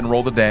 So go ahead and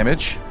roll the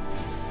damage.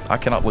 I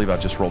cannot believe I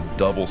just rolled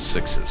double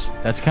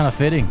 6s. That's kind of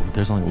fitting.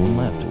 There's only one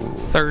left.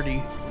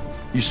 30.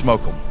 You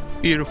smoke them.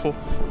 Beautiful.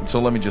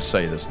 So let me just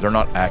say this. They're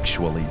not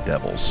actually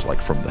devils,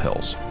 like from the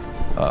hills.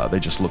 They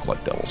just look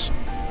like devils.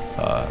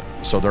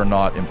 So they're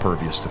not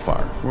impervious to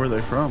fire. Where are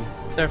they from?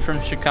 They're from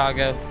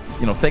Chicago.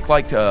 Think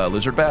like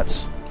lizard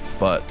bats,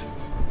 but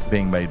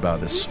being made by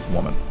this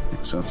woman.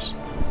 Makes sense.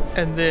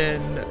 And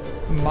then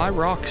my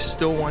rocks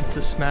still want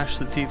to smash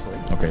the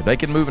tiefling. Okay, they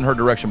can move in her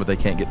direction, but they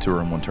can't get to her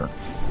in one turn.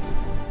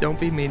 Don't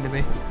be mean to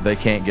me. They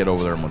can't get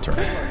over there in one turn.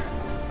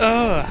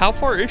 How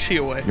far is she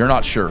away? You're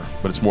not sure,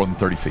 but it's more than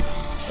 30 feet.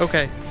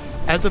 Okay.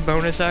 As a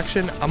bonus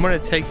action, I'm going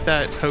to take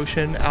that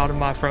potion out of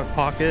my front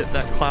pocket,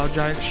 that Cloud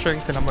Giant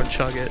Strength, and I'm going to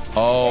chug it.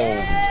 Oh,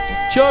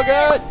 Chug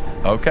it!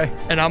 okay.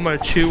 And I'm going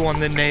to chew on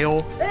the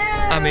nail.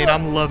 I mean,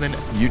 I'm loving it.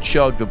 You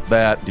chug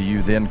that. Do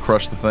you then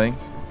crush the thing?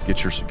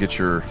 Get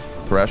your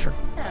thrasher?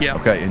 Yeah.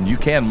 Okay, and you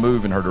can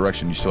move in her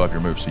direction. You still have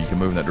your move, so you can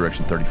move in that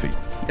direction 30 feet.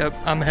 Yep,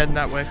 I'm heading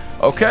that way.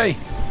 Okay,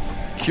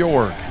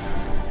 Kjorg,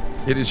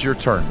 it is your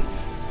turn.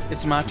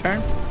 It's my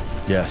turn?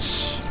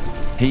 Yes.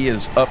 He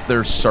is up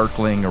there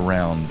circling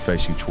around,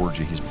 facing towards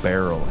you. He's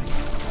barreling.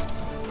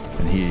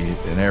 And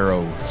an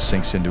arrow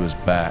sinks into his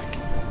back,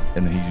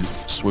 and then he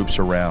swoops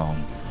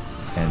around,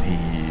 and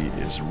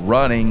he is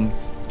running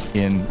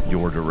in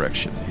your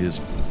direction. His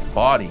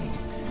body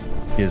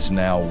is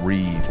now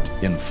wreathed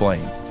in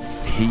flame.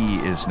 He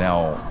is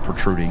now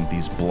protruding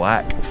these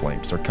black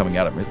flames. They're coming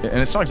out of him. And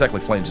it's not exactly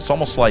flames. It's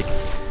almost like,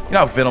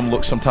 how Venom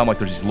looks sometimes, like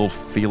there's these little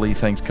feely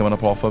things coming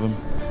up off of him?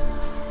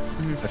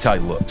 That's how he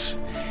looks.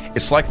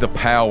 It's like the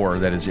power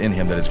that is in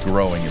him that is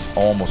growing is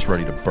almost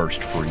ready to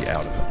burst free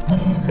out of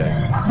him.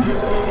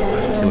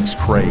 Okay? He looks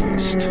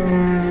crazed.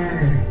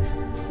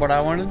 What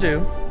I want to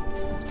do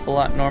is pull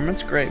out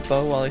Norman's great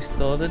bow while he's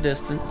still at a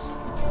distance.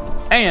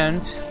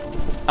 And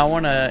I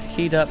want to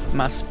heat up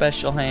my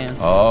special hand.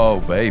 Oh,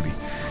 baby.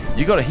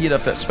 You got to heat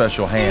up that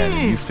special hand,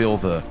 and you feel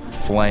the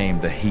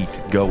flame, the heat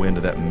go into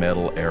that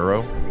metal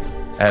arrow.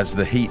 As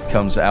the heat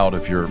comes out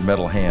of your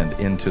metal hand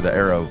into the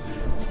arrow,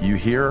 you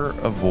hear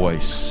a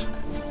voice.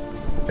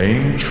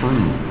 Aim true,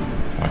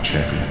 my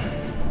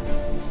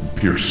champion.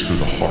 Pierce through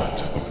the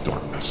heart of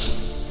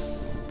darkness.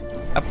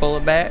 I pull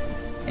it back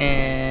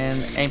and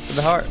aim for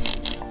the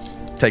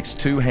heart. Takes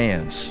 2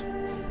 hands,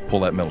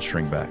 pull that metal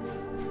string back,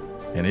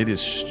 and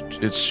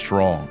it's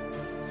strong.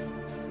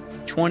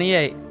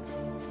 28.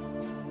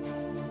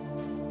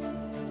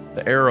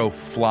 The arrow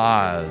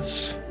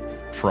flies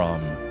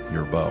from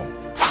your bow.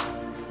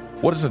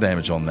 What is the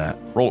damage on that?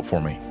 Roll it for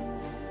me.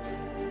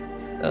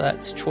 So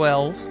that's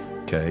 12.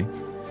 Okay.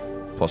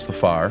 Plus the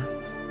fire.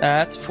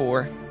 That's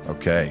 4.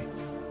 Okay.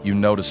 You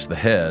notice the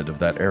head of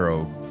that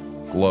arrow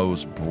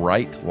glows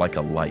bright like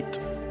a light.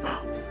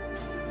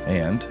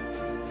 And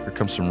here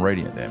comes some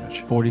radiant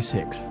damage.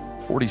 46.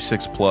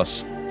 46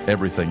 plus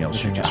everything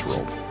else you just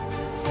Everything rolled.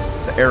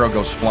 The arrow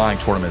goes flying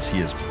toward him as he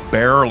is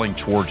barreling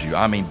towards you.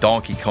 I mean,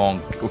 Donkey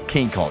Kong,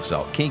 King Kong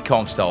style,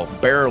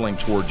 barreling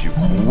towards you,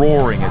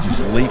 roaring as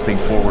he's leaping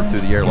forward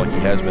through the air like he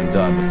has been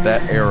done. But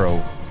that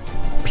arrow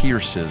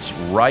pierces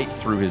right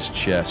through his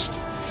chest,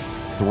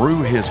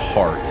 through his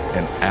heart,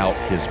 and out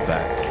his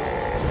back.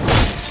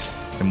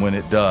 And when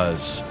it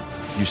does,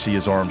 you see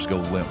his arms go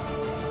limp,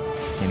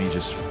 and he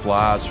just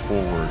flies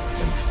forward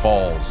and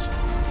falls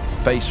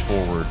face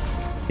forward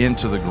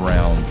into the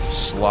ground,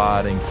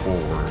 sliding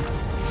forward.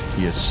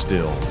 He is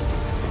still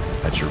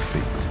at your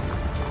feet.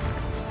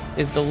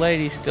 Is the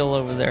lady still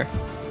over there?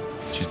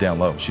 She's down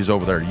low. She's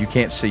over there. You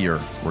can't see her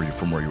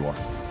from where you are.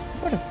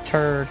 What a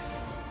turd.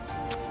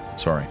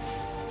 Sorry.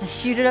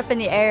 Just shoot it up in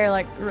the air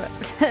like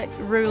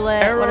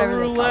roulette, Arrow whatever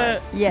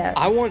roulette. they call it. Yeah.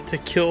 I want to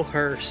kill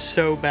her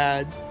so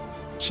bad.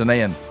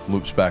 Sanayan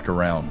loops back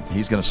around.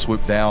 He's going to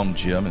swoop down,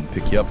 Jim, and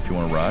pick you up if you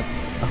want to ride.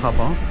 I'll hop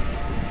on.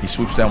 He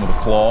swoops down with a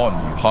claw,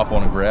 and you hop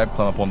on and grab,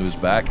 climb up onto his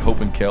back.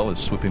 Hope and Kel is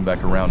swooping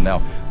back around now.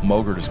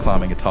 Mogert is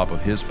climbing atop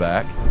of his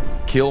back.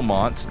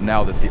 Kilmont,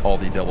 now that all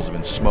the devils have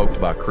been smoked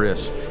by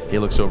Chris, he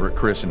looks over at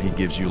Chris and he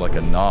gives you like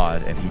a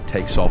nod, and he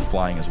takes off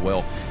flying as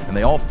well. And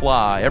they all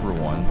fly,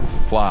 everyone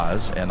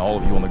flies, and all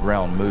of you on the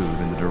ground move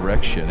in the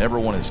direction.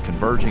 Everyone is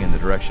converging in the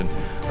direction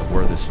of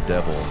where this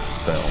devil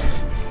fell,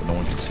 but no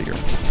one can see her.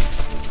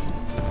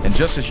 And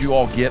just as you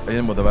all get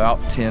in with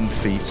about 10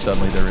 feet,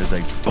 suddenly there is a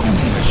boom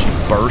as she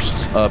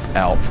bursts up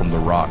out from the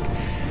rock.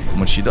 And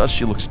when she does,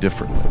 she looks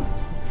differently.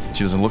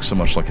 She doesn't look so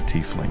much like a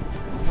tiefling.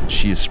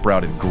 She has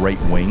sprouted great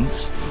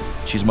wings.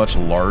 She's much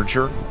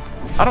larger.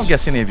 I don't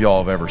guess any of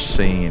y'all have ever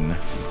seen,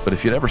 but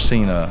if you'd ever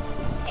seen a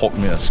Hulk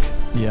Misk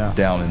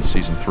down in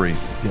Season 3,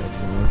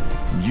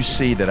 you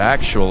see that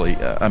actually,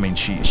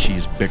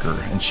 she's bigger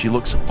and she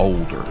looks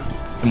older.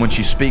 And when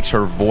she speaks,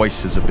 her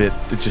voice is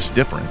it's just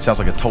different. It sounds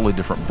like a totally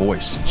different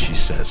voice. And she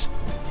says,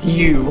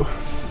 You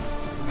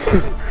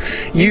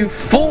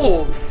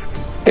fools!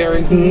 There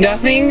is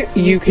nothing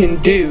you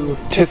can do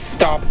to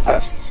stop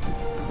us.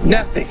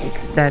 Nothing.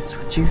 That's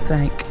what you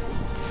think.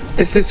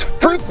 This is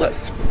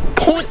fruitless,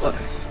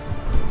 pointless.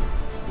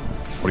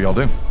 what do y'all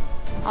do?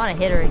 I want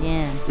to hit her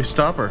again. We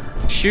stop her.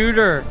 Shoot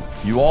her.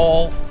 You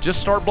all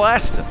just start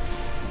blasting.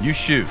 You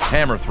shoot.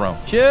 Hammer thrown.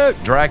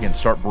 Shoot! Dragons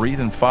start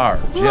breathing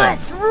fire. Jim.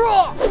 Let's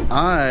rock.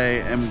 I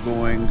am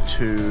going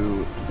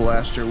to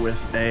blast her with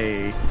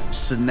a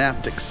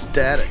synaptic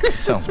static.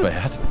 Sounds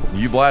bad.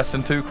 You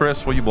blasting too,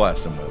 Chris? What are you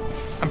blasting with?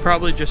 I'm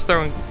probably just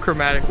throwing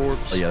chromatic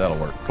orbs. Oh, yeah, that'll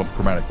work.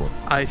 Chromatic orb.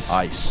 Ice.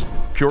 Ice.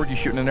 Pure, you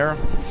shooting an arrow?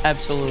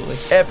 Absolutely.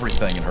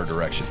 Everything in her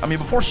direction. I mean,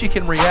 before she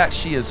can react,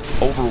 she is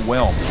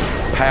overwhelmed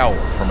with power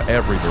from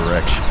every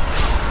direction.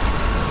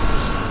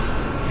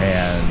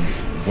 And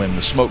when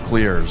the smoke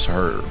clears,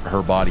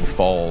 her body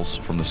falls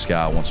from the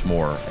sky once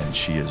more, and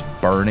she is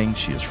burning,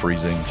 she is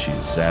freezing, she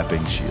is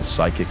zapping, she is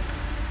psychic.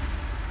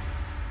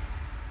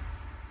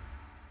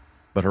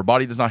 But her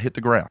body does not hit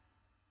the ground.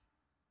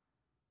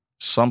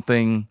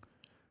 Something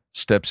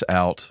steps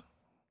out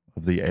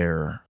of the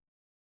air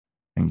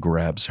and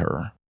grabs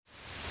her.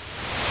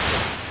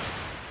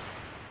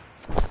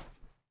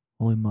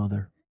 Holy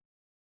Mother.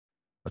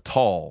 A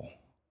tall,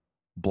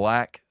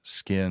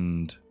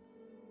 black-skinned,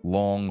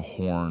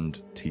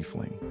 long-horned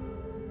tiefling,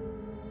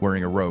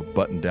 wearing a robe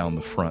buttoned down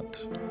the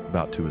front,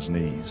 about to his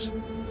knees.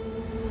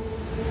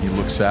 He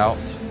looks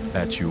out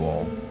at you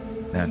all,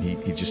 and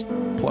he just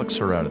plucks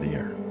her out of the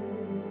air,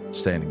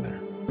 standing there.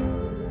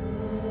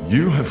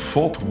 You have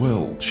fought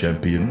well,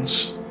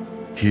 champions,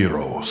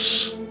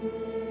 heroes.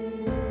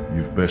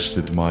 You've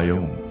bested my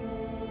own.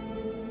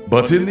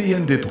 But in the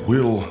end, it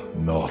will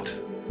not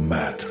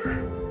matter.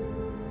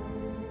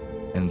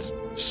 And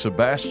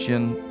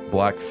Sebastian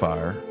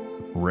Blackfire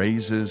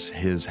raises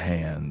his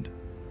hand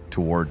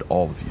toward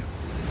all of you.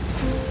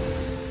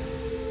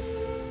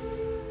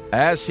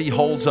 As he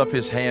holds up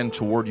his hand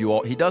toward you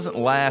all, he doesn't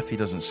laugh, he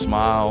doesn't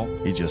smile,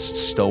 he just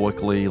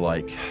stoically,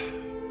 like,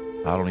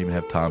 I don't even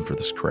have time for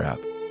this crap,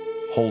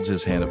 holds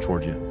his hand up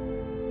toward you.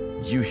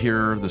 You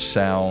hear the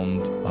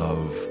sound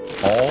of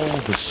all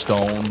the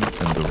stone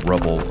and the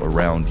rubble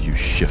around you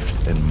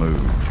shift and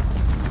move.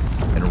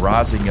 And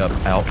rising up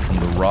out from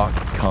the rock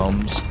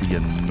comes the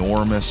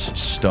enormous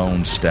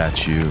stone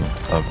statue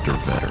of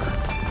Dervetter.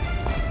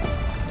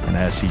 And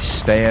as he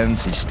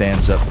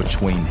stands up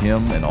between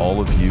him and all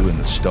of you, and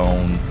the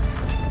stone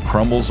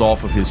crumbles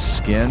off of his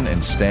skin,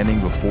 and standing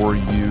before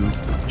you,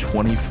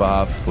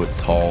 25 foot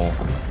tall,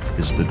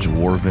 is the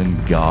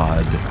dwarven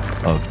god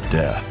of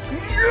death.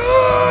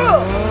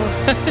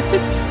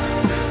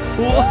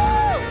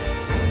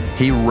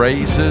 He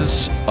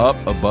raises up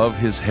above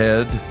his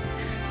head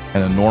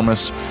an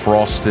enormous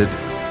frosted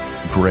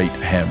great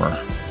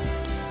hammer,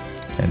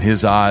 and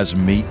his eyes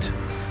meet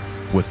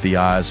with the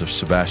eyes of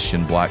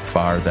Sebastian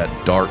Blackfire,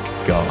 that dark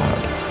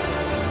god.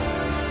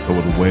 But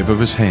with a wave of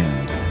his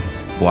hand,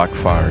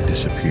 Blackfire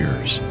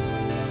disappears,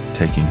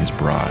 taking his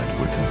bride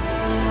with him.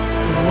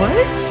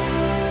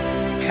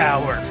 What?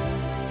 Coward.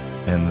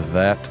 And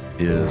that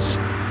is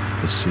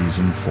the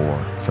Season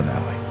 4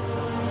 finale.